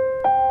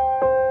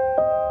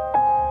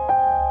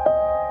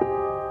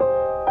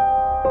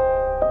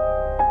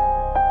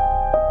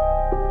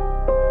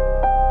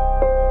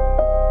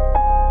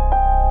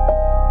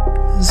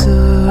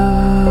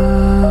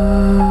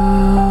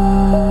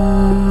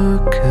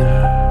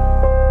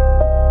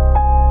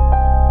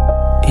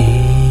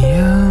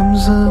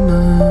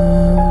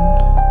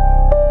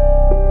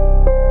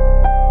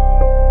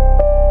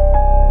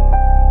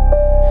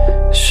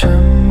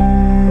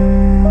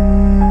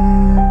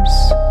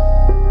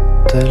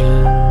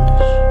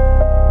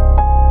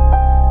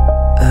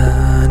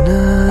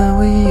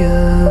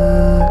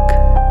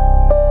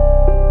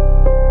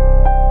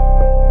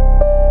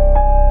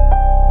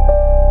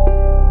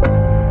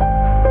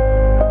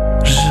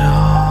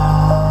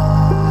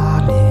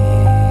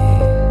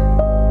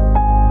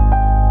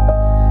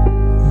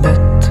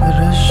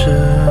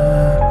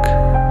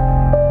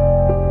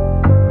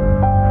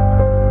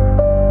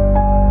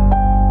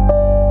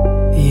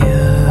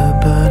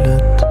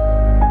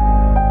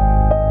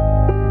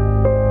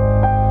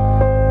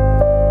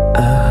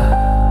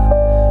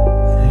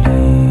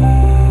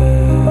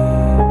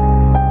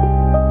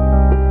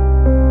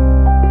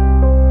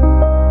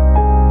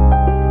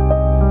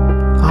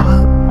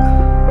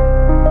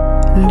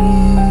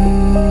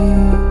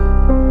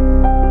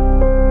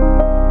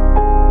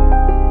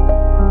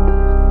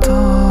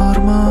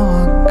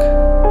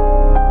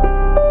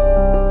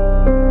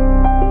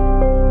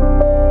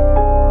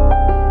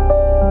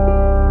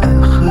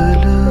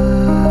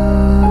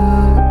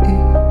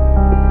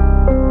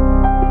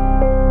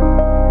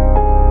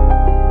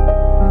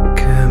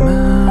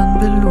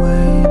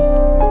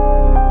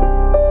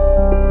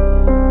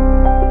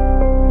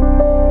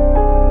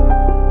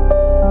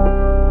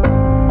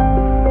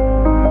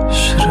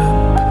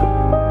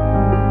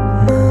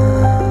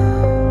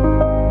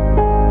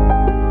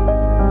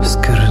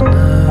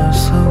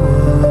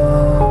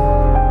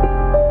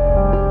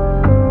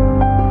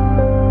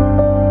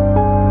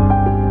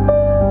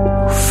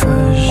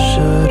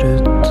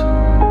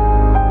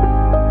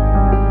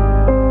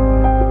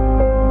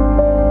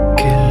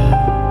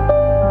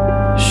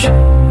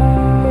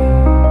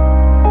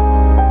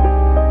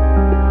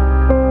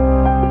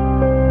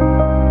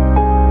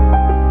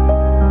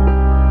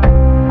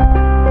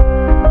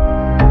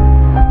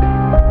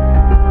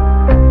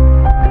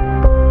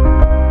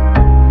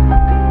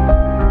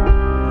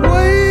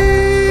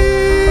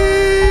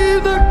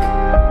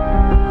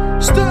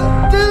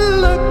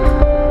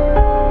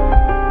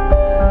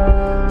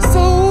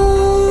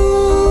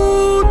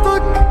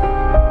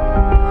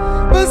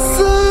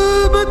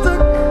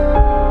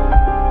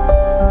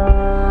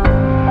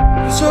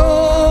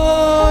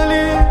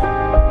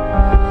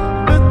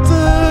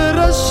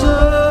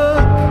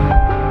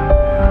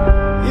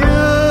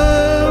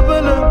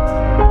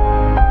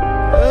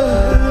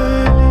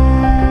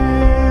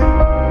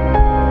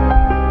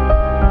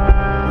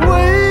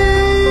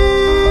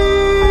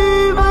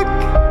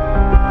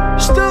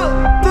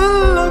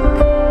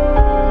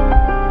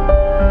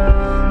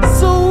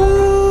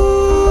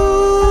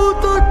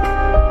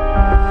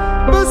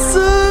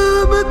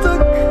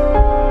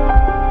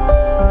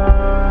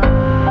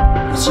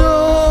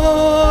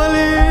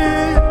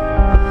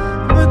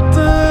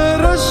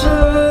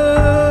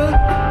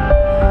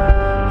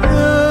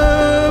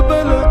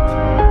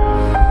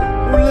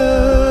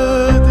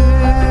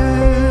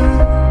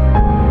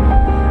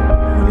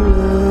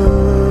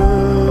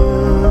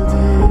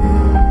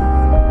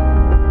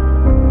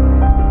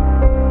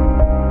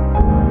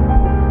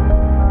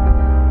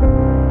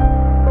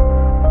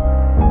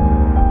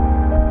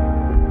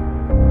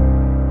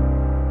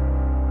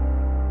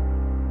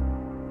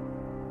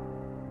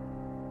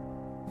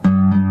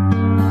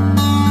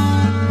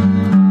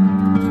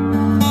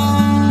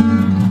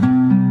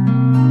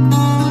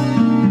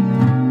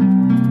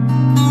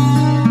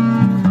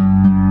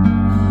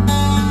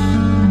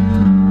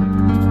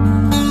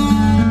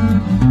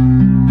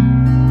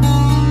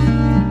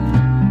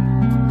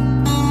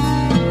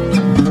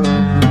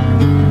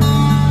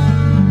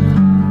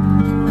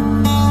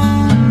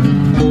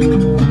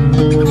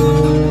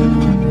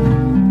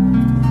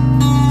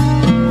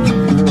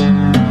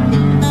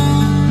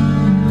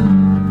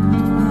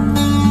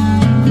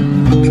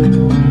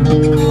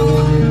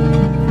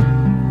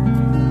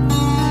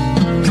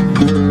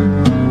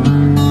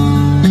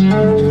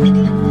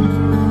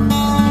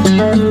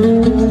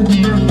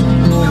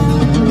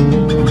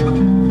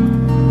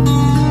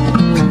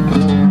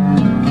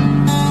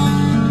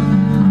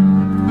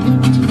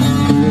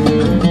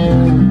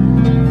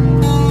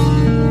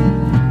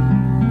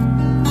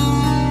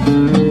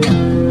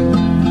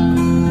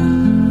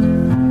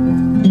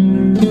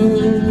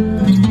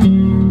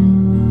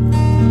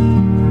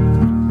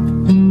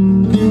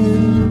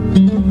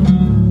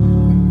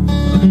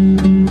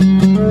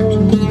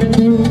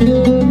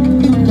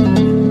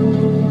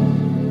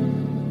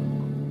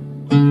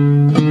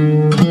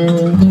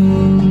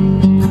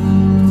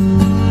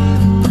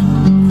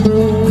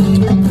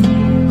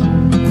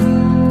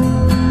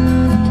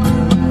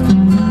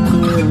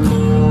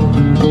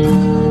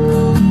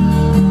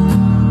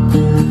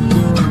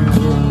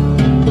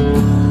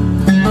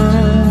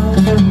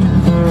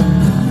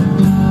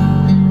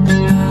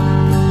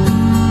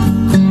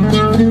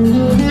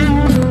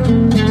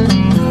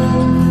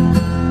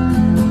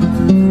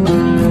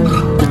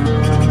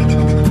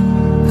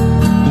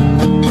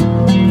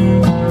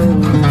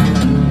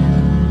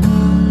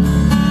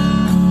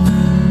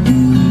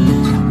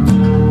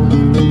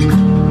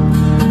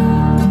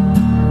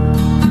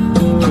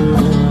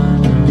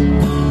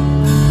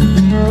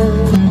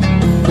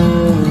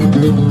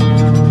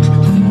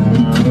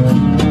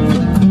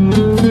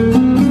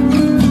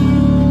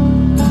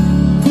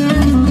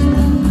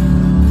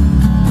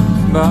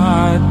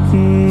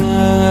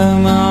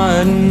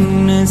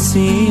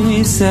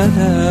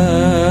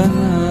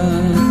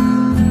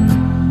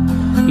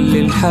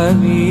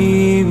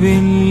 للحبيب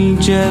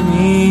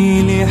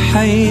الجميل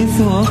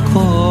حيث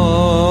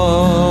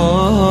قام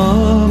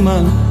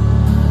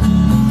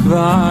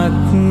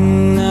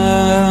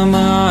بعثنا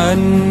مع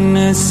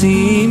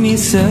النسيم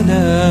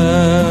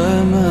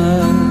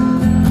سلاما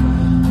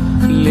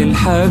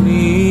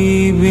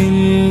للحبيب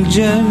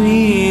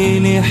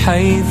الجميل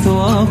حيث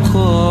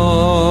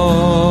أقام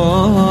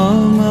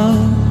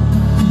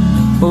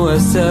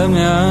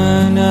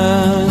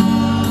وسمعنا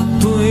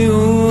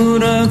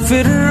طيور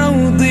في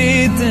الروض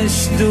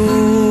تشدو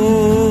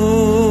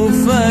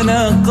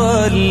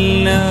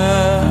فنقلنا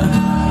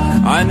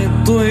عن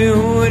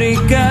الطيور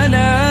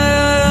كلاما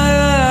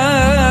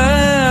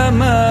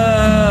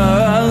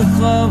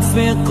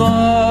خافقات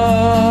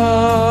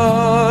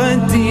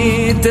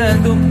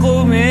تدق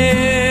من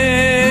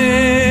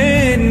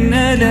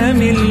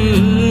ألم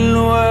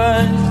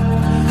الوجد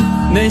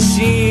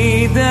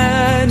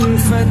نشيدا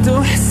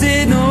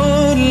فتحسن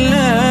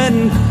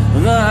الأنغام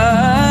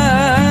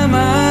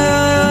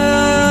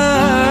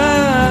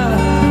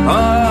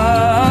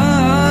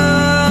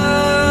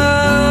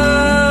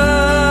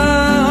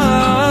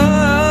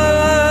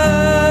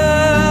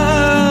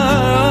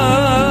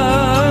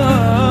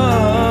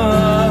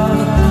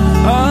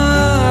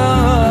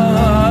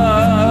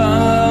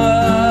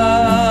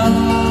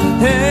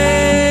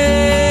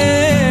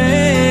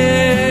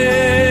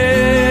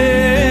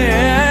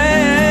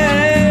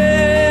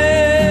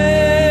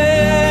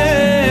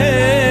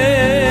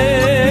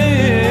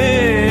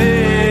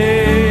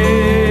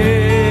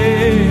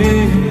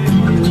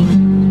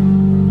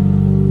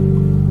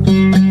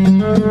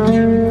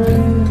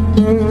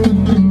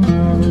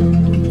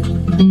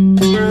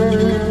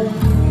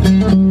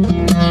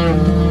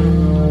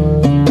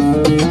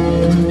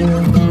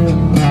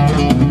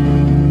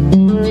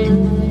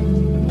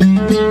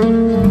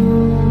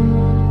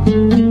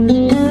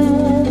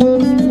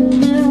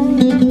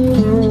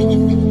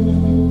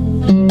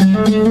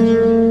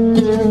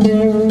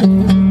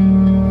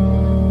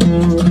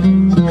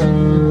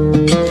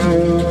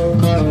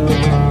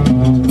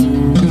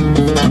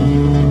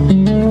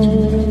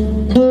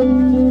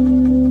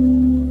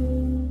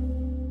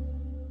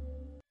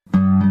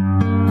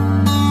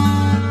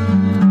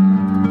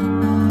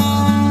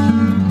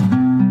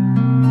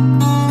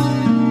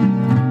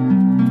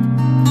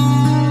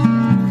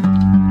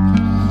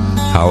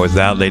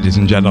That, ladies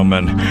and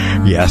gentlemen,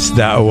 yes,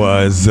 that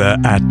was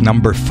at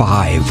number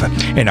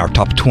 5 in our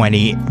top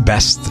 20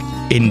 best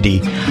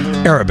indie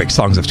Arabic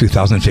songs of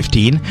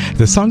 2015.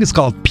 The song is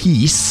called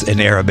Peace,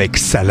 in Arabic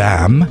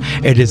Salam.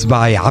 It is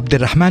by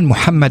Abdurrahman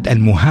Muhammad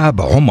and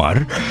Muhab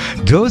Omar.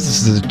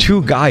 Those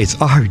two guys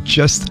are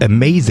just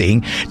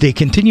amazing. They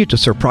continue to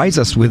surprise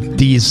us with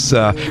these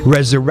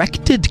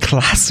resurrected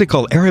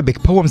classical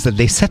Arabic poems that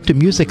they set to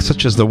music,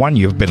 such as the one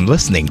you've been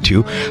listening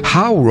to.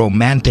 How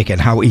romantic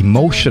and how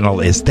emotional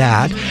is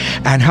that,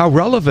 and how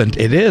relevant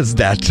it is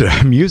that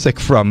music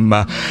from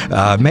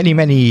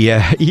many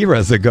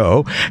eras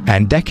ago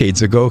and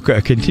decades ago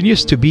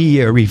continues to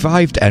be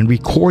revived and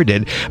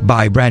recorded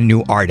by brand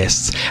new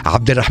artists.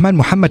 Abdurrahman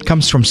Muhammad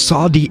comes from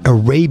Saudi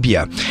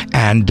Arabia,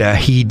 and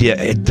he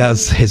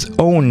does his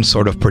own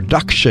sort of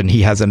production.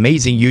 He has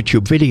amazing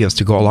YouTube videos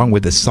to go along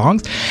with his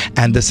songs,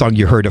 and the song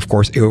you heard, of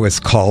course, it was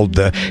called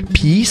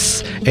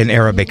Peace, in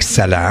Arabic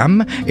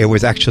Salam. It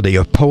was actually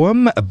a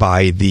poem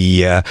by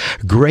the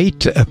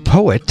great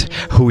poet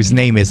whose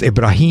name is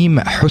Ibrahim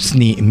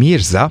Husni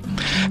Mirza.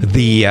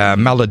 The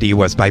melody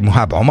was by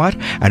Muhab Omar,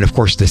 and of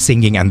course the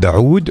singing and the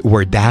oud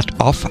were that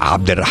of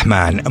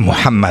Abdurrahman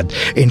Muhammad.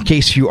 In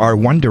case you are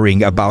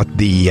wondering about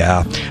the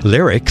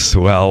lyrics,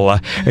 well,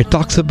 it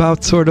talks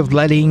about sort of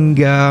letting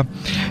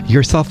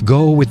yourself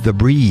go with the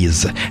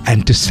breeze,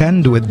 and to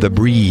send with the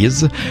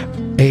breeze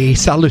a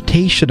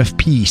salutation of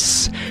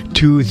peace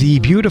to the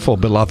beautiful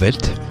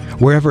beloved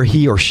wherever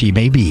he or she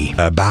may be.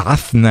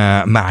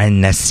 بعثنا مع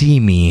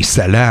النسيم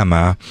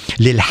سلامة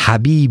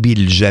للحبيب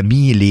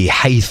الجميل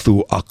حيث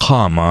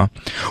أقام،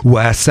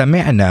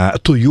 وسمعنا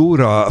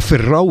طيور في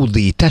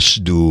الروض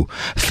تشدو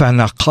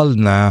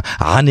فنقلنا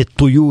عن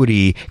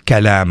الطيور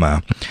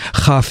كلاما،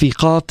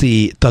 خافقات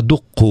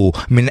تدق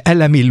من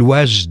ألم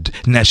الوجد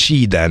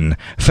نشيدا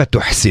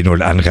فتحسن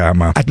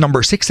الأنغام. At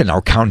number 6 in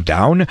our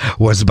countdown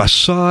was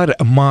Bashar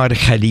Mar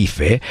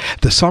Khalife.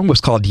 The song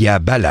was called Ya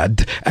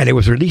Balad, and it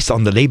was released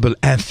on the label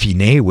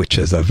Infine, which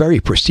is a very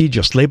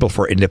prestigious label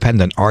for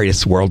independent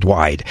artists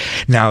worldwide.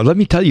 Now, let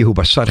me tell you who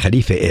Bashar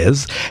Khalife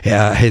is.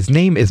 His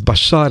name is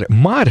Bashar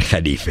Mar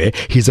Khalife.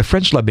 He's a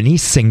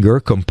French-Lebanese singer,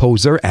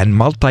 composer, and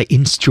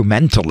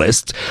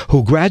multi-instrumentalist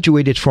who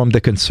graduated from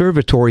the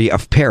Conservatory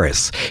of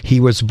Paris. He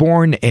was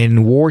born in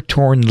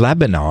war-torn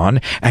Lebanon,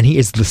 and he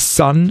is the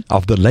son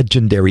of the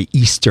legendary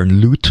Eastern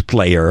lute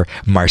player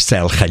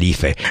Marcel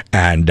Khalife.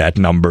 And at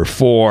number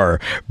 4,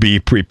 be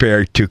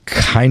prepared to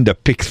kind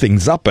of pick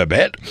things up a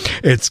bit.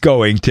 It's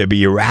going to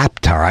be rap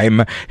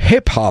time,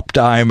 hip-hop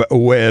time,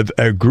 with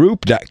a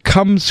group that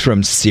comes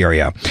from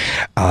Syria.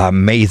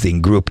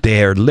 Amazing group.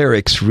 Their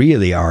lyrics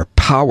really are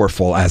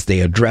powerful as they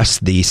address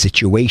the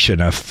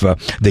situation of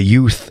the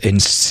youth in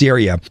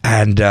Syria.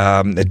 And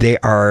they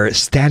are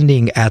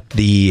standing at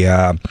the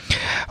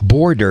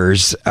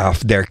borders of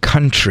their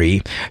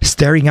country,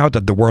 staring out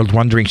at the world,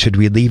 wondering, should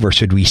we leave or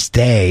should we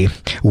stay?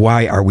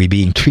 Why are we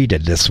being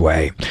treated this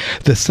way?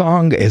 The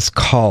song is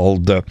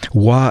called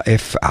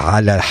Wa'if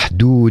ala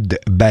Hdood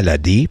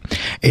Baladi.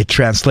 It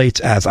translates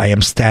as I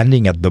am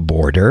standing at the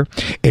border.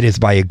 It is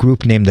by a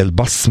group named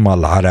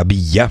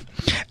Arabiyya,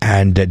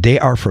 and they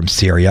are from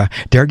Syria.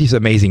 They're these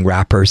amazing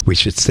rappers. We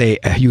should say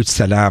Huge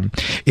Salam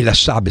ila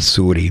Shab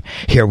Suri.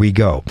 Here we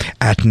go.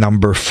 At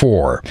number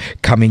 4,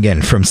 coming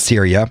in from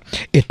Syria,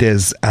 it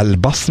is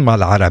Al-Basma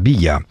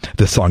Al-Arabiyya.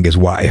 The song is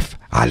Wa'if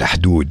ala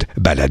Hdood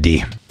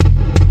Baladi.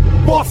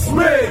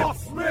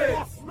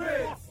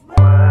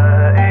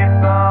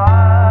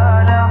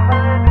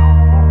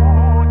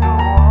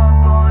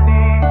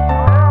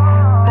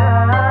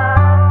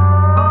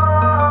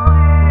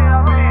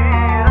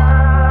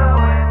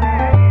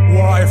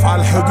 واقف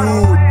على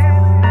الحدود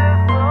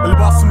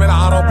البصمة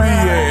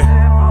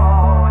العربية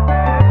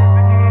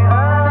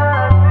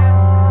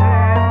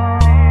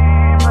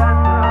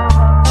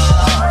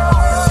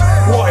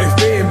واقف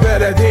بين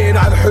بلدين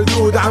على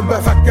الحدود عم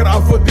بفكر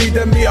انفض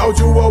بدمي او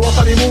جوا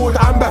وطني موت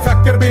عم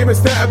بفكر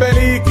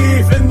بمستقبلي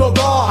كيف انه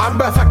ضاع عم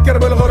بفكر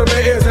بالغربة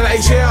اذا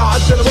العيشة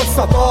عد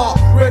المستطاع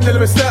وين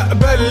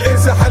المستقبل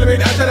اذا حلمي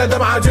انقتل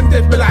دمعة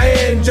جمدت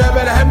بالعين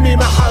جبل همي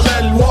ما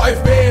حمل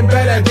واقف بين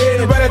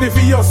بلدين بلدي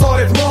فيها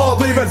صارت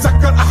ماضي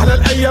بتذكر احلى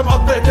الايام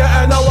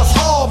قضيتها انا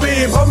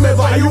واصحابي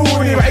مغمض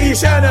عيوني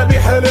بعيش انا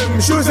بحلم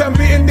شو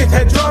ذنبي اني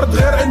تهجرت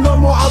غير انه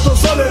معاد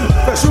ظلم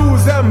فشو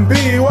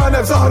ذنبي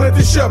وانا بزهرة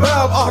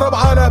الشباب اهرب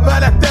على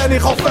بلد تاني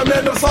خوفا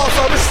من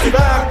رصاصة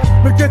باشتباك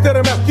من كتر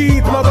ما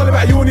بكيت ما ضل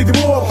بعيوني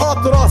دموع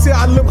بحط راسي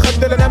على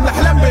المخدة لانام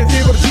لحلم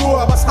بيتي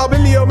برجوع بصحى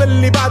باليوم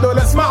اللي بعده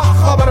لاسمع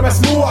خبر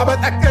مسموع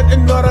بتأكد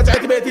انه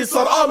رجعت بيتي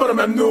صار امر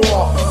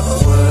ممنوع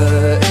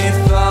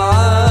واقف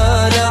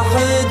على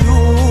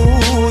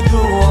حدود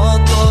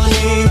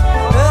وطني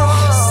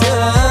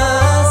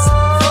احساس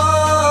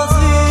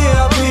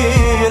فظيع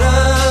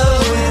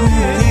بيراودني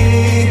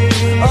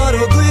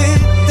ارضي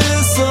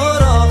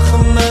تصرخ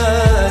ما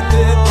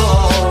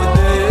تبعد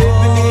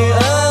ابني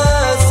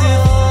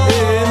اسف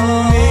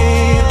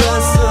اني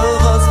بس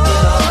غصب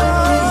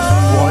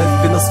عني واقف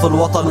بنصف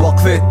الوطن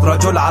وقفت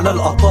رجل على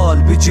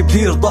الاطال بيجي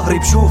بلير ظهري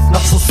بشوف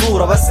نفس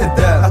الصورة بس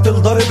قدام قتل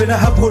ضرب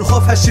نهب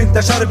والخوف هش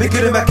انتشر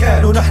بكل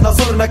مكان ونحن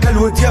صرنا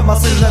كالوديان ما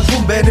صرنا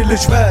نكون بين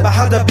الجبال ما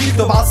حدا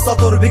بيكتب على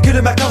السطر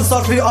بكل مكان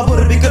صار في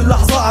قبر بكل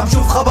لحظة عم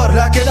شوف خبر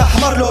لكن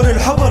احمر لون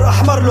الحبر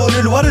احمر لون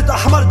الورد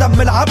احمر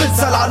دم العبد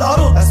سال على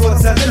الارض اسود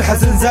زاد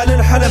الحزن زال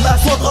الحلم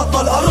اسود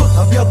غطى الارض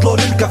ابيض لون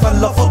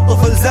الكفن لف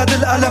الطفل زاد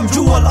الالم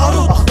جوا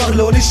الارض اخضر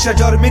لون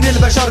الشجر من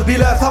البشر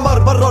بلا ثمر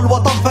برا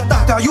الوطن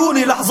فتحت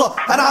عيوني لحظة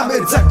انا عم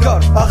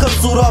اتذكر اخر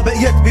صورة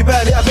بقيت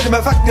ببالي قبل ما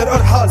افكر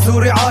ارحال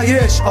زوري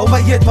عايش او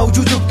ميت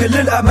موجود بكل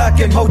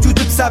الاماكن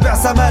موجود بسابع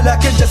سما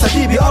لكن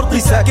جسدي بارضي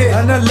ساكن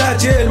انا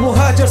اللاجئ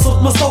المهاجر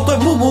صرت مستوطن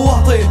مو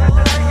مواطن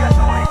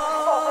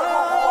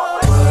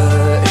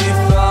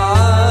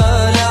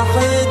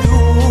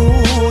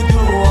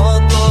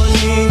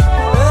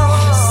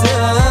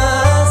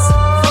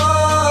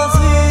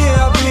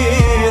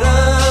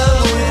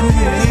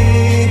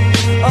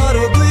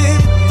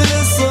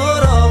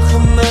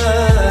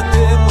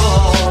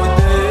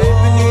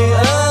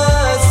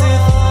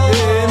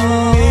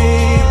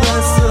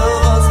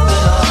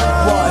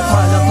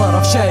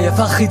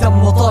فخي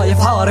دم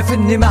طايف عارف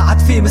اني ما عاد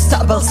في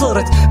مستقبل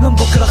صرت من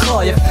بكره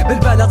خايف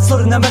بالبلد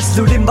صرنا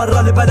مسلولين برا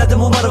البلد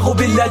مو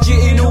مرغوبين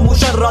لاجئين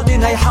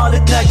ومجردين هي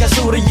حالتنا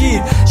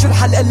كسوريين شو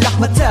الحل إلك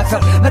ما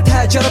تسافر ما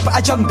تهاجر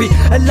بقى جنبي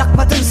إلك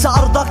ما تنسى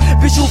أرضك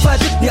بشو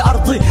فادتني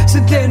أرضي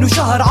سنتين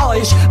وشهر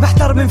عايش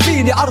محتار من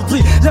فيني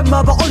عرضي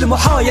لما بقول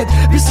محايد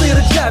بيصير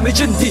قدامي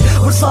جندي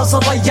ورصاصة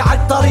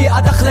ضيعت طريقة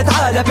دخلت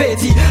على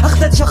بيتي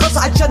أخذت شخص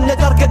عالجنة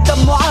تركت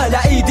دمه على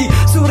ايدي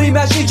سوري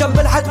ماشي جنب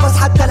الحد بس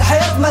حتى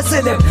الحيط ما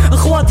سلم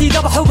اخواتي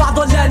ذبحوا بعض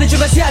ولا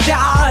نجم زيادة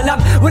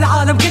عالم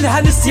والعالم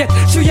كلها نسيت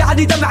شو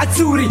يعني دمعة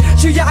سوري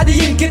شو يعني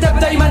ينكتب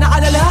دايما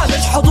على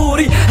الهامش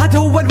حضوري هذا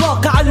هو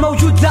الواقع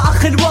الموجود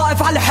لأخ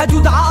الواقف على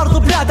الحدود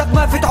عارض بلادك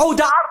ما في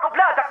تعود عارض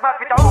بلادك ما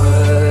في تعود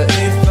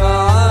واقف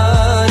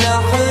على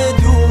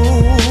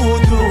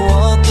حدود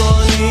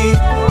وطني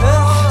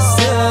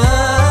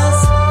إحساس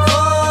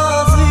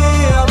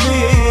فظيع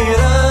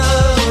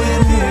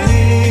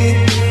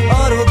بيراودني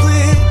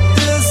أرضي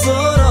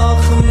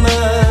تصرخ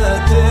ما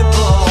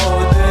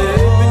تبعد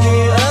ابني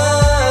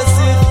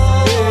آسف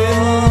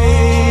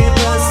إني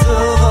بس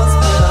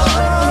غصب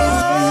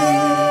عني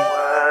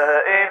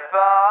واقف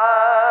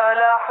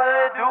على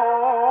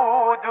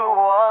حدود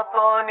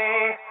وطني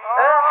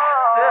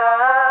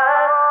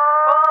إحساس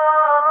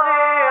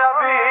فظيع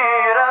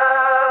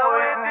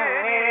بيراودني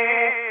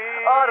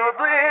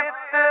أرضي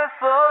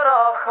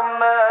بتصرخ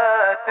ما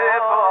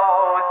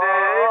تبعد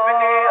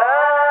ابني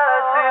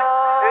آسف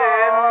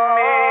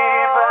أمي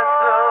بس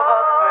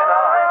غصب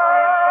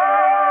عني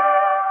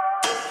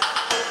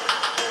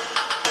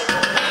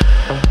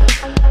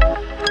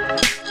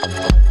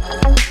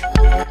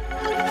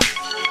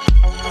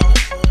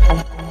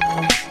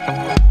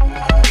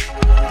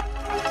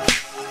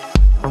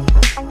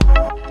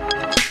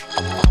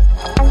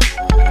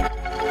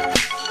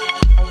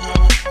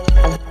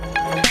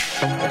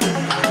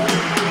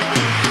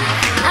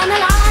أنا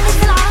العانس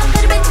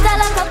العاقر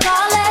بالثلاث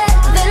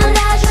طالب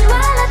بالراجل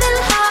ولد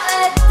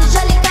الحائط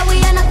تجلي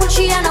قوي أنا كل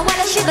شي أنا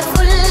ولا شي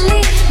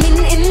بتقولي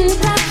من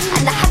أنت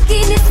أنا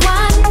حكي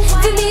نسوان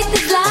في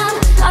 100 زلام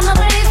أنا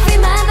ضيف في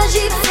ما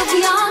بجيب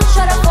صبيان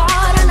شرف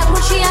وعار أنا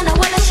كل شي أنا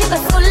ولا شي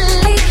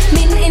بتقولي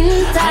من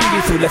أنت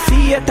عندي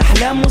ثلاثية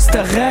أحلام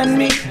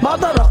مستغني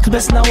بقدر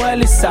أقبس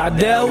نوال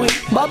السعداوي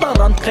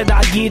بقدر أنتقد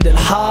عقيد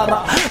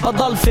الحارة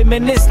بضل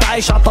فيمينيست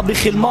عايش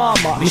عطبيخ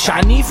الماما مش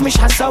عنيف مش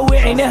حسوي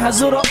عينيها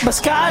زرق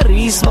بس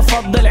كعريس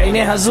بفضل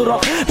عينيها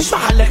زرق مش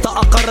محلك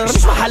تأقرر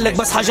مش محلك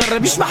بس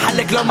حجرب مش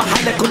محلك لو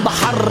محلك كنت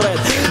بحرر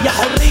يا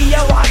حرية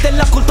وعدل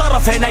لكل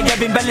طرف هنا يا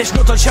بنبلش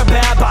نقتل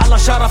شباب على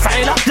شرف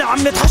عيلة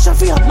نعم نتحشى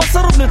فيها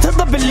بمصر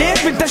وبنتهضب بالليل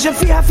بنتجل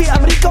فيها في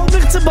أمريكا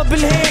وبنغتصبها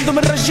بالهند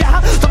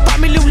وبنرجعها تطلع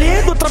من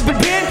الولاد وتربي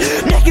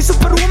البيت بنحكي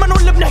سوبر وومن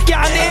ولا بنحكي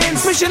عن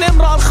انس مش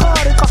الامرأة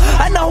الخارقة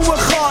أنا هو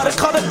الخارق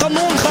خارق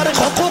قانون خارق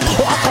حقوق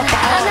وأقطع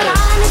أنا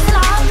العانس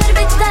العاقر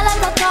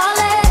بالثلاث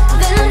طالب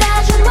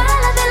بالراجل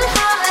ولد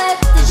الحائط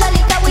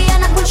تجلي قوي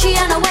أنا كل شي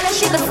أنا ولا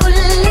شي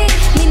بتقولي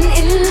من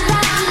أنت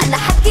أنا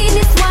حكي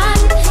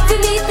نسوان في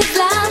 100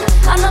 زلام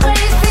أنا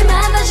ضيف في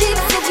ما بجيب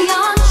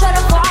صبيان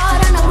شرف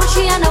وعار أنا كل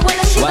شي أنا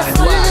ولا شي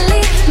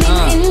بتقولي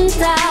من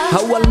أنت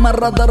أول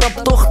مرة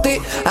ضربت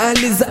أختي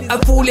أهلي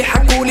زقفولي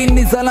حكولي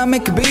إني زلمة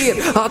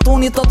كبير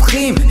أعطوني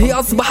تضخيم هي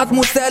أصبحت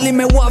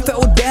مسالمة واقفة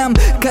قدام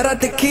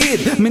كاراتيكير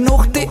من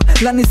أختي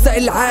لنساء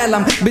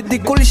العالم بدي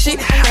كل شي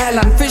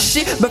حالا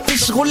فيشي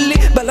بفيش غلي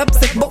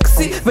بلبسك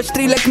بوكسي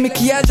بشتري لك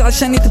مكياج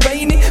عشان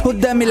تبيني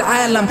قدام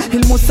العالم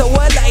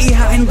المساواة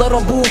لاقيها عند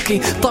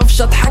ربوكي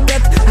طفشت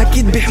حكت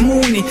أكيد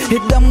بيحموني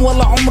الدم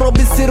ولا عمره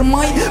بيصير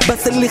مي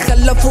بس اللي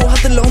خلفوها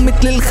طلعوا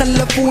مثل اللي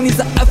خلفوني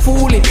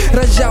زقفولي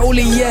رجعوا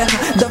لي إياها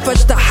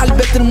دفشت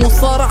حلبة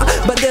المصارعة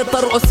بديت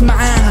أرقص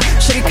معاها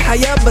شريك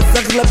حياة بس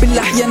أغلب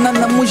الأحيان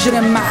أنا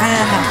مجرم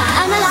معاها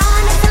أنا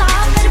العانس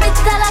العاقر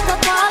بالثلاث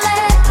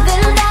طالب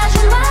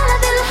بالراجل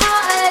ولد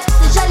الحائط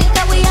تجلي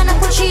قوي أنا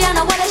كل شي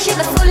أنا ولا شي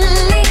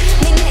بتقولي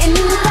من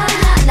أنت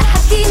أنا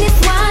حكي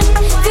نسوان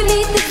في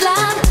 100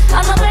 زلام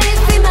أنا ضيف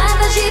في ما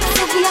بجيب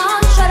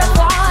صبيان شرف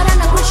وعار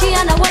أنا كل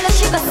شي أنا ولا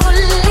شي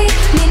بتقولي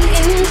من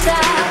أنت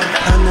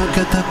أنا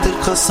كتبت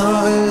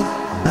القصائد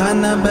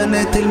أنا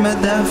بنيت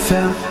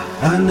المدافع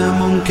أنا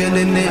ممكن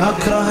إني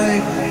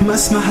أكرهك ما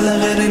اسمح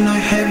لغير إنه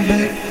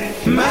يحبك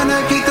ما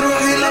أنا كي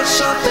تروحي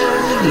للشاطئ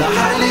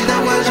لحالي ده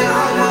وجه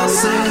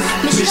عواصف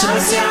مش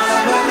راسي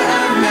على بال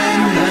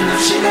أمن أنا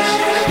في شلال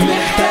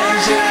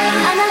محتاجة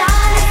أنا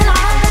العانس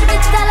العاقر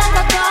بالثلاث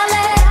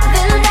طالب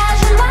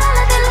بالراجل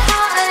ولد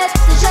الحائط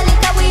تجلي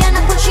قوي أنا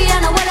كل شي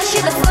أنا ولا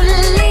شي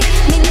بتقولي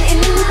من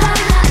أنت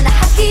أنا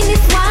حكي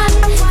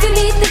نسوان في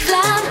 100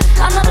 زلام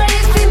أنا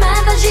ضيف في ما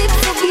بجيب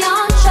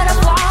صبيان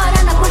شرف وعار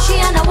أنا كل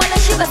شي أنا ولا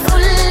شي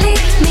بتقولي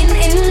من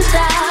أنت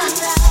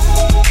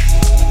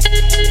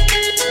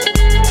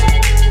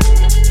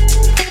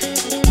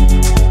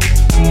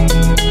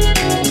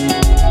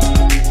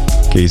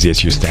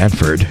KZSU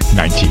Stanford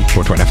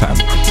 90.1 FM.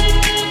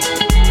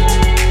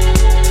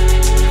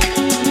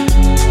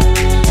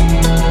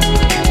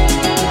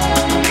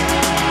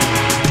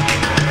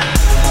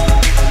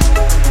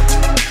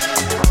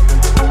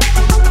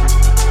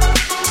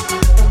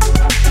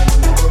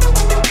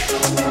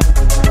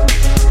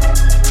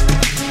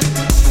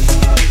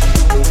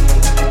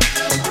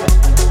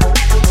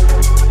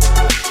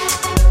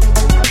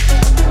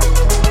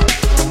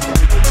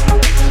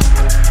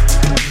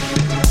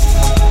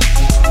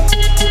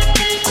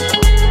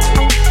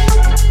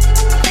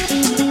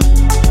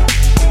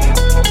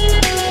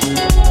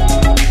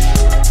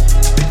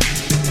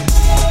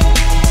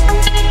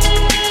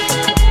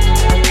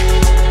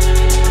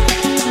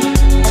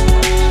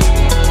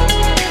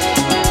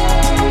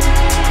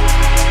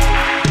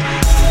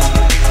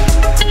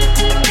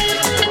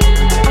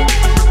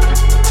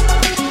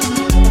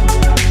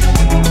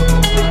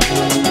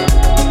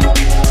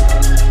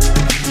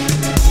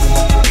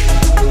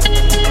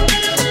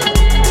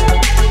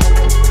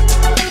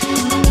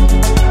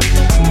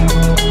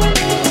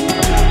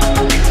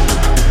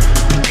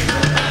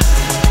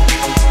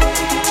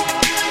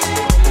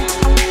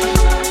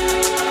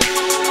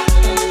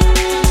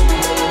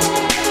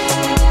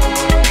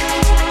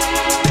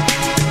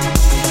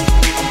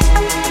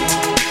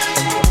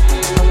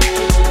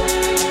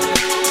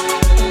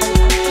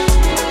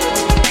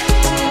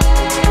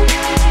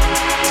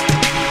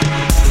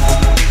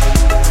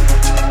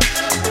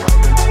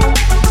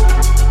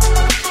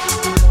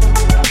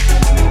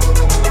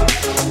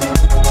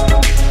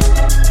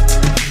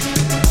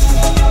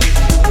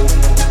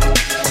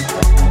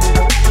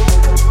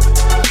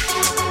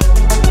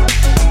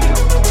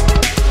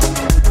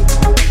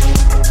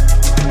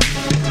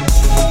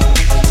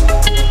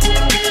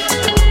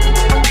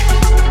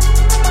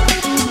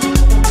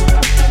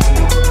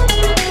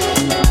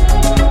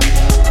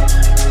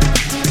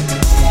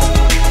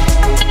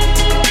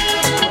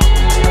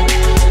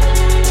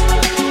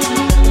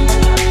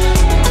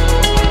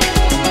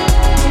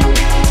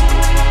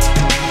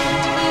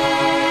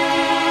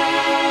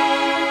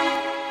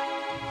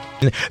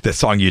 The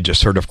song you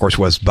just heard, of course,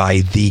 was by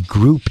the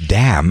group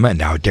Dam.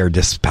 Now, they're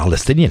this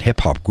Palestinian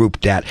hip-hop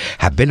group that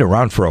have been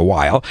around for a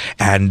while,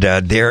 and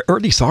their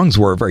early songs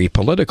were very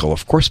political,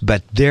 of course,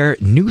 but their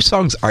new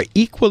songs are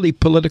equally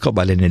political,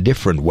 but in a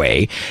different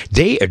way.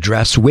 They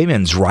address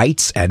women's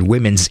rights and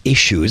women's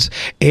issues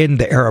in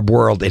the Arab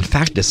world. In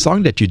fact, the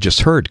song that you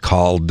just heard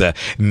called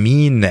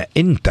Min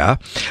Inta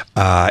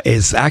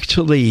is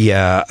actually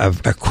a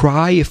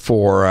cry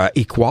for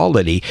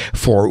equality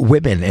for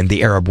women in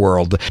the Arab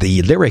world.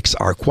 The lyrics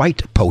are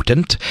quite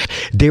potent.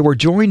 They were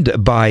joined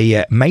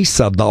by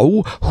Maysa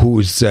Daw,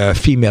 whose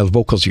female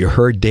vocals you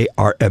heard. They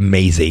are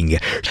amazing.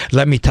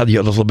 Let me tell you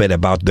a little bit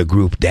about the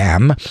group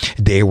Dam.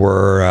 They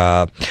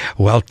were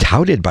well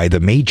touted by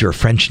the major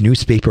French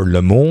newspaper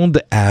Le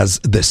Monde as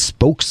the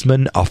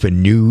spokesman of a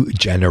new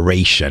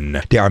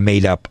generation. They are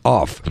made up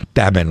of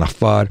Tamer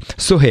Nafar,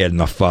 Suhail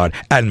Nafar,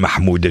 and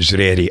Mahmoud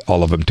Jreri.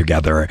 All of them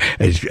together.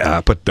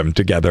 Put them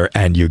together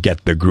and you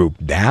get the group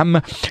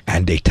Dam,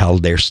 and they tell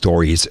their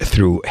stories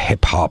through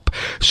hip-hop.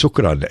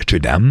 Shukran to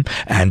them,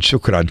 and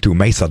shukran to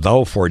Maysa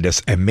Daw for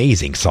this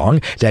amazing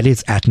song that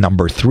is at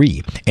number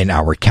 3 in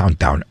our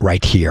countdown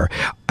right here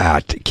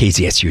at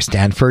KZSU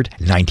Stanford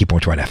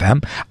 90.1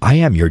 FM. I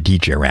am your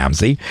DJ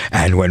Ramzi,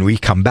 and when we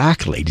come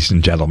back, ladies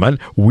and gentlemen,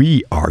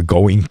 we are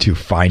going to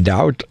find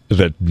out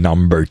the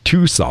number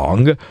 2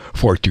 song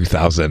for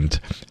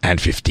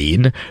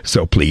 2015.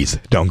 So please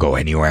don't go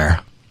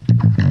anywhere.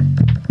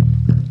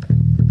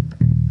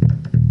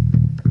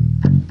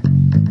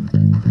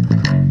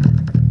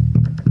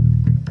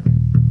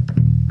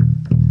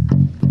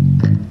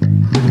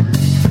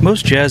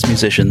 Most jazz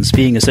musicians,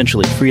 being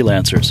essentially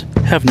freelancers,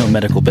 have no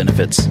medical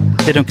benefits.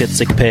 They don't get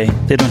sick pay,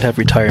 they don't have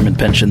retirement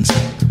pensions.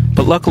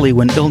 But luckily,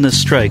 when illness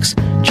strikes,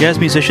 jazz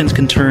musicians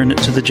can turn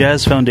to the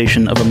Jazz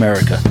Foundation of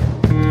America.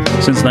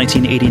 Since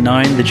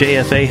 1989, the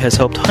JFA has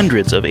helped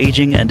hundreds of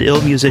aging and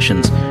ill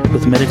musicians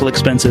with medical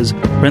expenses,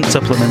 rent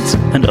supplements,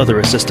 and other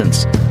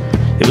assistance.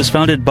 It was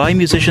founded by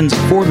musicians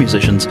for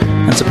musicians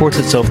and supports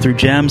itself through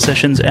jam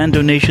sessions and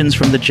donations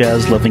from the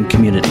jazz-loving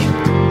community.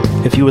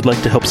 If you would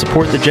like to help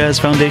support the Jazz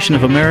Foundation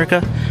of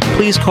America,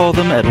 please call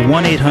them at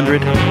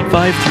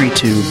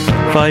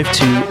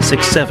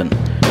 1-800-532-5267.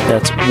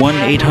 That's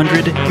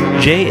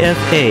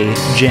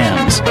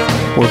 1-800-JFA-JAMS.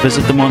 Or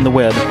visit them on the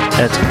web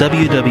at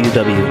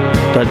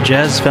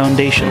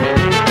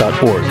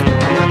www.jazzfoundation.org.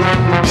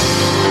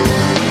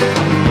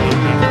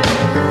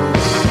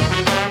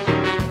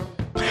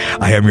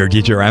 I am your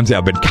DJ Ramzi.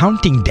 I've been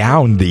counting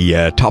down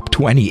the top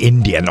 20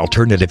 Indian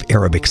alternative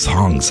Arabic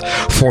songs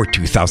for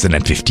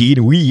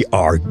 2015. We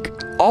are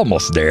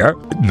almost there.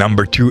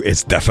 Number 2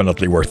 is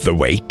definitely worth the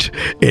wait.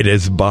 It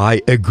is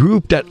by a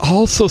group that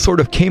also sort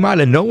of came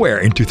out of nowhere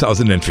in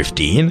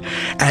 2015,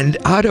 and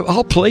out of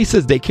all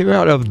places, they came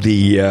out of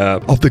the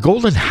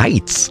Golden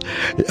Heights.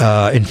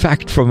 In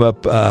fact, from a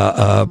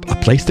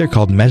place there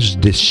called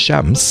Majd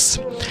Shams,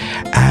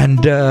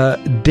 and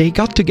they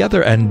got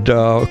together and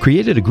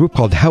created a group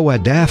called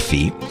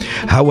Hawadafi.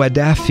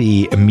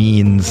 Hawadafi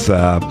means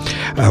a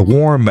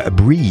warm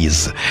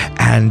breeze,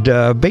 and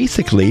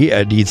basically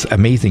these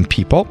amazing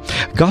people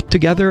got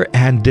together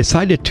and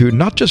decided to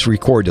not just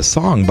record a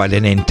song, but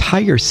an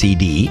entire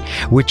CD,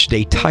 which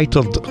they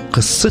titled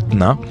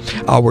Qissitna,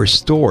 Our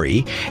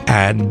Story.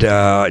 And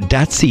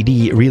that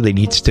CD really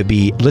needs to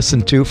be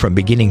listened to from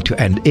beginning to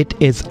end. It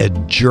is a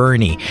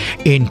journey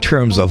in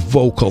terms of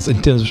vocals,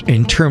 in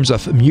terms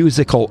of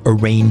musical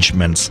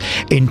arrangements,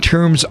 in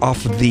terms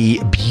of the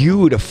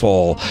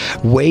beautiful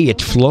way it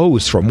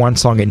flows from one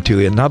song into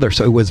another.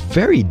 So it was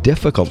very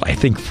difficult, I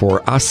think,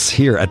 for us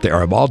here at the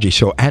Arabology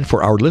show and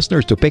for our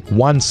listeners to pick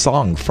one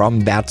song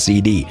from that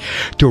CD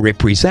to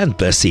represent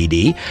the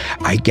CD.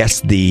 I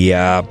guess the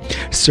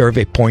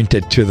survey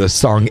pointed to the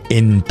song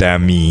Inta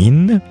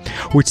Min,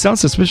 which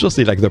sounds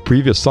suspiciously like the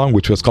previous song,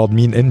 which was called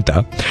Min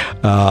Inta,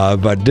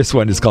 but this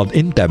one is called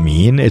Inta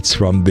Min. It's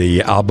from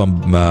the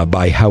album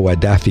by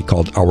Hawadafi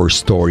called Our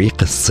Story,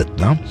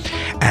 Qissitna,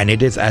 and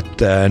it is at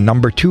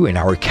number 2 in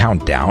our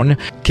countdown.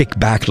 Kick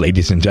back,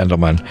 ladies and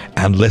gentlemen,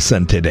 and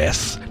listen to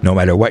this. No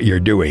matter what you're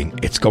doing,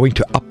 it's going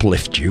to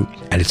uplift you,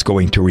 and it's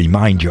going to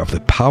remind you of the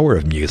power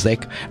of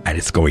music, and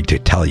it's going to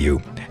tell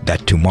you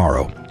that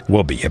tomorrow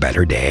will be a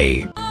better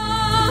day.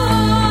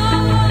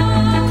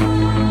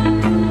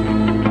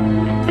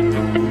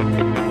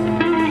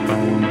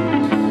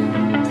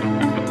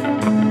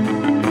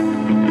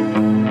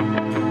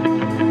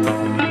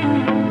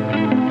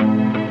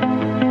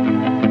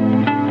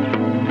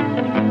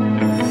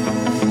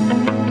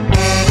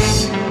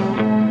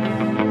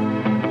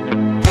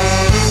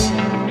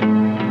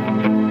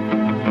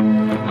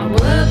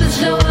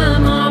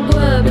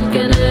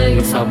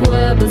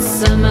 أبواب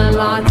السما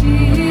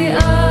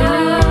العتيقة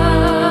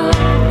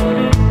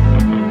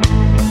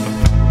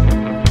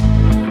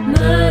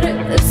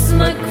مارق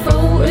اسمك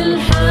فوق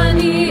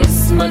الحاني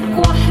اسمك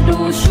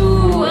وحده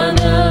شو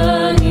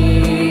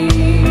أناني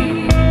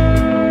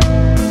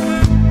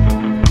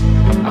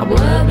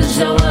أبواب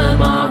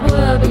الجوامع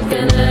أبواب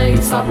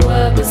الكنايس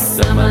أبواب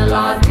السما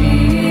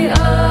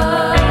العتيقة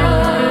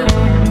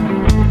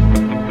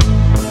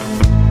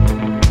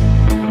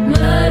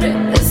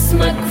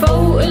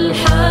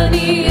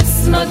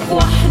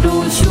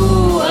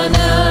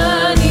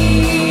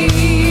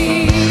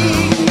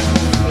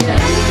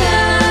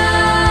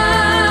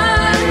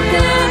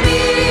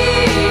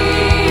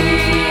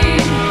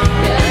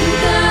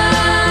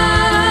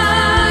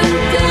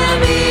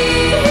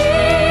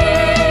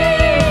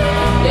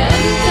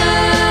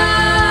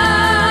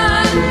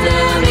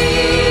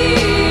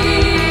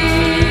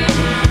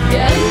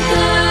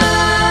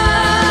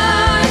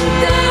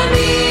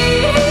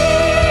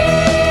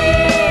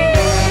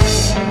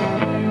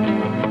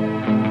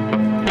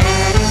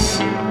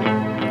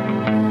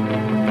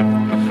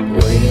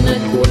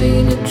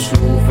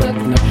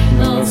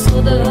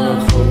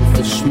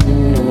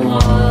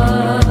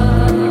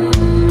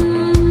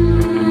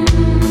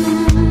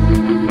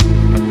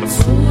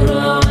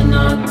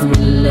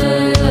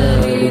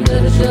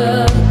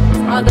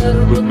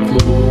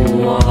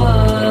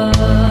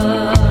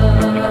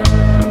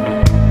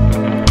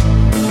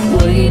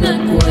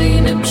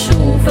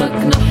خوفك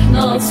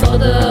نحنا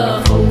صدى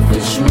خوف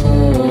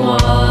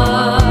شموعك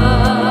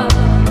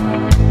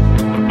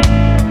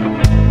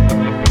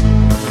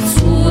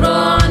صورة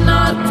عن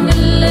عتم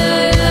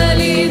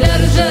الليالي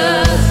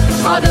درجات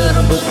حضر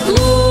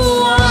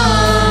بطلوعك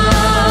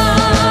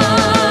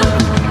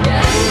يا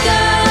أنت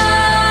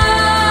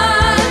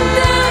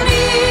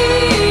مين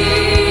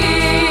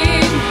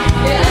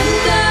يا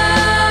أنت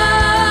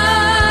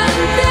مين يا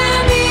أنت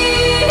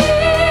مين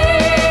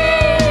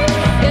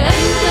يا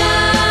أنت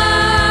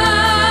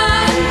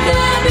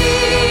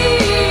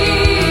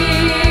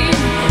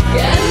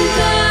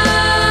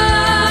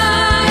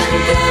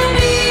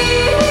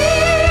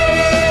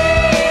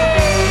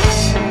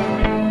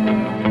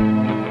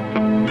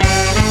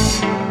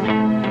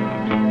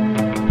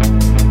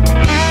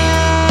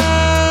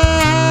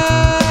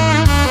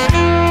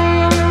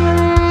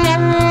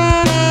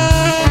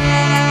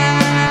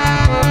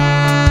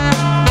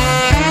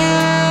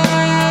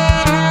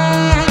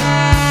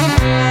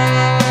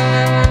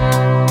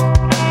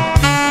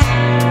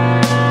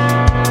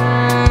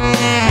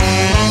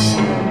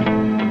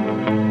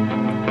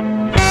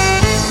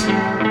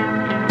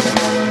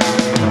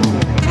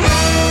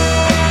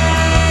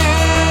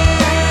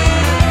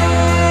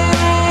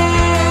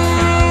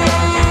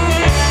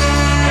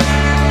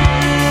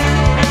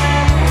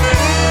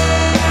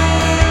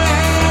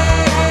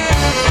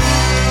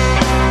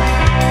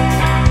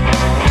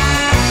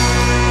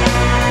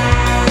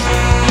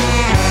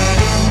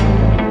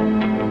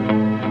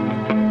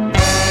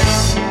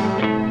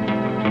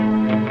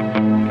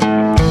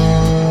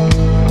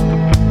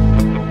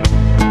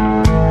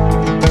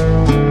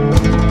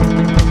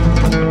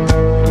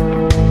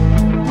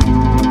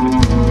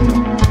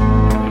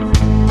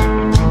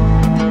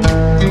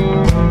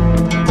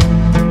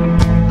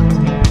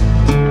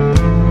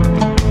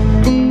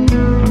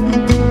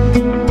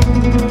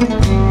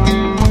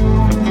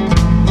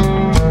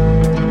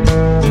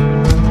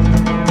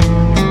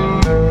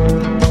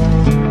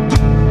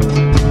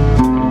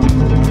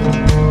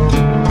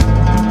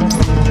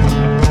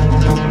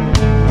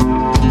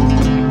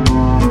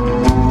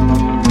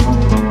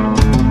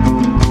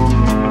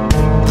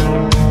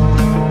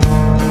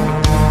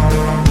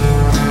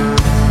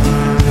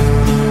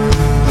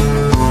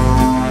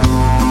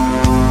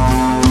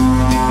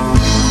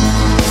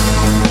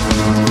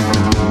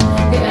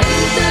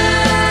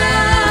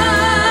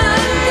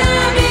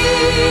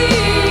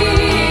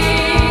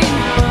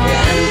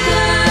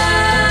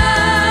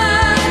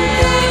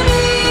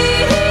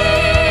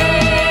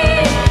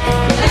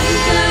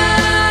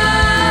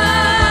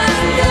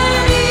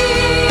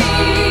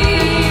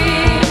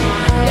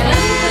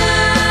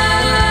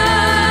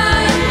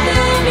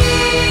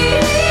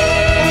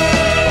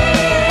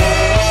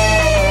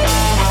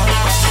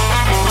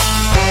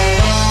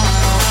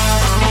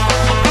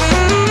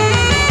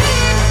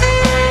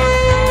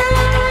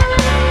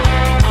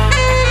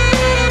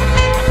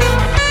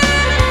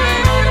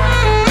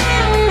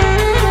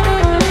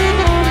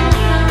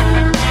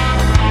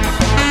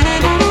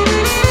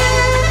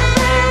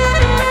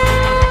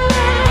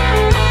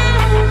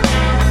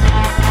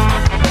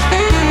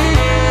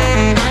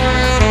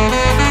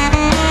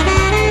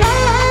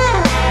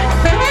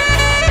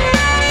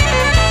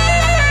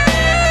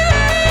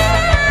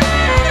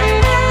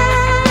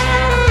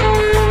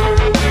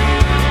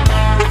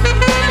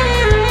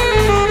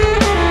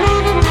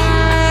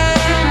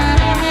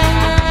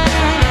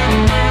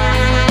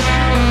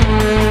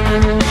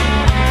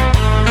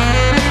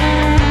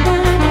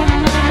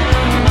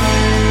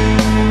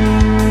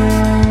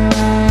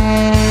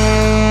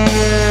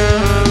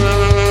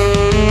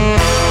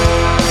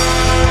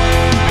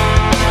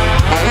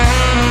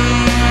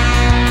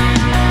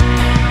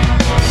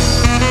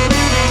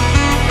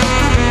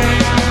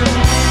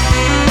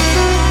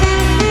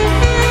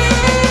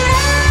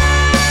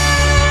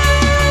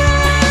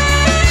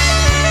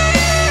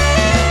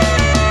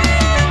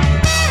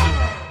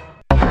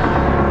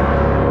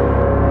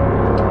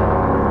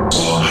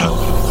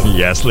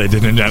Yes,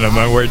 ladies and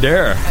gentlemen, we're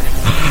there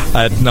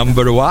at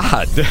number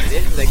Wahad. This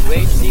is a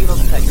great deal of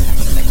pleasure.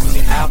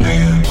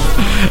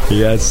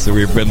 Yes,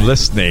 we've been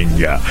listening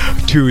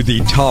to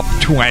the top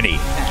 20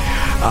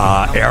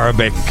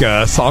 Arabic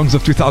songs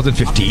of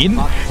 2015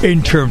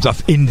 in terms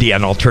of indie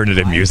and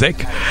alternative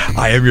music.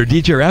 I am your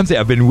DJ Ramzi.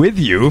 I've been with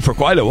you for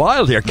quite a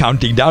while here,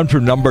 counting down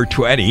from number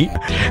 20,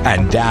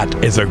 and that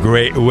is a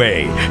great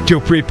way to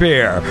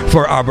prepare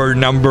for our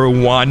number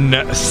one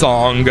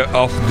song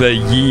of the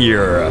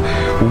year.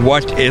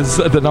 What is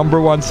the number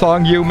one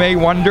song, you may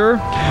wonder?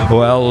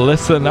 Well,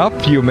 listen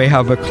up, you may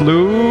have a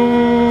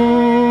clue.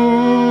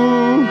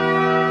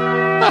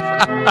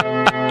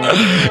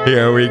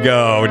 Here we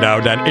go. Now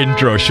that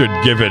intro should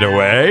give it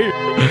away.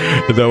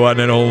 The one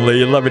and only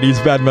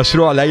Lebanese band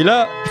Mashroua Layla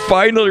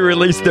finally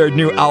released their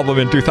new album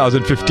in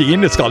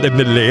 2015. It's called Ibn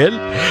al-Layl.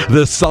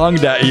 The song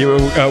that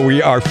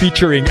we are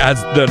featuring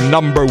as the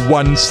number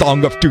one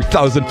song of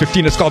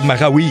 2015 is called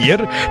Maghawir,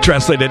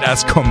 translated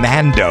as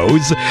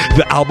Commandos.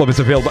 The album is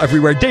available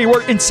everywhere. They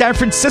were in San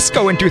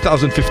Francisco in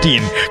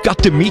 2015. Got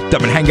to meet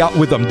them and hang out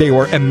with them. They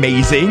were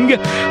amazing.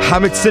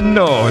 Hamid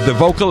Sinno, the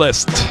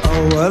vocalist.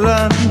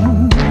 أولاً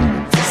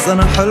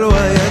سنة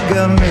حلوة يا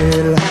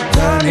جميل.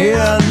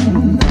 ثانياً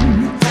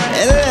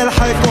الليل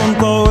حيكون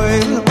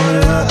طويل.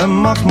 ولا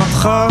أمك ما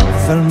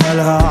تخاف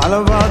الملها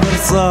على بعض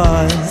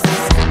رصاص.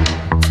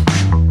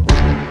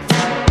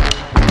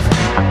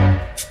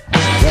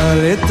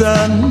 ثالثاً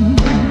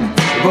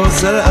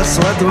بوس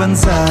الأسود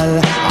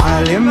ونزال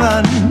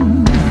عالماً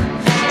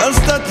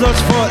استتلج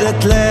فوق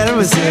التليل.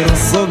 بصير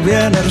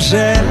الصبيان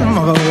رجال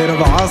مغوير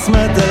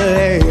بعاصمة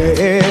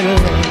الليل.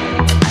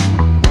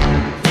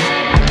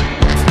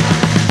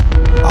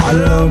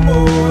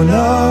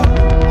 علمونا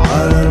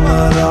على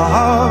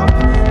الملعب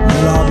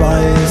نلعب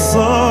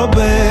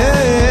عصابات.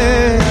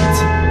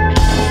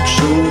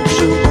 شوك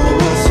شوك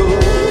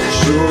وصوك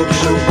شوك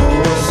شوك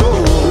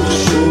وصوك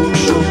شوك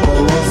شوك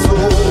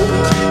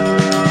وصوك.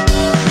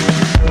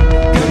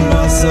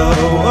 كنا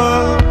سوا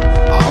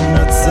عم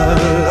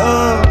نتسلى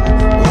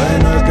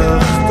وينك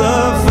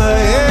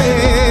اختفيت.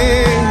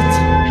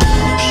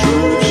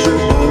 شوك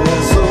شوك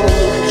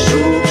وصوك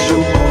شوك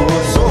شوك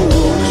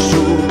وصوك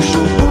شوك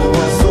شوك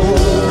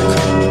وصوك.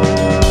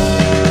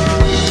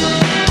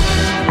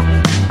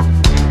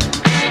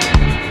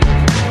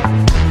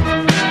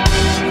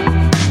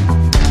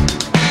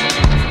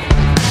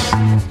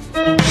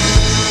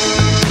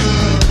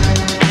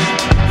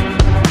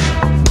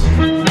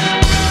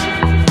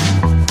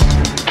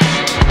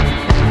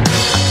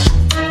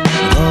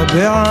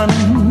 رابعاً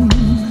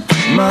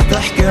ما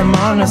تحكي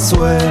مع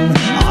نسوان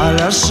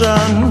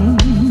علشان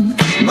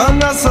ما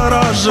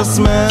نسرع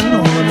جسمين.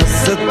 هون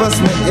الست بس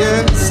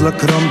مقياس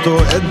لكرامته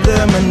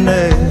قدام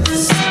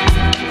الناس.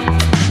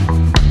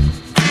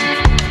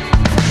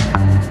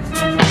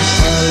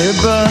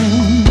 غالباً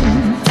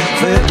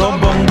في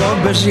طب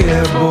مضب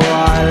جيابه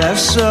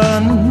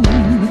علشان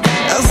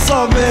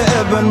الصبي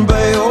ابن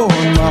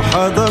بيون ما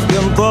حدا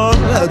بينطر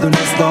هدو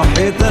ناس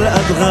ضحية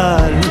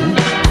الأدغال.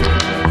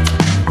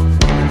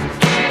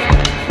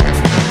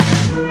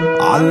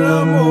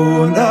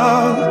 علمونا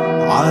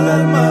على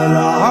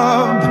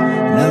الملعب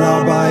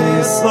نلعب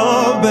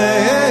عصابات.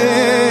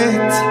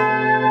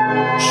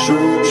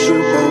 شوب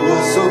شوب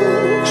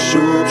وصوك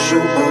شوب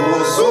شوب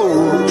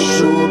وصوك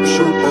شوب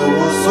شوب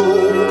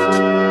وصوك.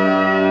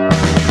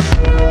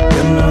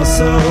 كنا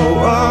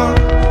سوا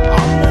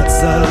عم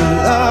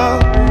نتسلى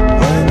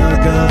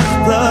وينك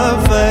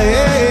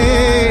اختفيت.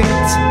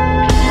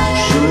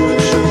 شوب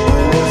شوب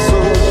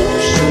وصوك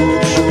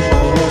شوب شوب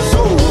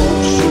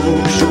وصوك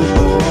شوب شوب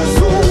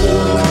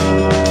وصوك.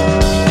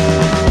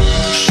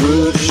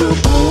 شوب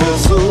شوب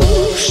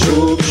وصوك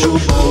شوب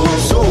شوب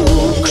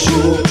وصوك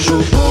شوب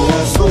شوب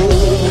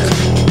وصوك.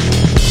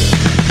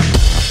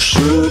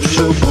 شوب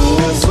شوب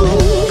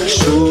وصوك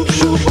شوب